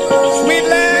 Sweet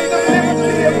land of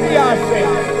liberty of thee I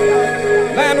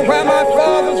sing. Land where my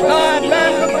fathers died,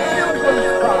 land of the pilgrims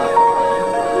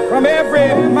cry. From every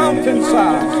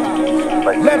mountainside,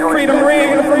 let freedom ring.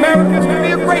 If America is to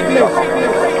be a great nation,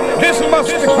 this must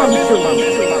become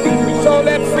true. So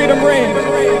let freedom ring.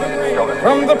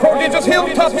 From the prodigious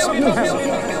hilltops of New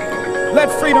Hampshire,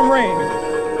 let freedom ring.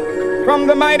 From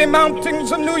the mighty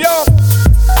mountains of New York,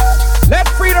 let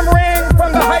freedom ring.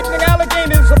 From the heightening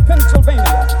Alleghenies of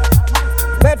Pennsylvania,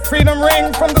 let freedom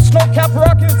ring. From the snow-capped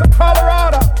Rockies of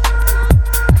Colorado,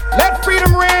 let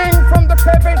freedom ring. From the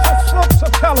curvaceous slopes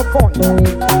of California.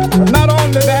 But not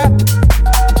only that,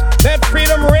 let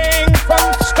freedom ring from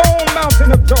Stone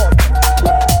Mountain of Georgia.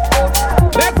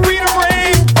 Let freedom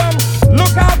ring from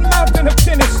Lookout Mountain of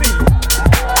Tennessee.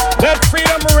 Let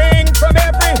freedom ring from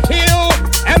every hill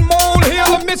and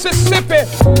molehill of Mississippi.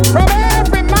 From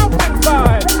every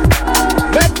mountainside,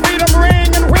 let freedom ring.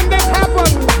 And when this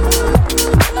happens,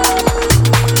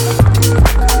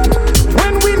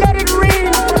 when we let it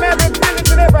ring from every village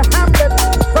and every hamlet,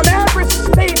 from every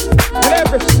state and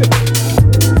every city,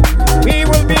 we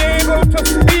will be able to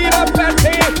speed up that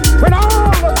day when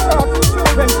all of God's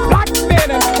children, black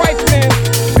men and white men,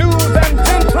 Jews and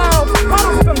Gentiles,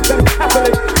 Protestants and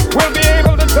Catholics, will be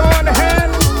able to join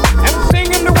hands and sing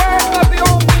in the words of the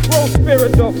old Negro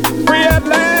spiritual. Free at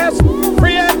last,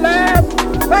 free at last.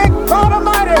 Thank God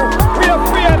Almighty, we are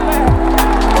free at last.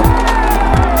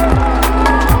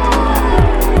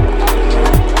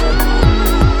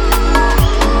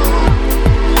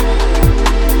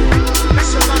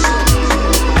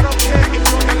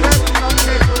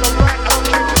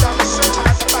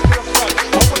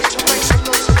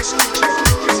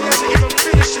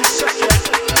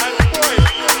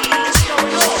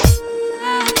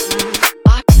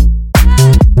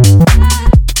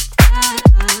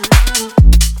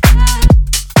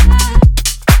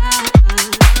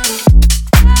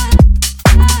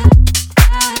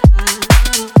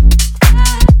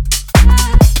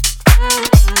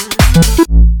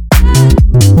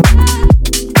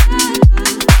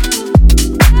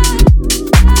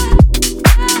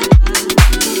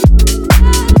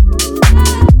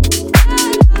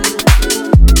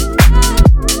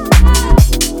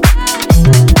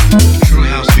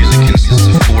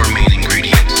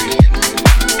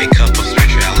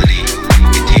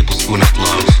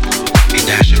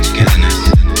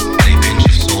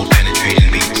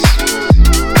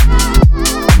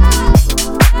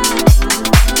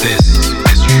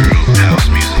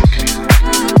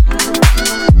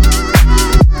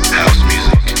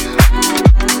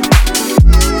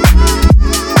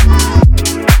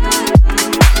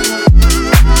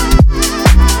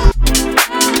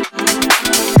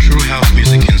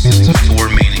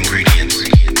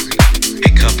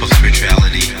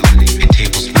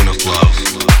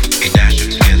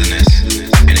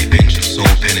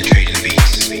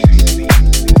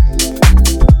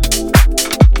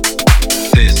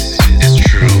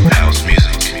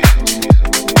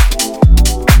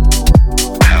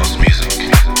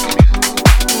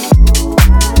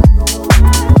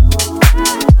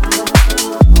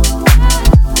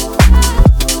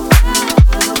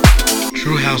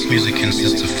 house music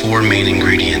consists of four main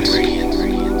ingredients: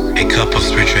 a cup of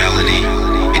spirituality,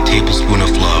 a tablespoon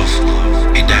of love,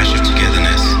 a dash of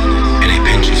togetherness, and a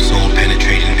pinch of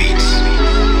soul-penetrating beats.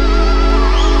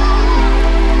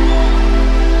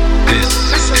 This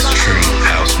is true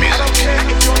house music.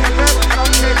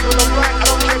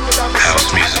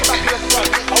 House music.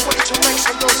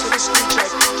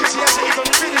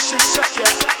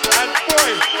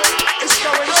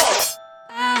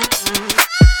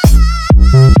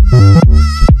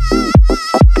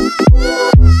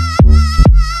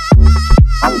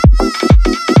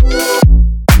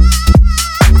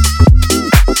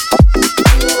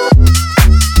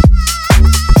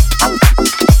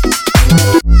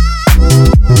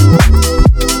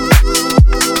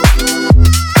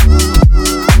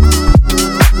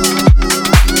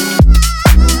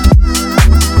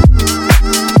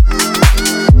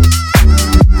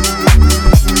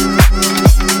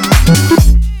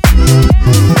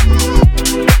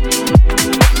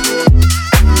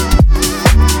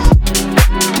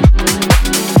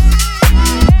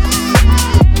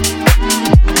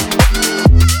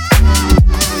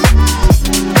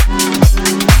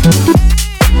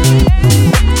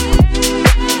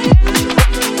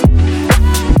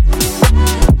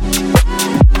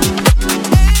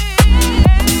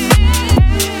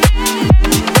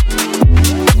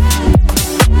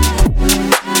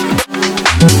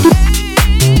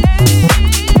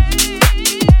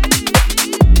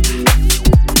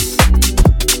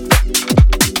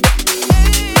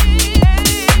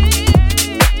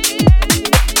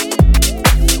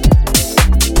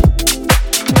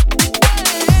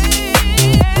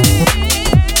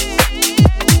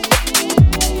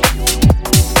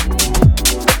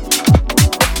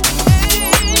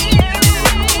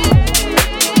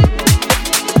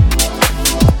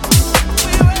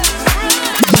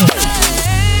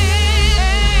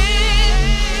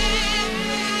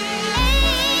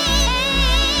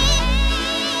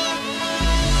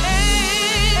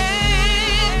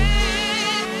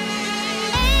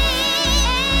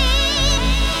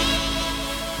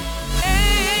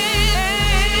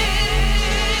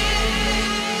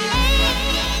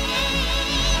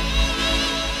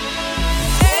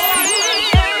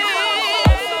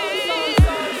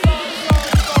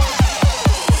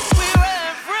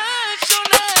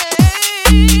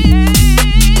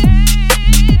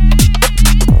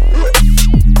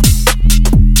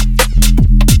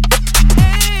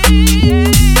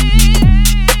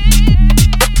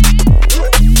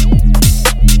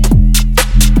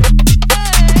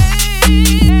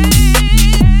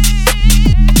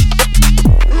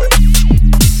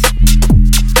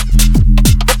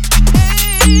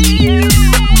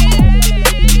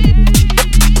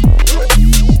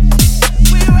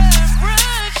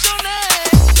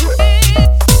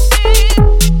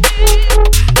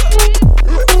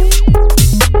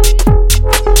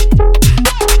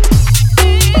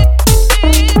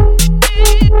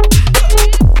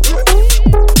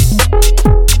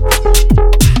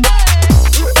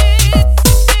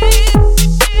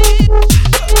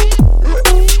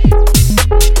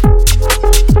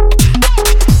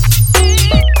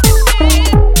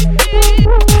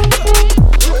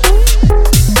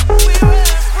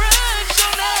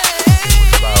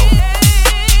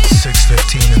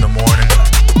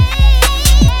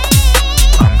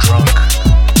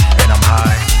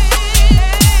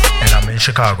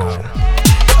 Chicago. Now,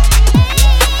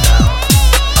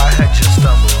 I had just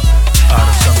stumbled out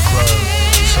of some club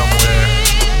somewhere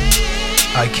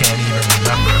I can't even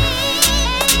remember.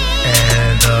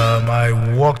 And I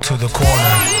walked to the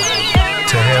corner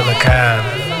to hail a cab.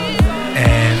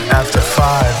 And after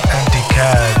 5 empty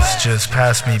cabs just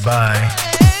passed me by,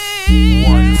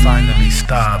 one finally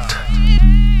stopped.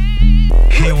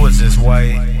 He was this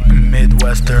white,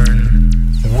 Midwestern,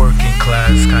 working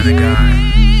class kind of guy.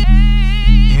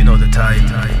 You know the type.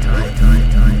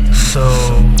 So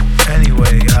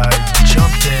anyway, I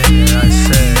jumped in and I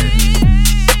said,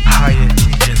 Hyatt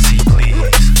Regency,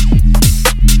 please.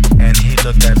 And he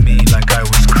looked at me like I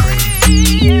was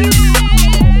crazy.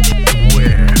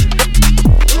 Where?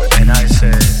 And I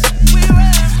said,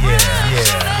 yeah.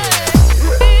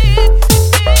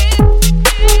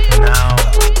 Now,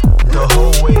 the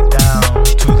whole way down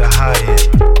to the Hyatt,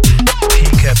 he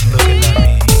kept looking at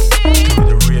me through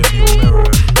the rearview mirror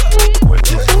with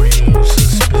his real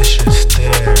suspicious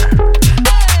stare.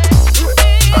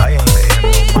 I ain't pay him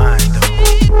no mind though,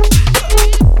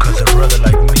 'cause a brother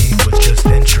like me was just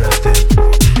interested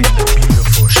in the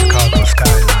beautiful Chicago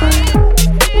skyline,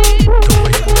 the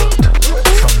way it looked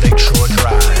from Lakeshore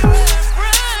Drive,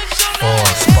 all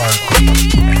sparkly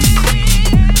and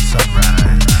clean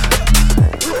sunrise.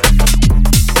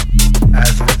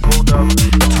 As we pulled up to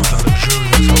the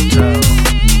luxurious hotel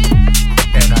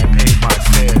and I paid my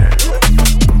fare,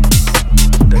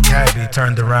 the cabbie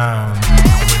turned around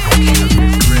with a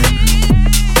curious grin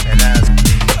and asked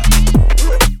me,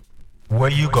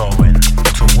 where you going?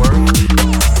 To work?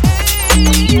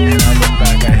 And I looked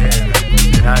back at him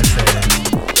and I said,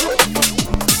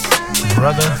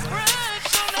 brother,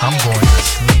 I'm going to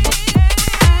sleep.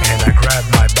 And I grabbed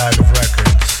my bag of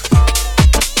records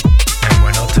and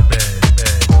went up to bed.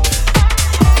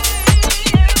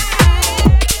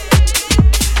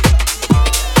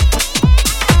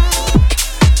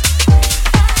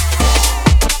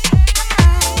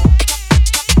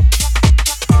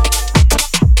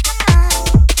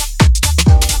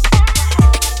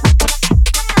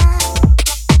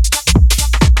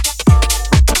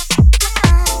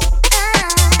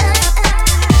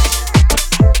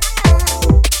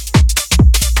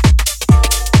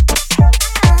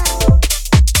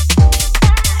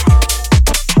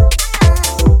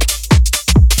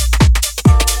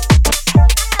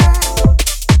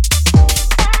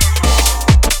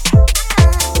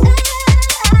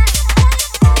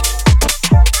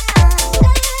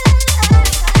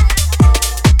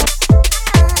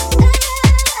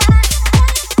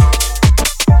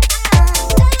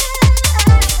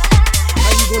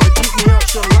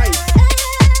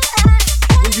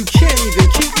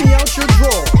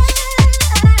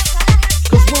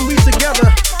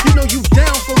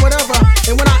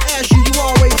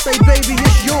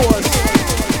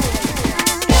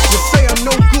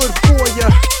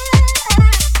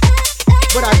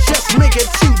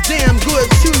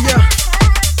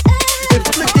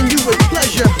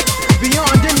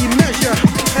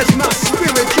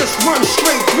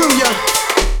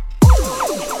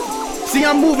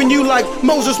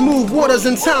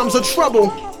 In times of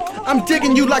trouble, I'm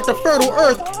digging you like the fertile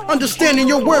earth, understanding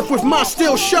your worth with my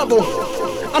steel shovel.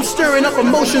 I'm stirring up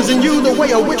emotions in you the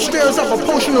way a witch stirs up a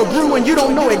potion of brew, and you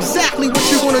don't know exactly what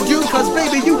you wanna do, 'cause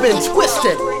baby, you've been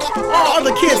twisted. All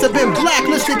other kids have been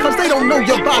blacklisted 'cause they don't know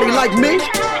your body like me.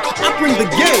 I bring the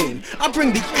game, I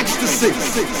bring the ecstasy.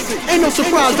 Ain't no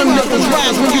surprise them nipples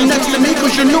rise when you next to me,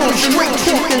 'cause you know I'm straight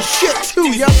talking shit to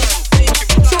ya.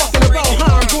 Talking about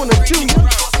how I'm gonna do ya.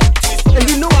 And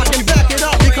you know I can back it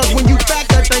up, because when you back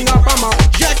that thing up, I'ma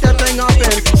jack that thing up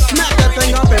and smack that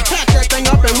thing up and pack that thing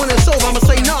up. And when it's over, I'ma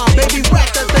say, nah, baby,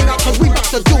 rack that thing up, 'cause we about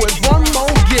to do it one more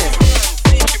again.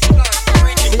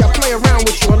 See, I play around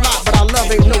with you a lot, but our love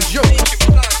ain't no joke.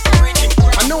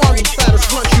 I know I'm the fattest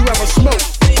blunt you ever smoked.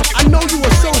 I know you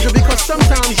a soldier because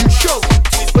sometimes you choke,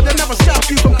 but that never stops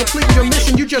you from completing your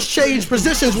mission. You just change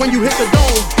positions when you hit the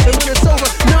dome. And when it's over,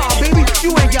 nah, baby,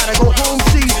 you ain't gotta go home.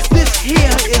 See, this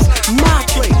here is my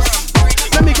place.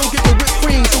 Let me go get the whipped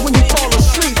cream, so when you fall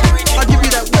asleep, I'll give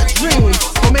you that wet dream.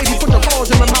 Or maybe put the balls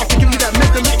in my mouth to give you that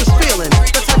mental feeling.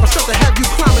 That type of stuff to have you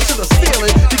climbing to the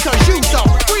ceiling, because you's a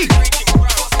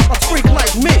freak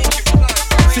like me.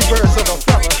 See, birds of a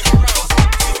feather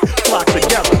flock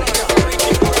together.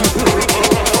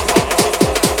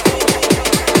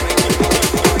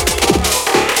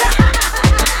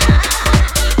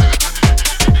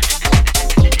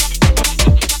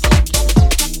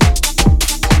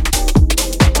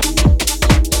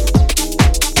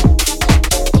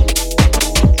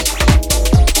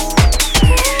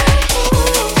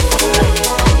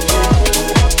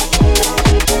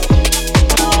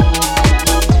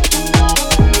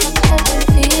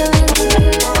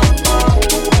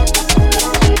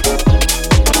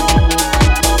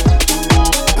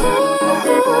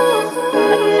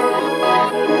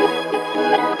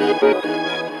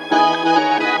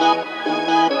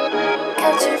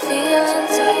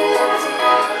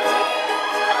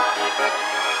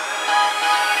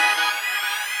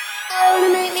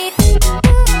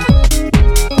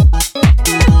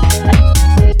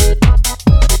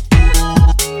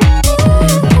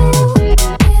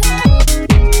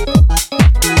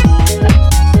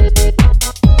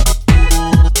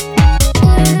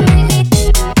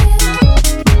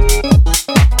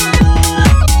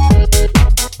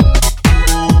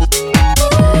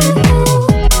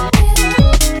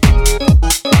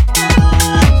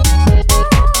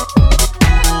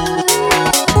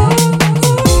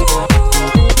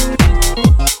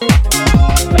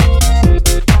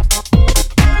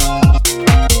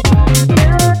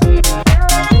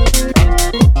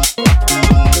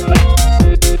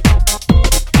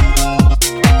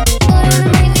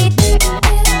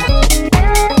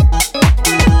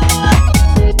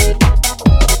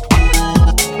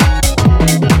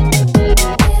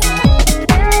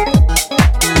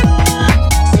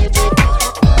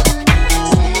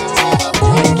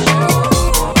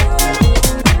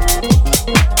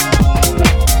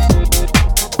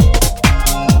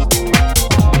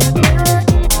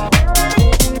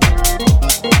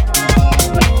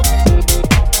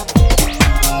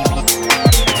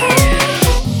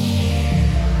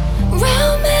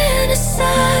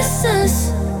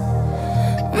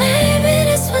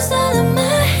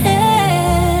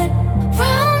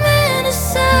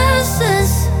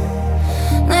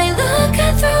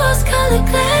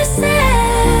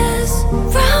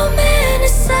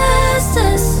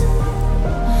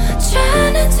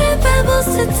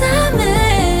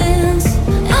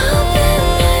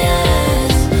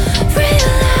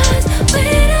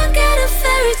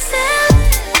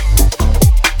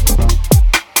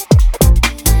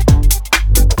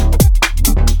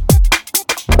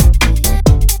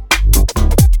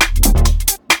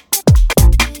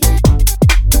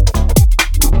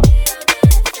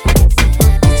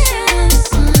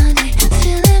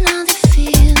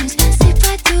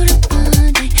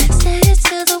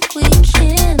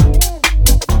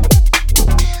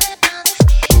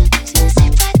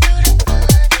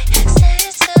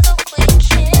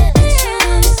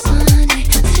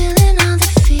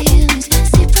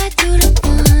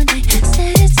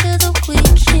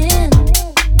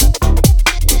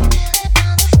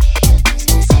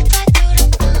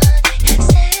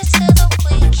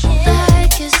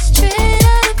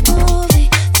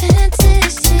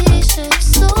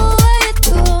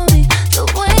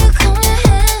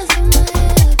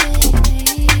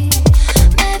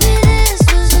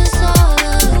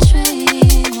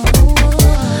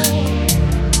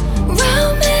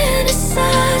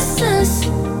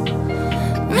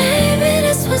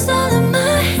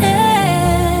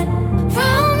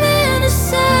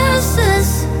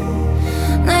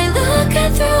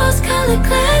 colored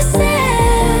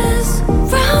glasses,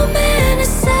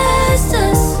 romanticize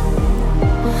us,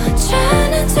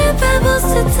 trying to turn pebbles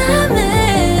to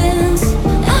diamonds.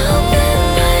 Open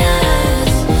my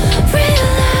eyes,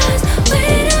 realize we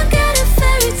don't got a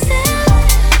fairy tale.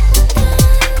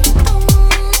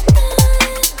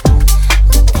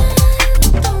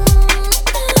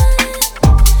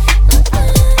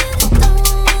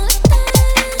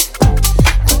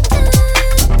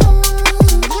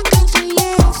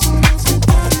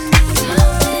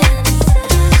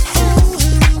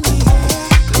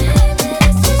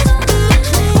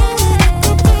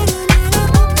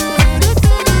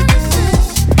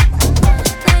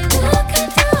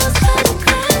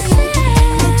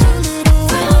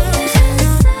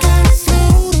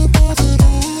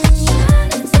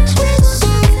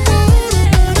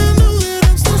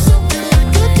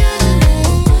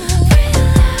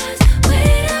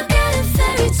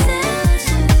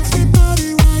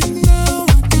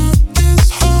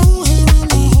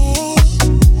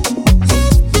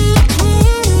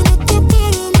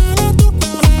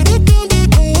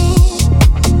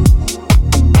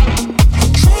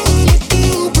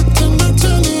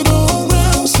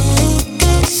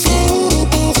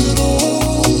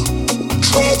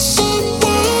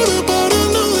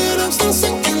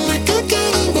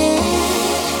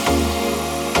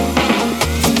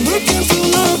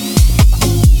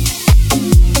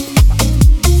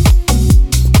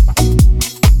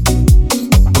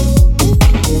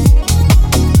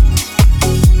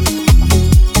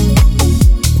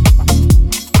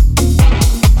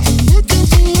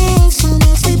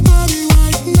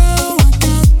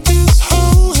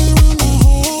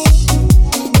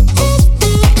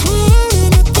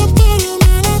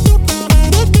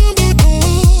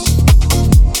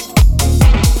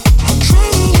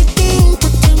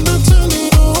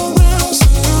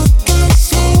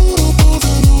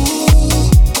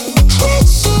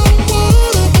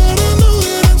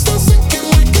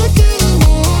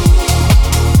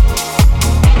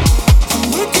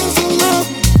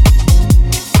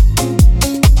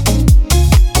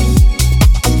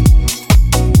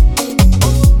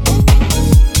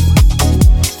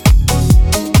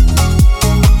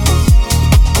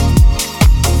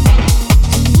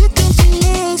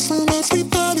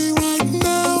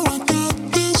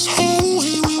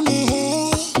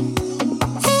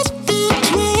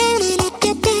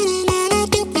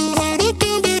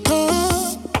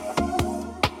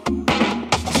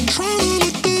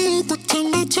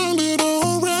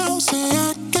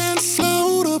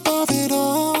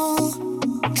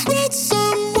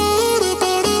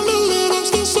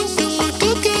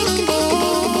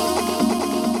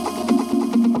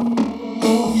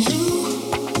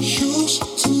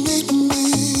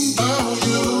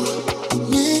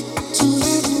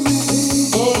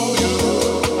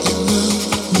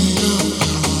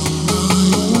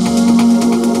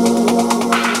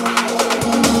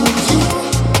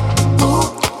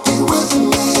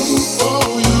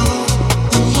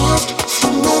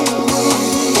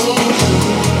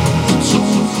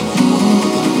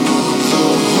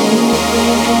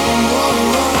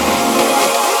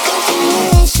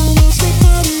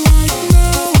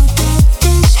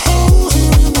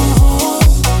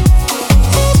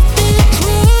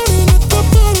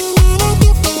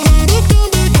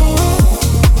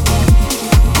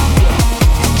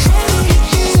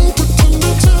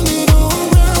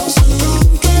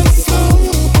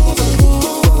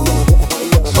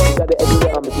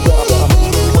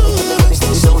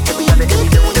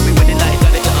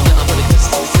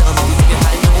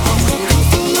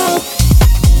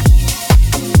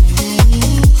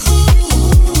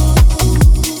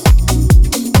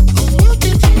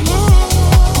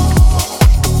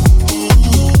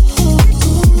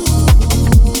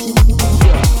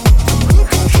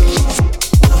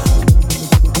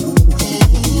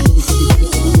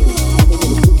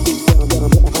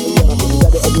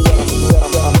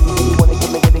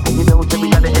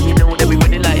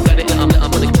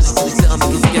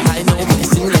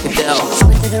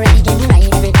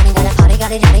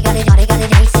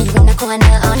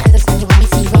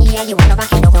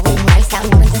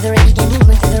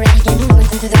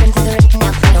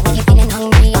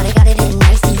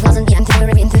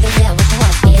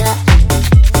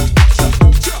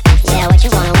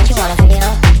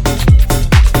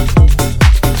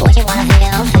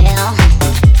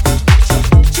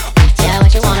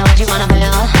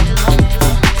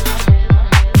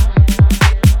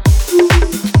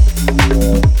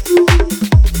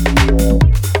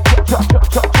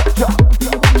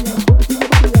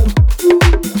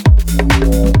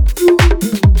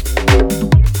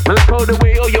 Me like how the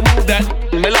way oh you move that.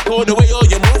 Me like how the way oh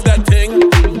you move that thing.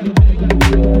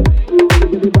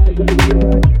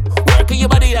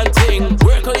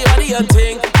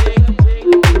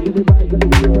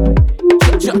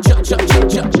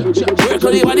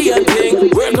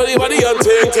 body and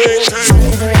ting ting.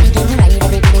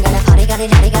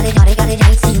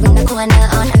 See you in the corner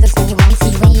on other side. You want me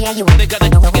see where yeah you want. Gotta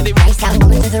know get it right. Start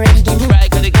moving to the ready, getting right.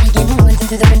 Gotta get moving to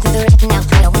the right now.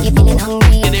 Feel when you're feeling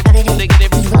hungry. Get it, get it.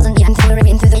 You wasn't getting to the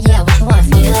into the yeah. What you wanna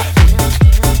feel?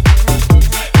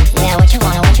 Yeah, what you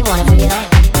wanna feel?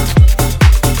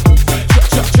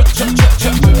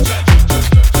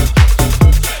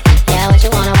 Yeah, what you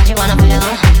wanna feel?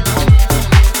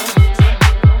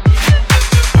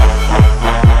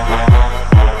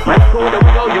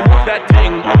 That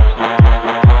thing.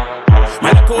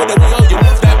 Man, I call the way how you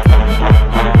move that.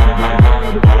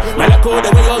 Man, I call the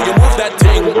way how you move that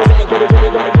thing.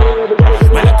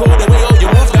 Man, I call the way how you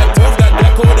move that. Man, I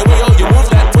call the way how you move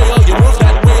that. Way how you move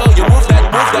that. Way how you move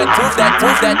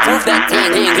that. Ting.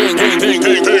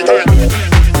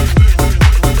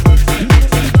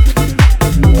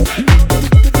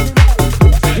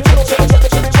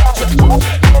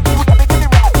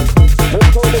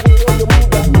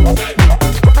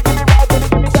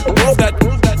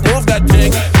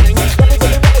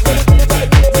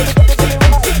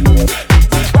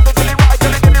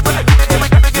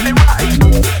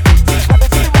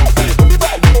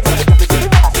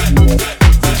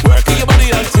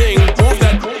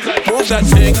 That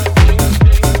thing.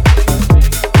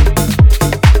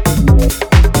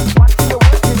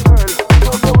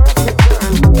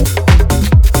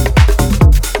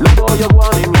 Love how you're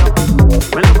going in ya.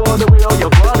 Me love all the way how you're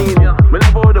going in ya. Me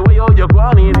love all the way how you're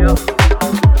going in ya.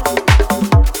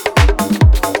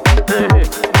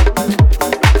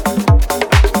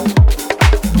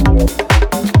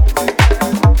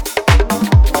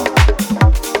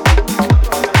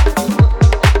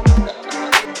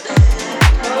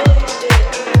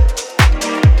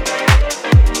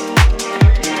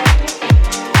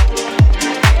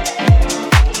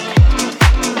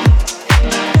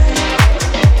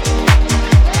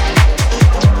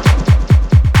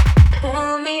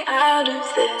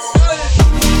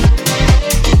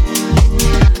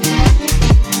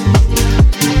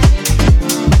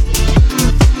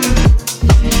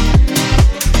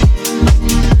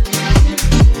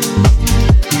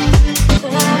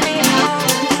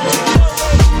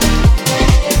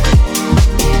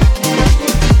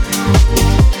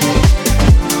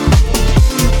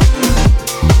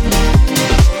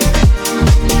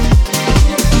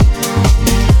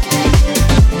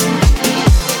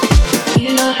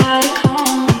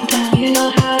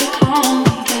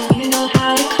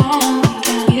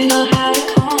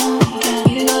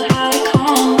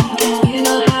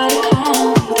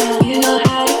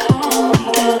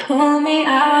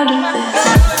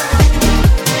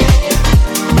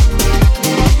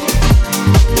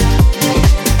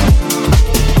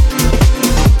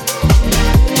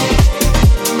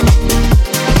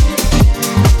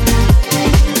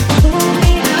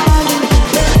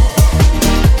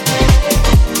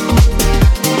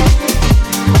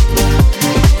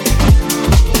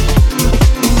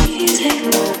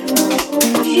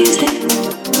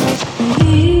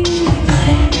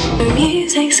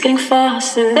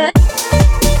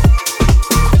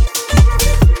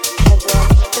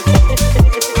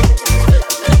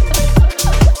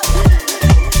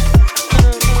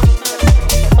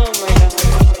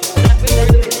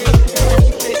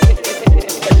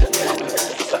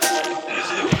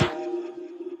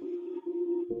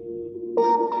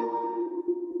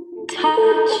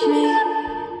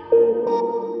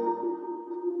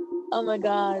 Oh my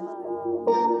God.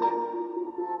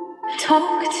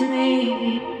 Talk to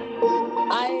me.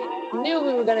 I knew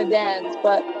we were gonna dance,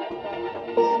 but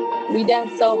we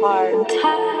danced so hard.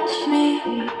 Touch me.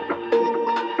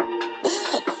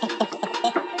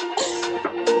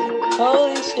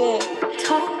 Holy shit.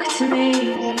 Talk to me.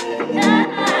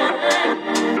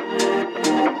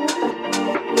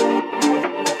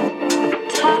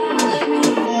 Touch me.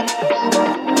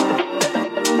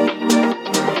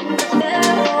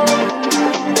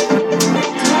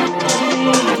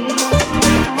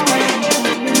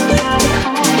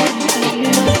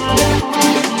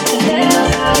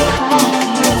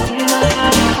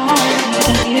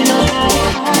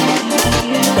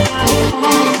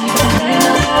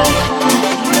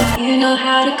 You know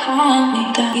how to calm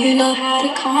me down. You know how to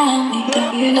calm me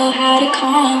down. You know how to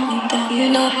calm me down. You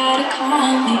know how to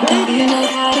calm me down. You know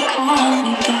how to calm me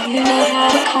down. You know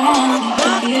how to calm me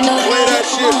down. You know how to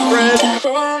calm me down.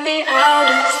 Pull me out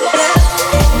of this.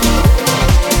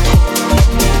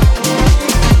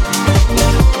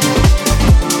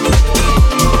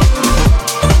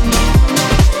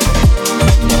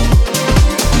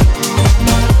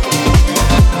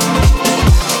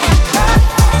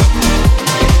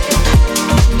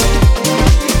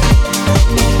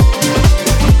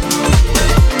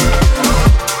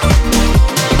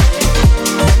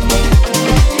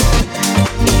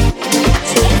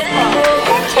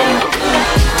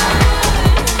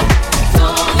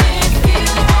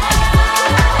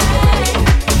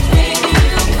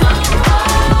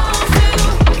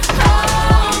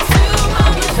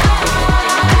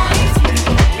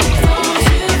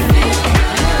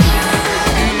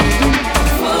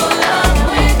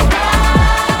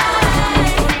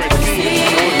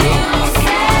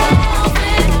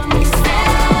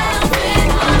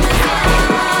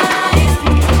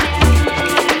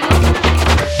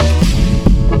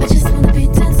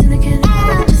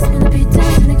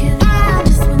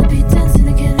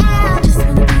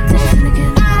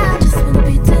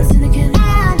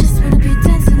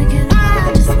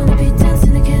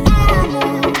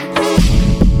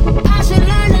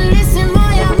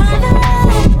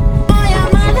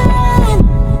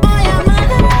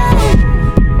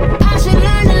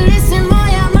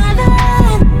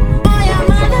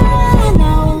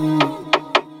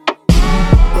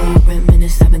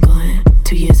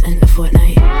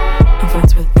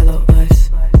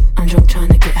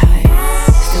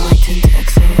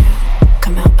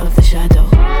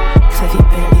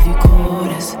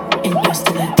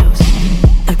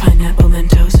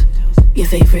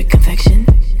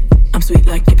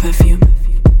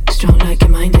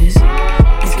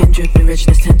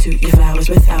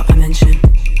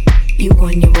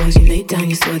 between your walls. You laid down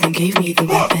your sword and gave me the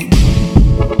weapon.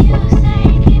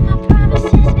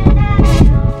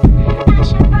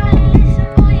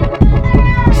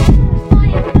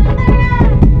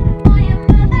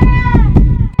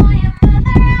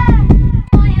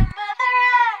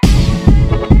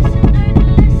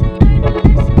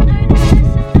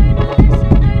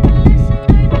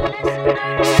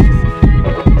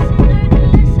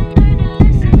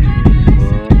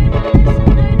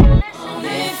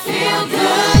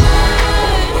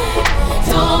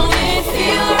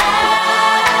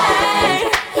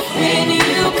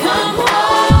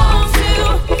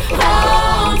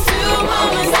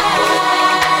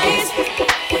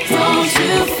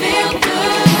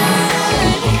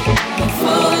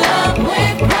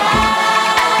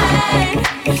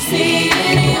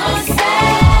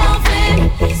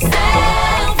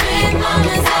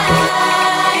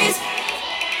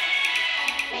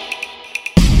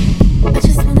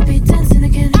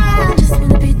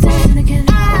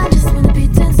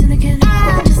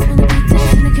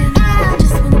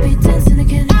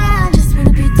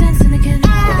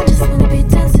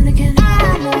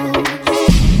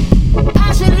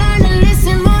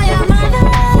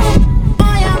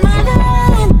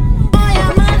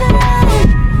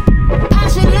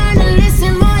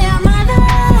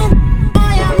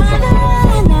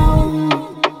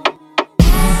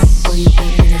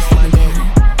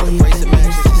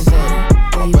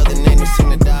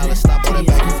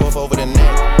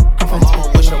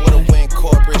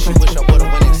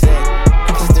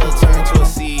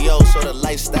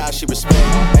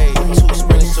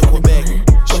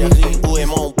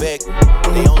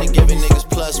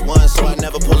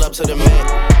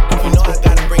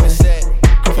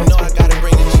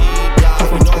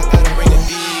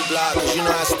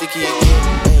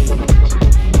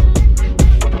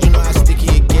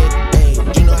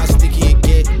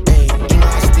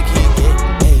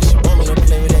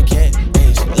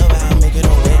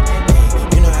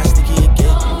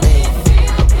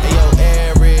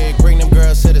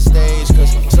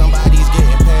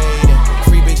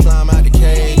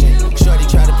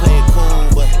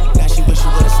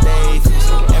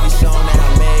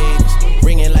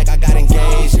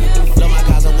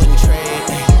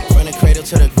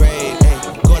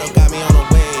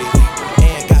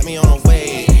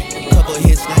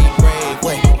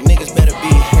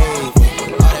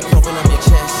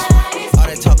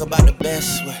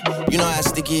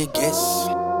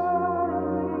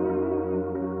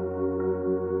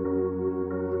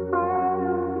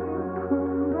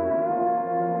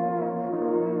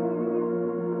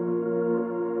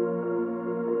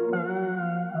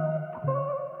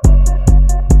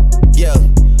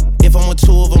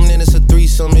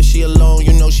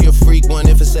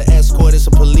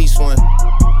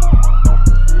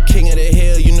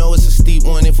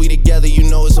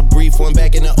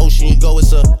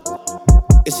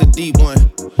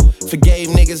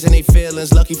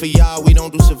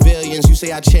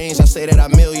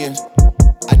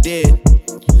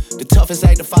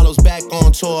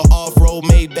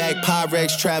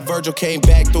 Trap Virgil came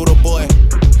back through the boy.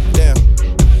 Damn,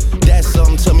 that's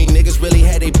something to me. Niggas really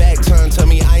had their back turned to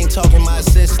me. I ain't talking my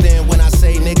assistant when I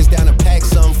say niggas down to pack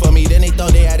something for me. Then they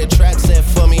thought they had a track set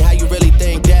for me. How you really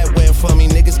think that went for me?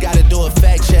 Niggas gotta do a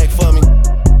fact check for me.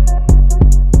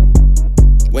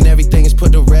 When everything is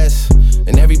put to rest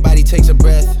and everybody takes a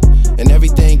breath and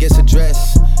everything gets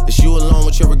addressed, it's you alone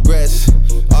with your regrets.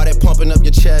 All that pumping up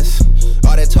your chest,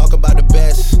 all that talk about the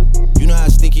best. You know how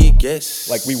sticky it gets.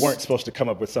 Like we weren't supposed to come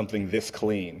up with something this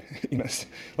clean. You know,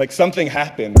 like something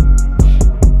happened.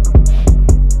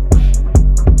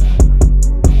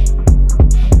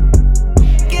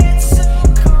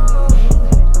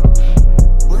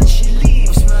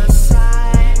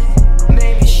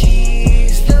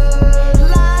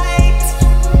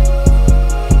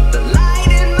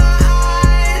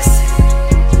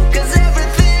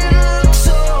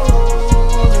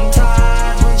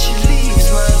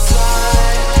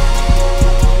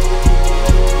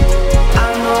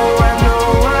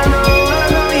 I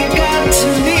know you got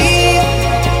to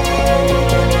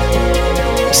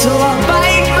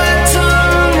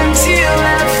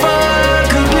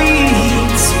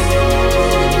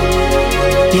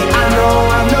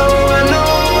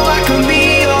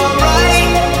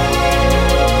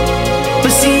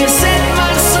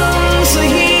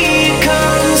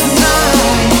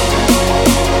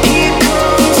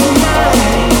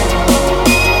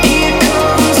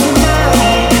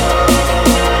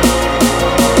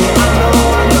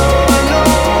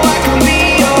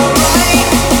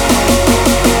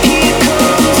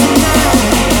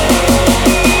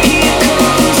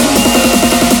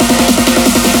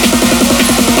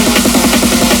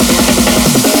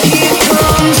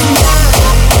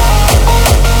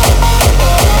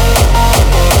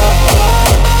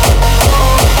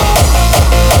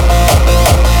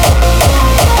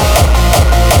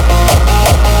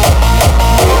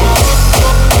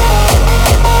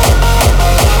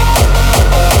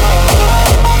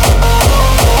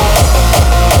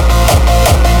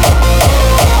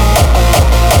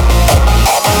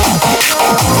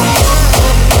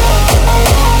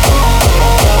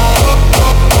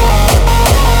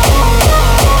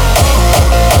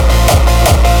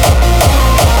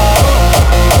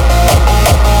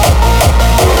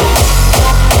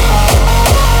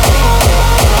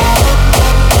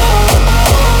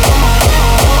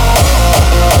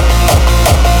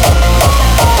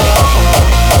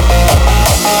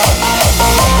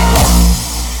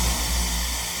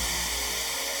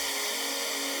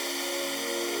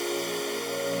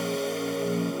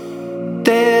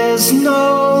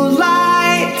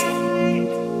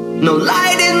No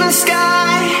light in the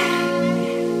sky,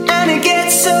 and it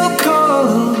gets so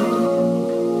cold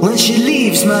when she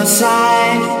leaves my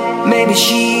side. Maybe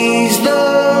she's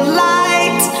the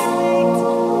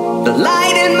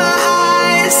light in my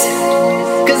eyes,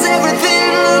 'cause everything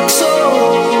looks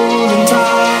old and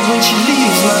tired when she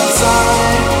leaves my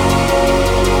side.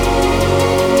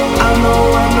 I know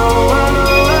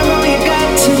you got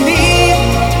to leave,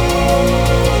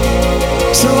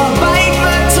 so I bite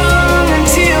my tongue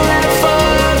until that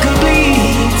fucker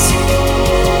bleeds.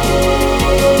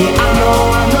 Yeah, I know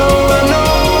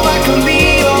I can be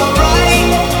alright,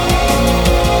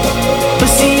 but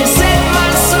see, you set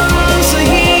my song, so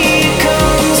here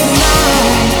comes the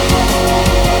night.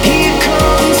 Here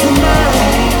comes the night.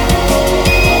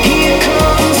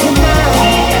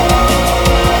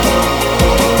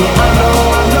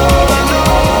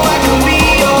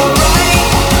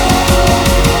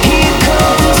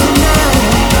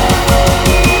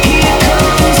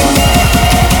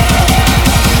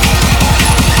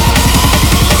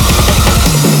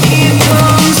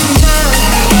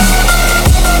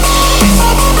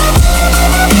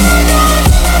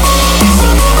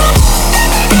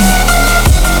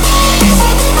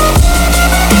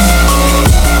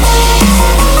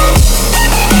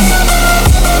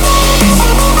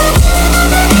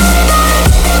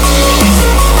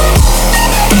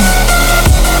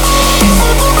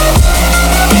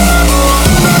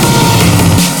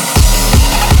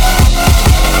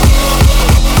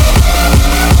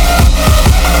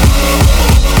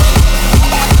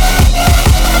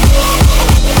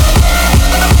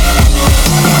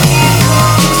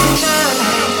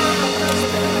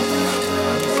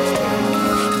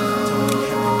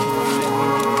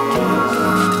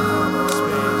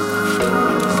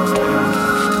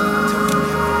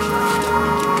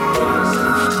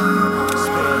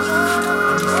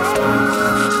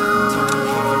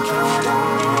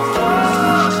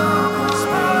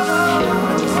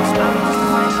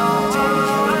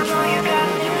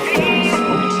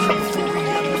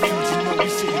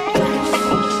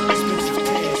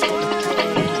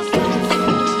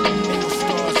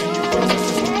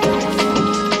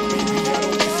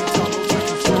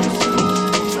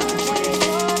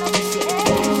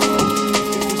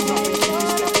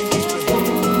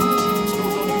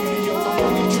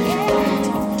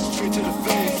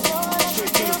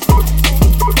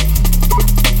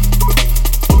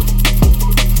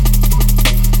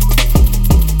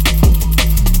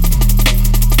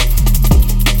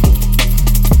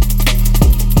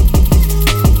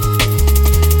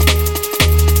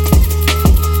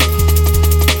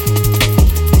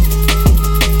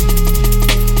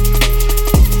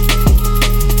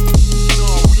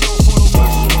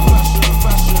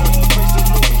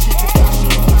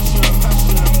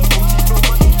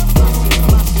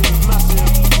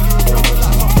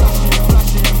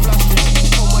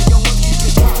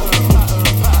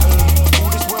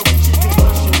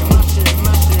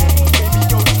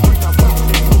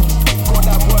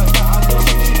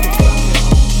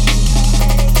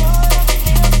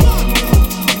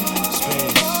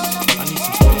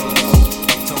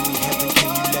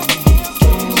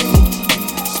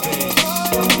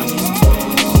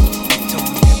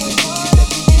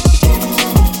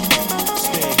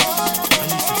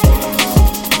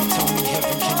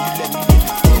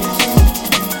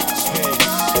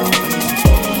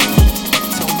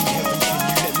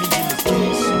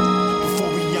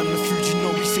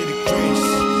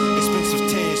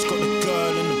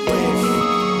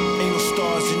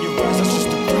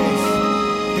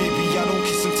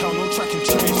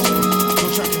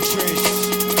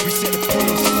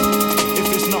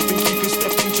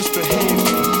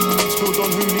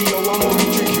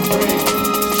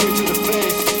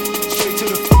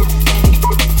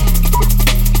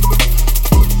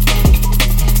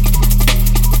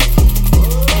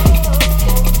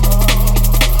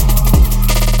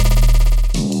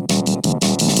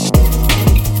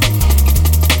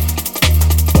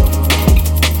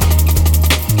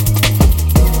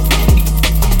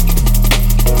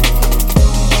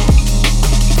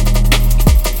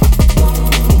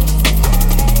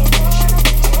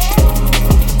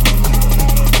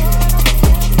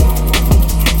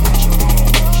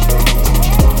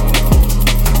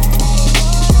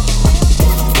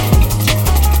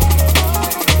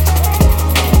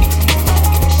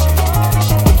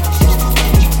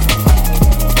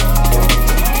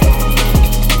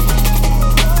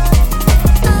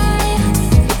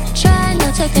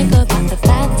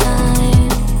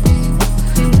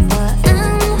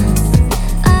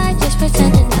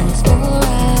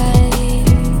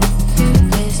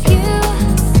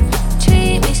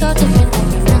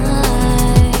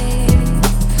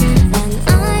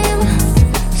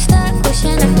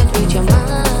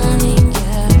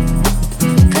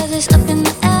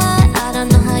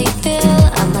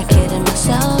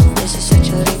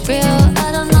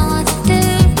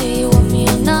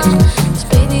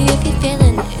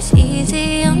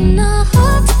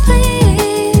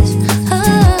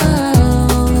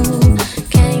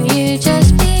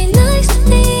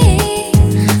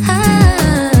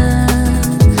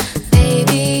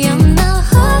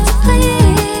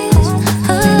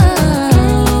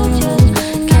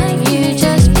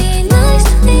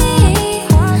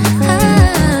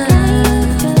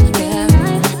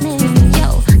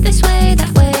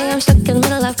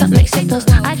 I've got mixed signals.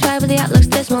 I try but the outlook's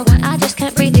dismal. I just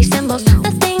can't read these symbols.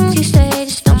 The things you say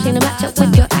just don't seem to match up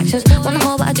with your actions. Want the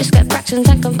whole but I just get fractions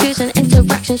and confusing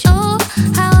interactions. Oh,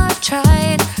 how I've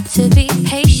tried to be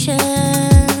patient.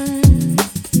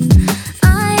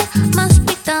 I must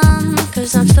be dumb,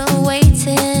 cause I'm still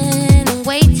waiting and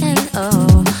waiting.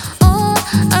 Oh, all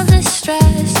of this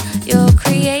stress you're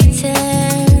creating,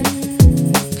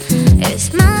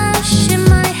 it's mashing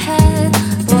my head,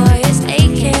 boy, it's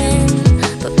aching.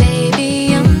 But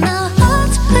baby, I'm not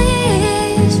hard to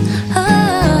please.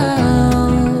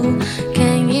 Oh,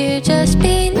 can you just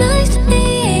be nice to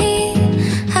me?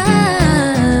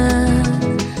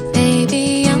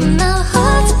 Baby, I'm not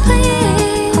hard to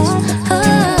please.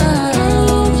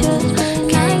 Oh,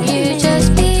 can you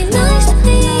just be nice to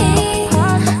me?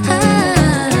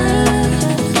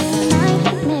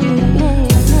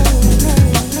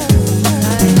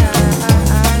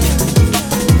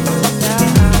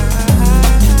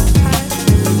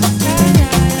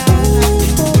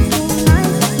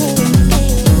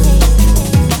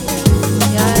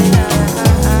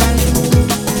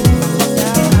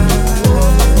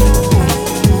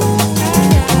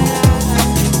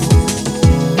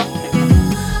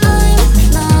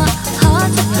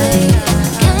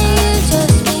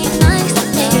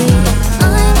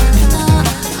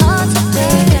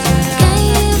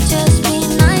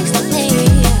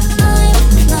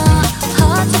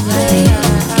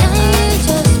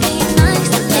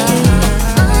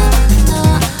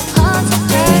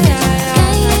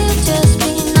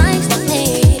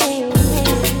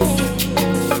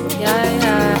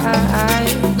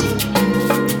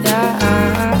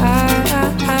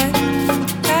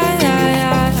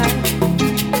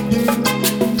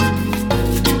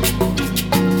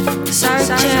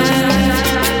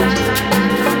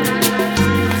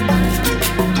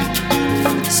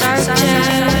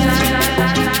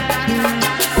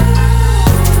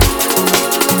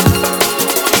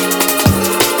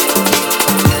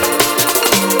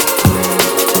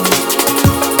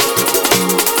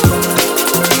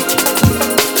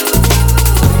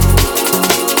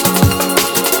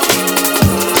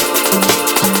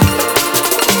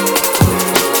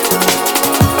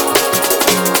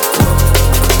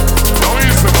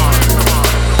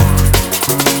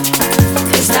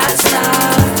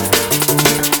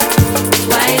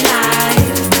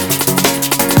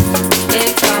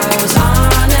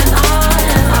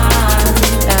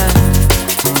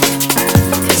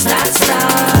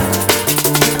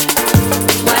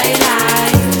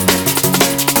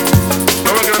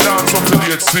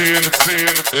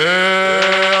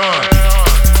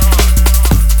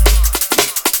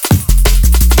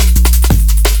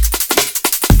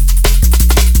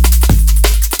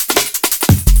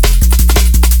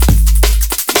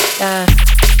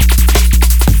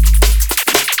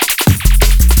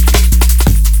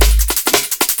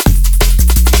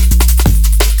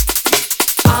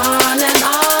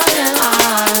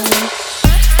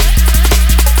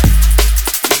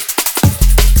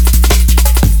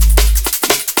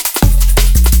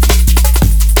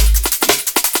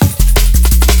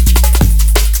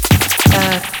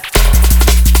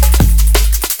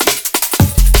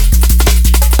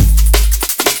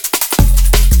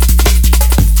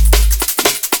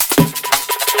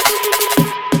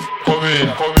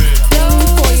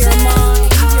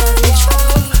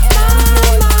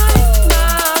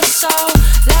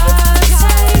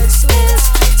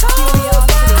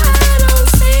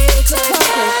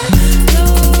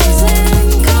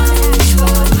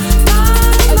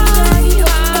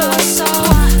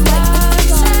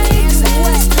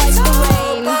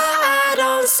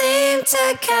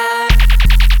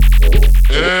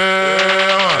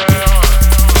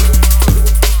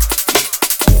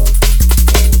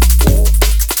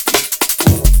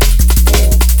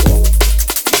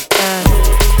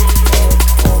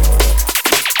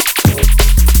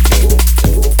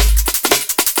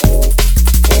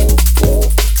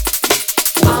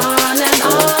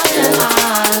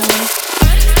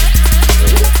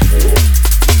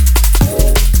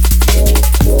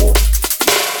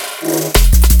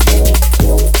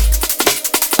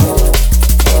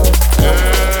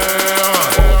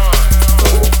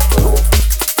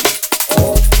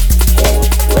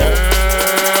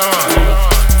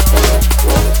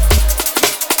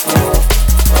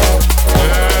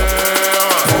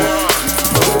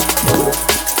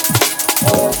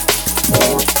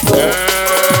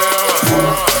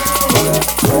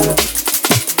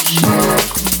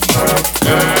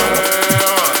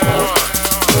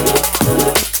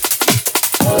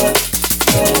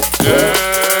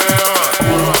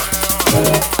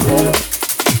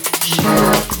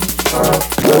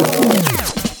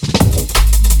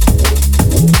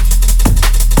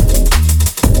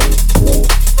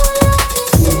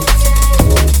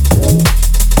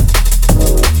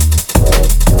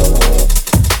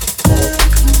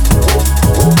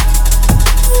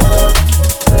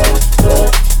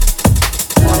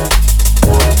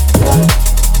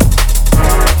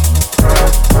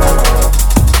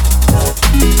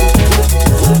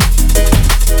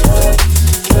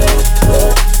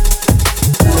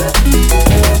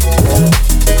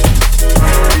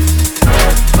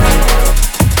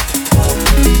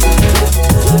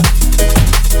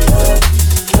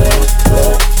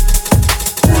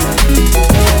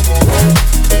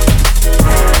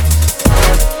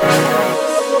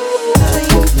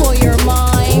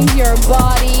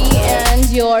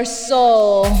 your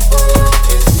soul.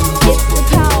 It's the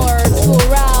power to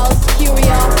arouse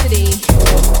curiosity.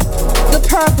 The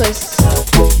purpose,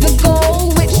 the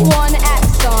goal which one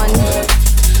acts on.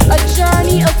 A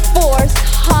journey of force,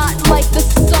 hot like the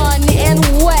sun and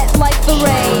wet like the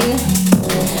rain.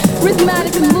 Rhythmic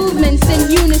movements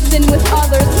in unison with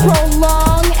others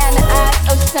prolong an act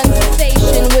of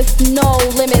sensation with no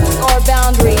limits or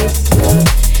boundaries.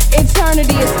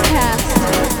 Eternity is past,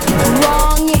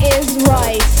 wrong is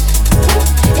right.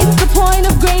 It's the point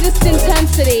of greatest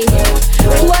intensity,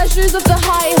 pleasures of the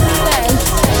highest sense,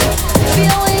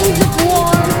 feelings of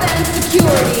warmth and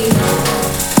security,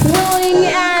 willing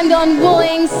and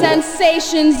unwilling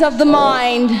sensations of the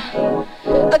mind.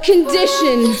 A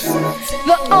condition,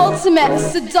 the ultimate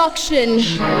seduction,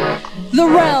 the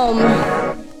realm.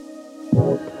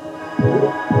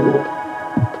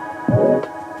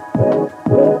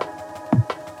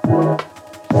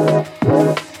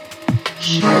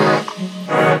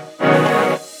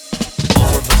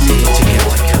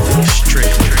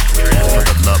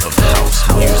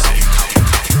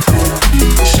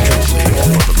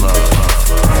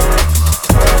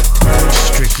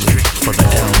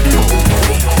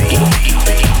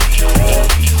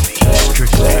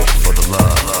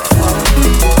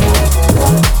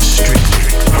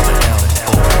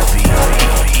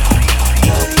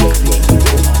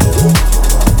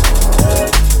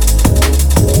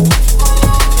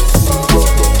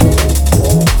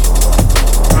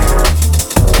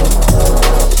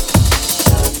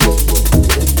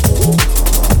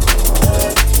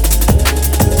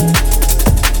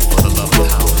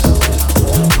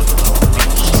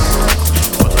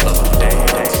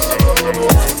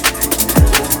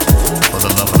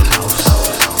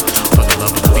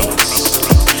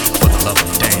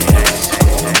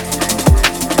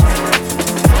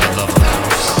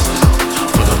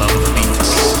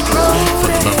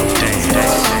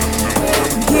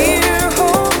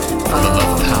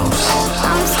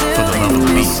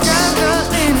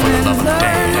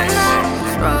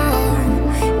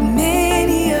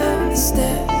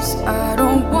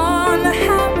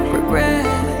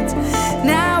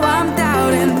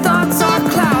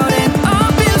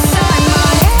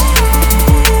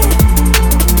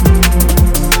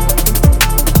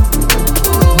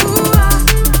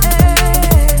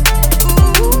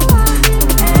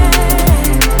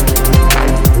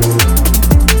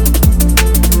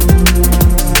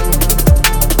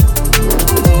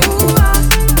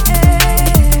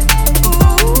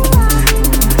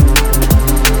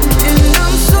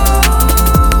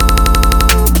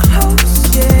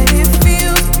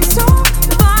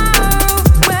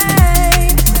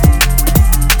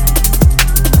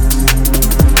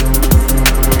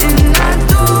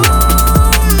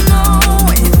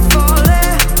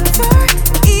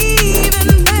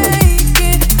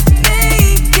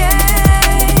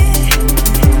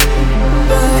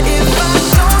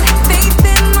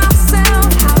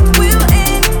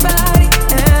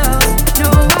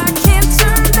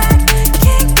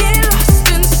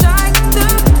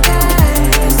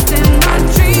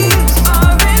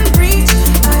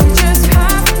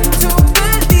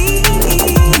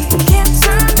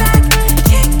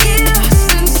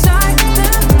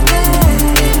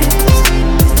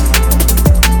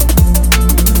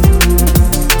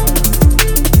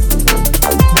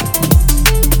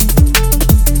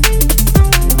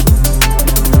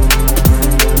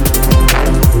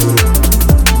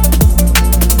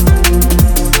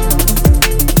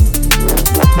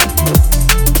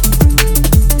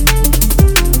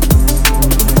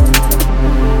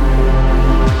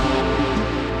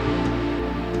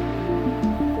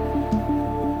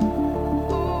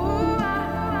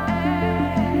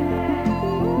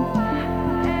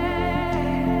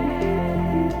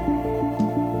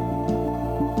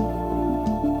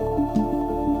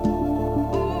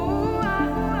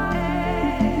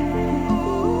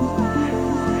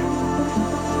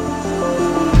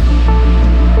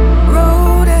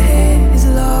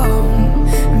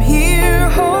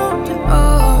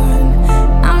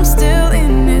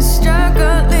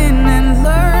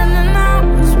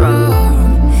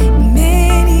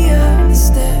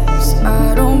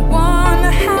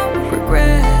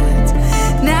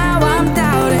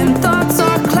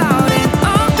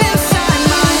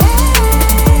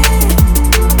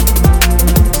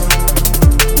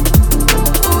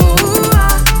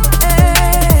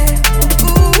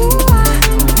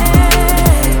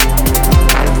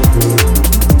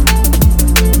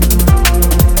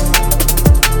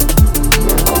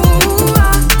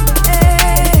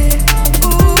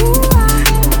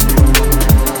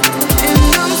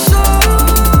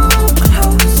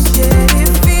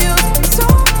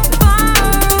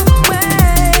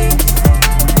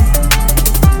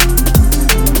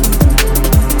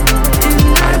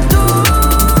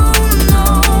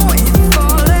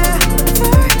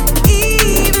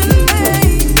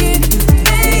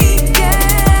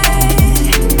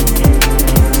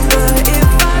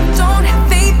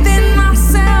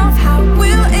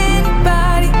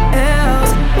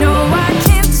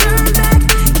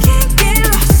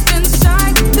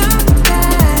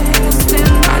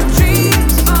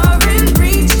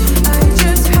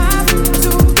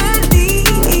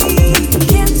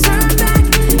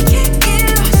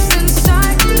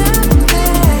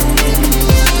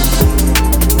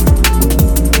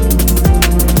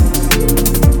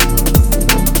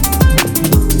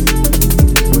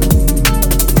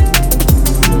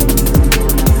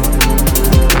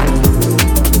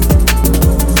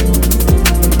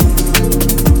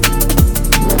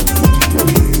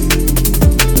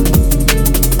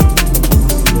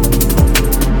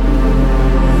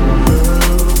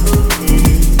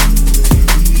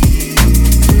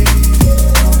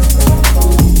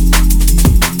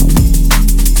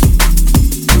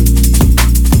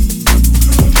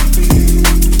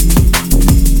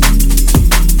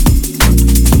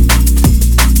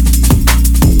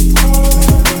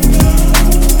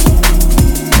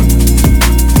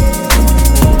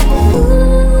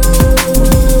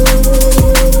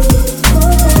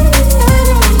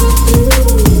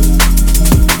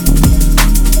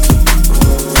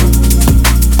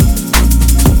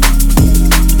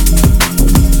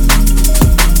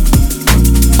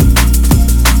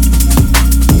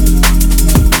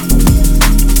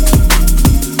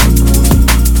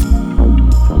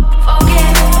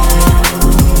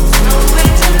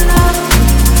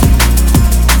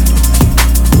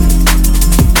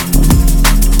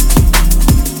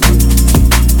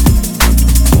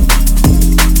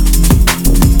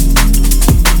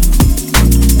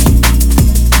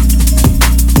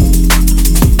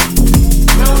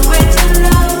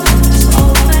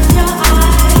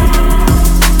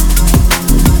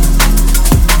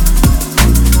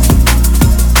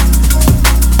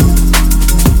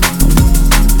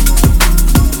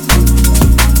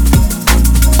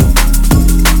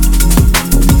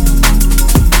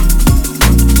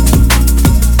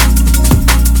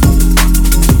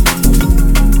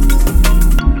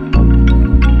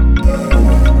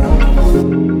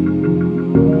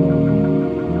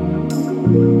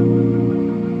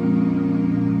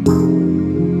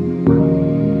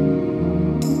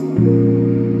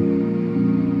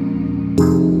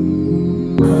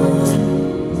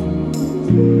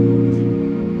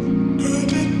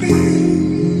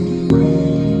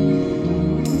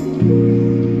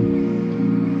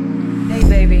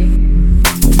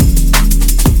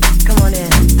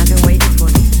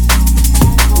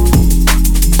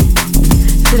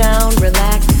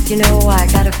 You know, I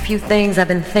got a few things I've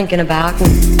been thinking about, and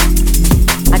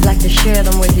I'd like to share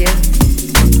them with you.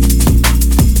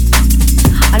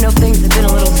 I know things have been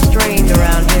a little strained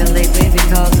around here lately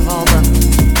because of all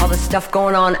the stuff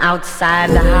going on outside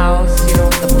the house, you know,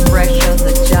 the pressure,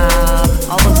 the job,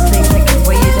 all those things that can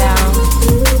weigh you down.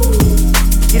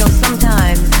 You know,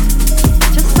 sometimes,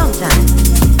 just sometimes,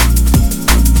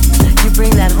 you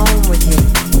bring that home with you.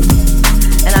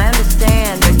 And I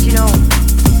understand, but you know,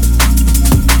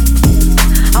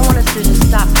 I want us to just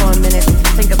stop for a minute and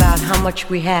think about how much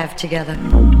we have together.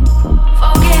 I'm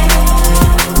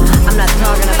not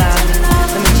talking about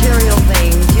the material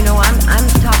things, you know, I'm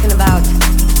talking about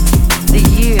the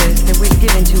years that we've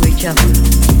given to each other.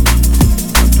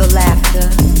 The laughter,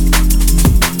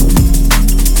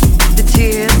 the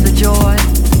tears, the joy,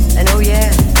 and oh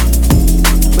yeah,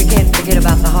 we can't forget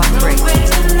about the heartbreak.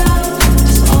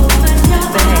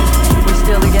 But hey, we're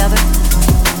still together.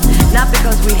 Not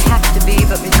because we have to be,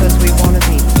 but because we want to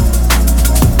be.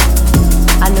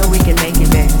 I know we can make it,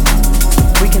 baby.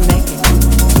 We can make it.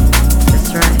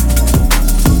 That's right.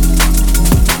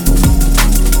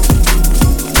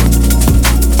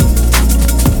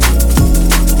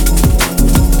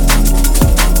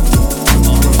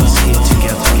 All of us here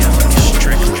together,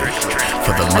 strictly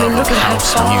for the love of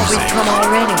house music. We've come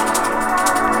already.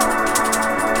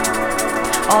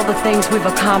 All the things we've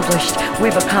accomplished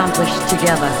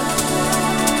together.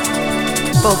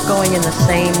 Both going in the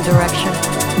same direction,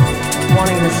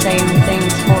 wanting the same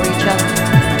things for each other.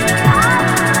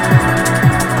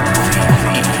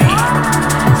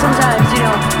 Sometimes, you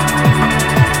know,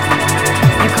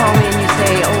 you call me and you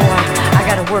say, oh, I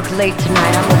gotta work late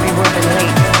tonight, I'm gonna be working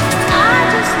late.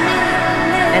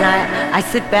 And I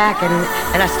sit back and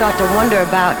I start to wonder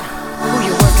about who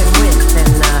you're working with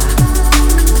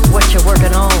and what you're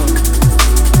working on.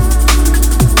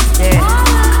 Yeah.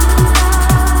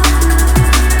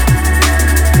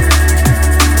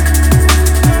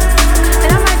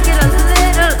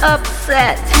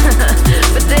 Upset,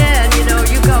 but then, you know,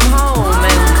 you come home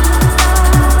and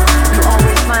you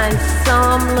always find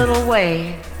some little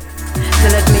way to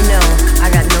let me know I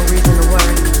got no reason to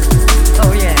worry.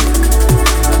 Oh yeah,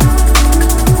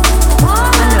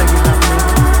 I know you love me.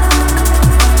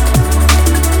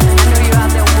 I know you're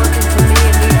out there working for me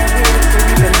and need food so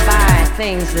you can buy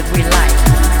things that we like.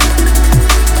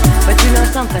 But you know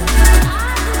something?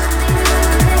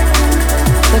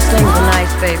 Those things are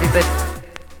nice, baby, but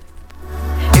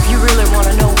you really want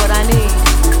to know what I need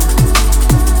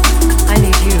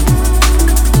you.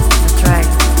 That's right.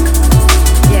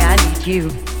 Yeah, I need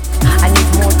you. I need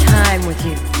more time with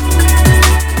you.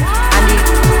 I need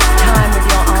time with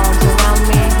your arms around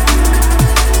me.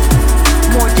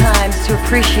 More times to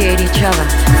appreciate each other.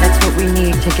 That's what we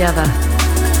need together.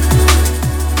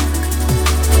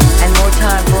 And more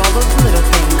time for all those little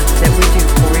things that we do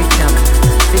for each other.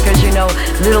 Because you know,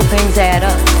 little things add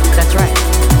up. That's right.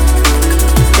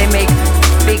 They make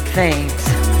big things.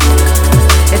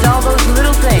 It's all those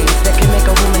little things that can make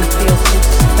a woman feel so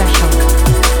special,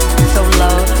 so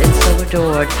loved and so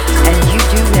adored. And you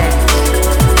do that.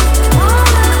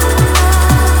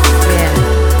 Yeah,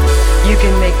 you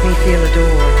can make me feel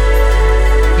adored.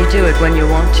 You do it when you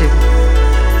want to.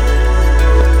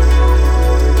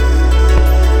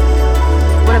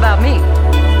 What about me?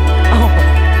 Oh,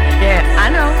 yeah, I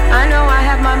know, I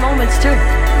have my moments too.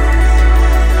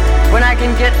 When I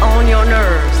can get on your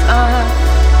nerves,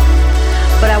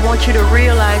 But I want you to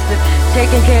realize that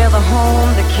taking care of the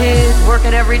home, the kids,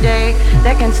 working every day,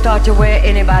 that can start to wear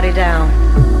anybody down.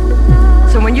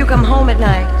 So when you come home at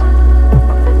night,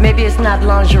 maybe it's not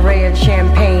lingerie and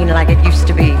champagne like it used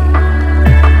to be.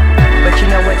 But you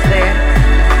know what's there?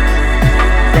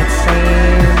 That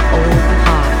same old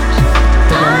heart,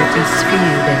 the one that beats for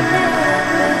you, baby.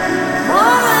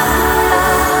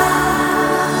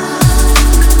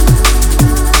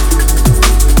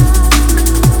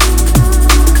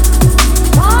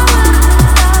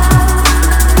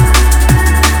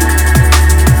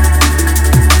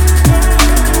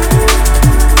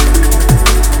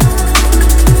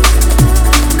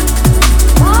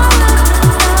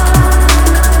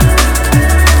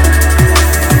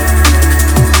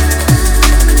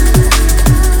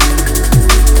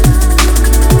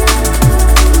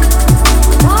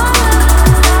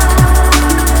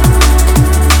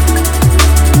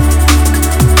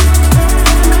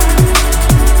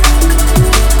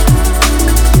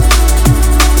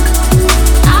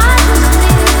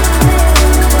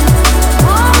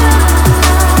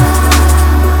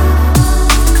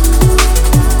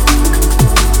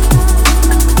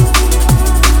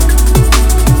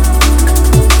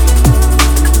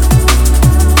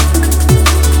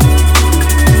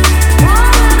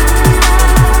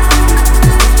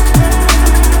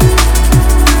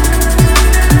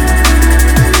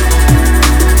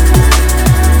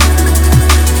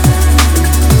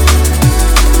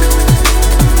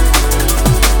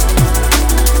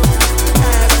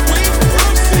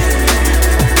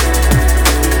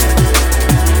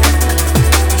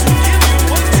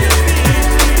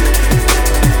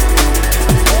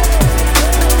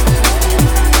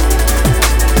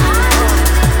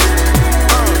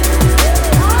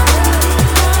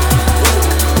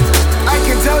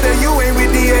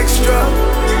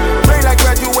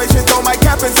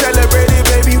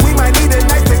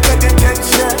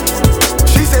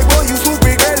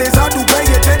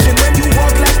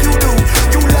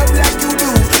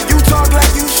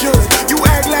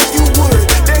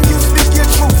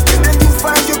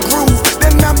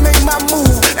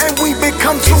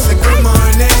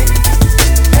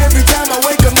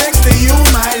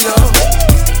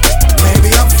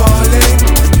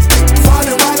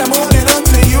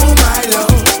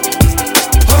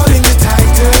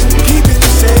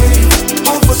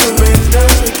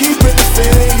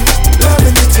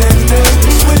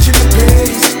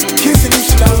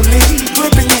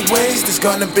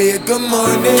 be a good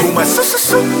morning. Too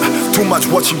much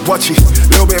watchy.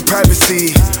 Little bit of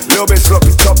privacy, little bit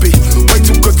sloppy toppy. Way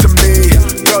too good to me.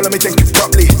 Girl, let me think it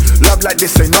properly. Love like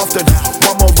this ain't often.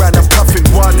 One more round, I'm puffing.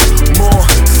 One more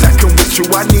second with you.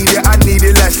 I need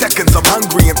it like seconds. I'm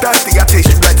hungry and thirsty. I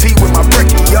taste you like tea with my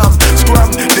brekkie.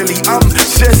 Scrum, dilly,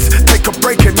 just take a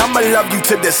break and I'ma love you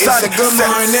to the sun. It's a good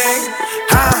morning.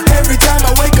 Every time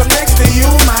I wake up next to you,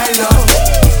 my love.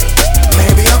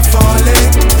 Maybe I'm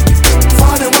falling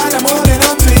while I'm holding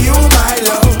on to you, my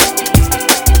love.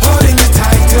 Holding you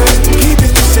tighter,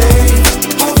 keeping you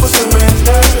safe. Hope for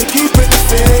surrender, keeping the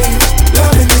faith.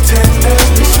 Loving you tender,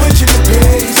 switching the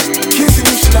pace. Kissing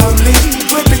you slowly,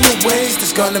 whipping your waist.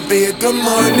 It's gonna be a good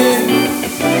morning.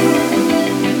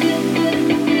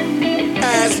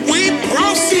 As we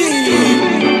proceed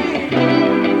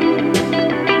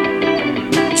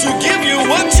to give you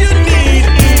what you need.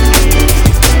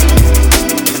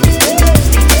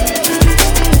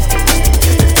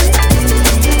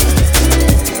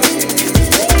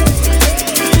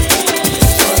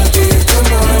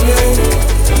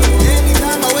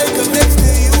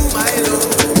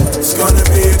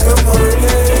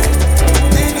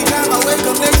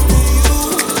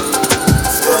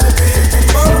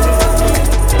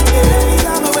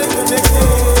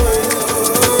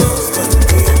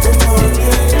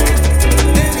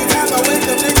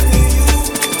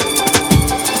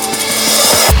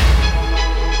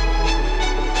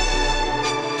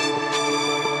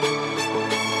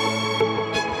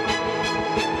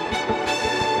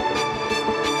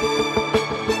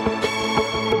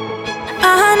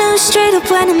 Straight up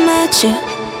when I met you,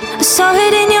 I saw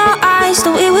it in your eyes,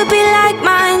 though it would be like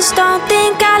mine. Don't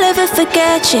think I'll ever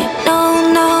forget you, no.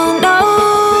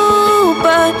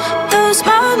 But those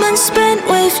moments spent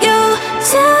with you,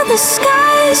 till the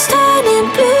sky's turning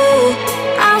blue,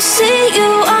 I'll see you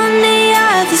on the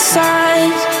other side.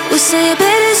 We'll say a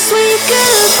bittersweet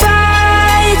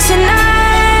goodbye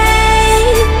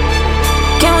tonight.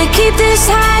 Can we keep this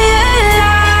high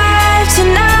alive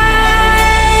tonight?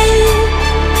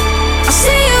 See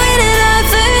you in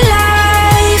another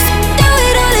life. Do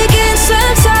it all again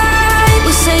sometime.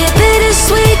 We'll say a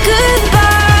bittersweet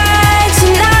goodbye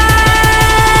tonight.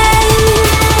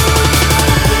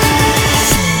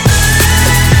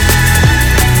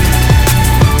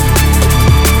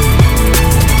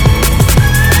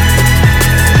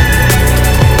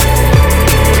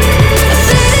 A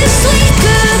bittersweet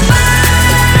goodbye.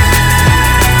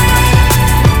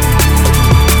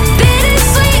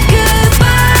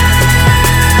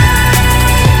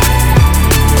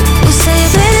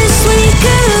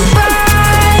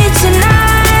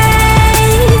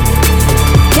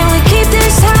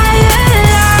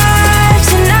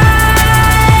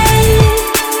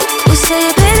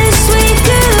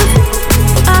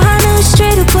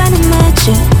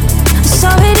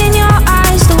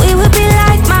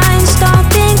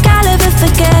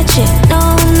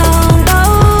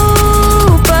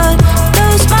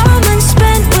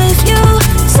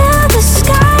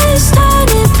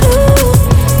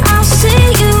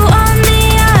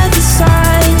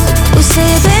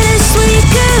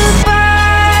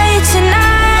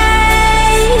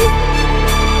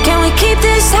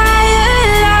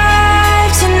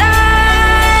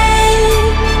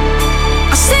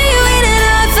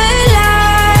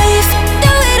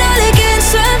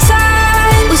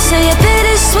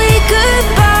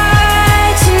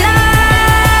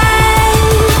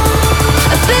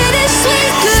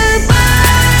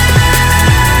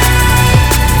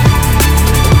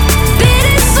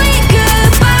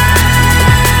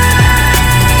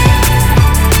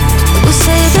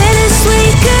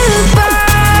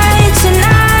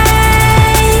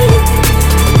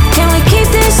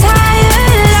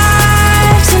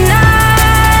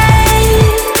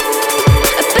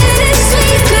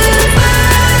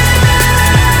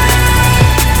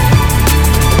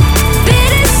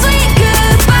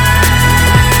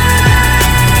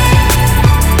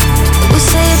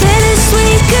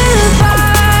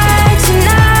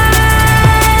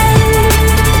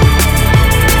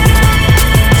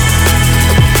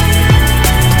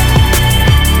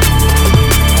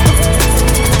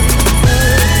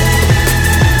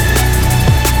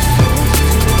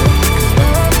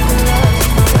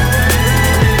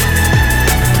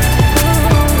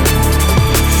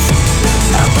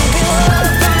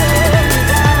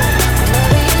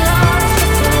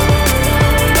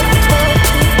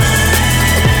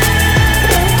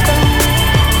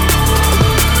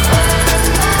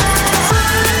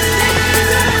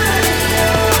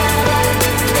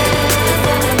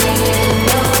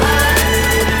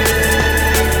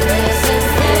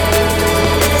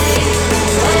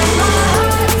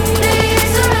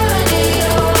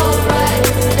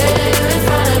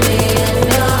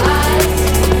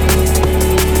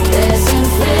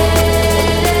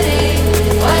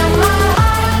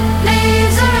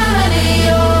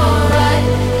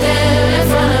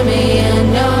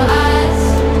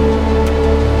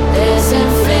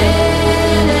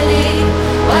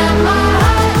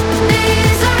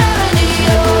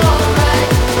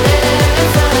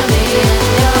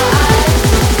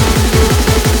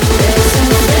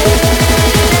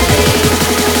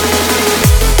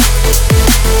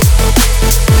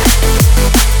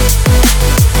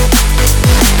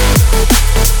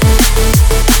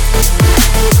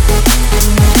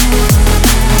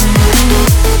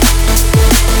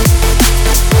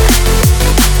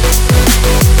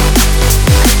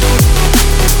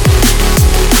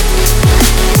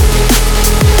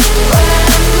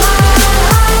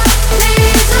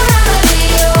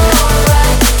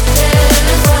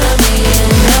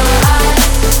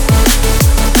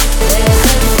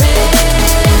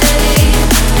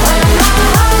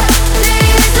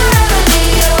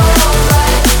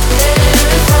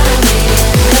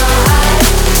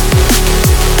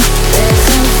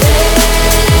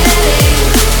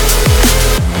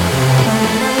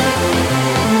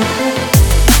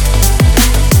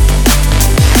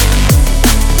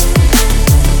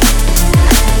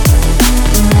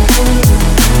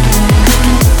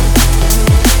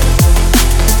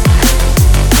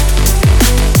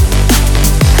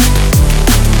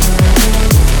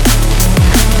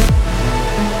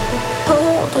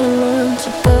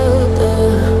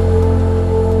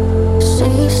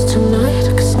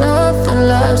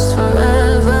 last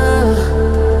forever.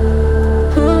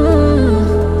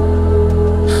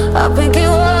 I'll pick you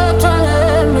up, trying to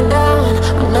let me down.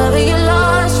 Whenever you're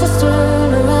lost, just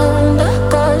turn around. I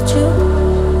got you,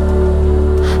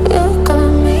 you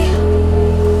got me.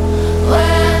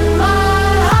 When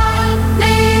my heart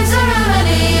needs a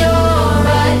remedy, you're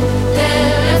right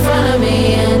there in front of me.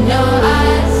 In your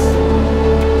eyes,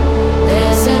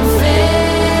 there's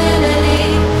infinity.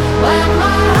 When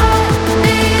my heart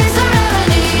needs a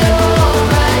remedy, you're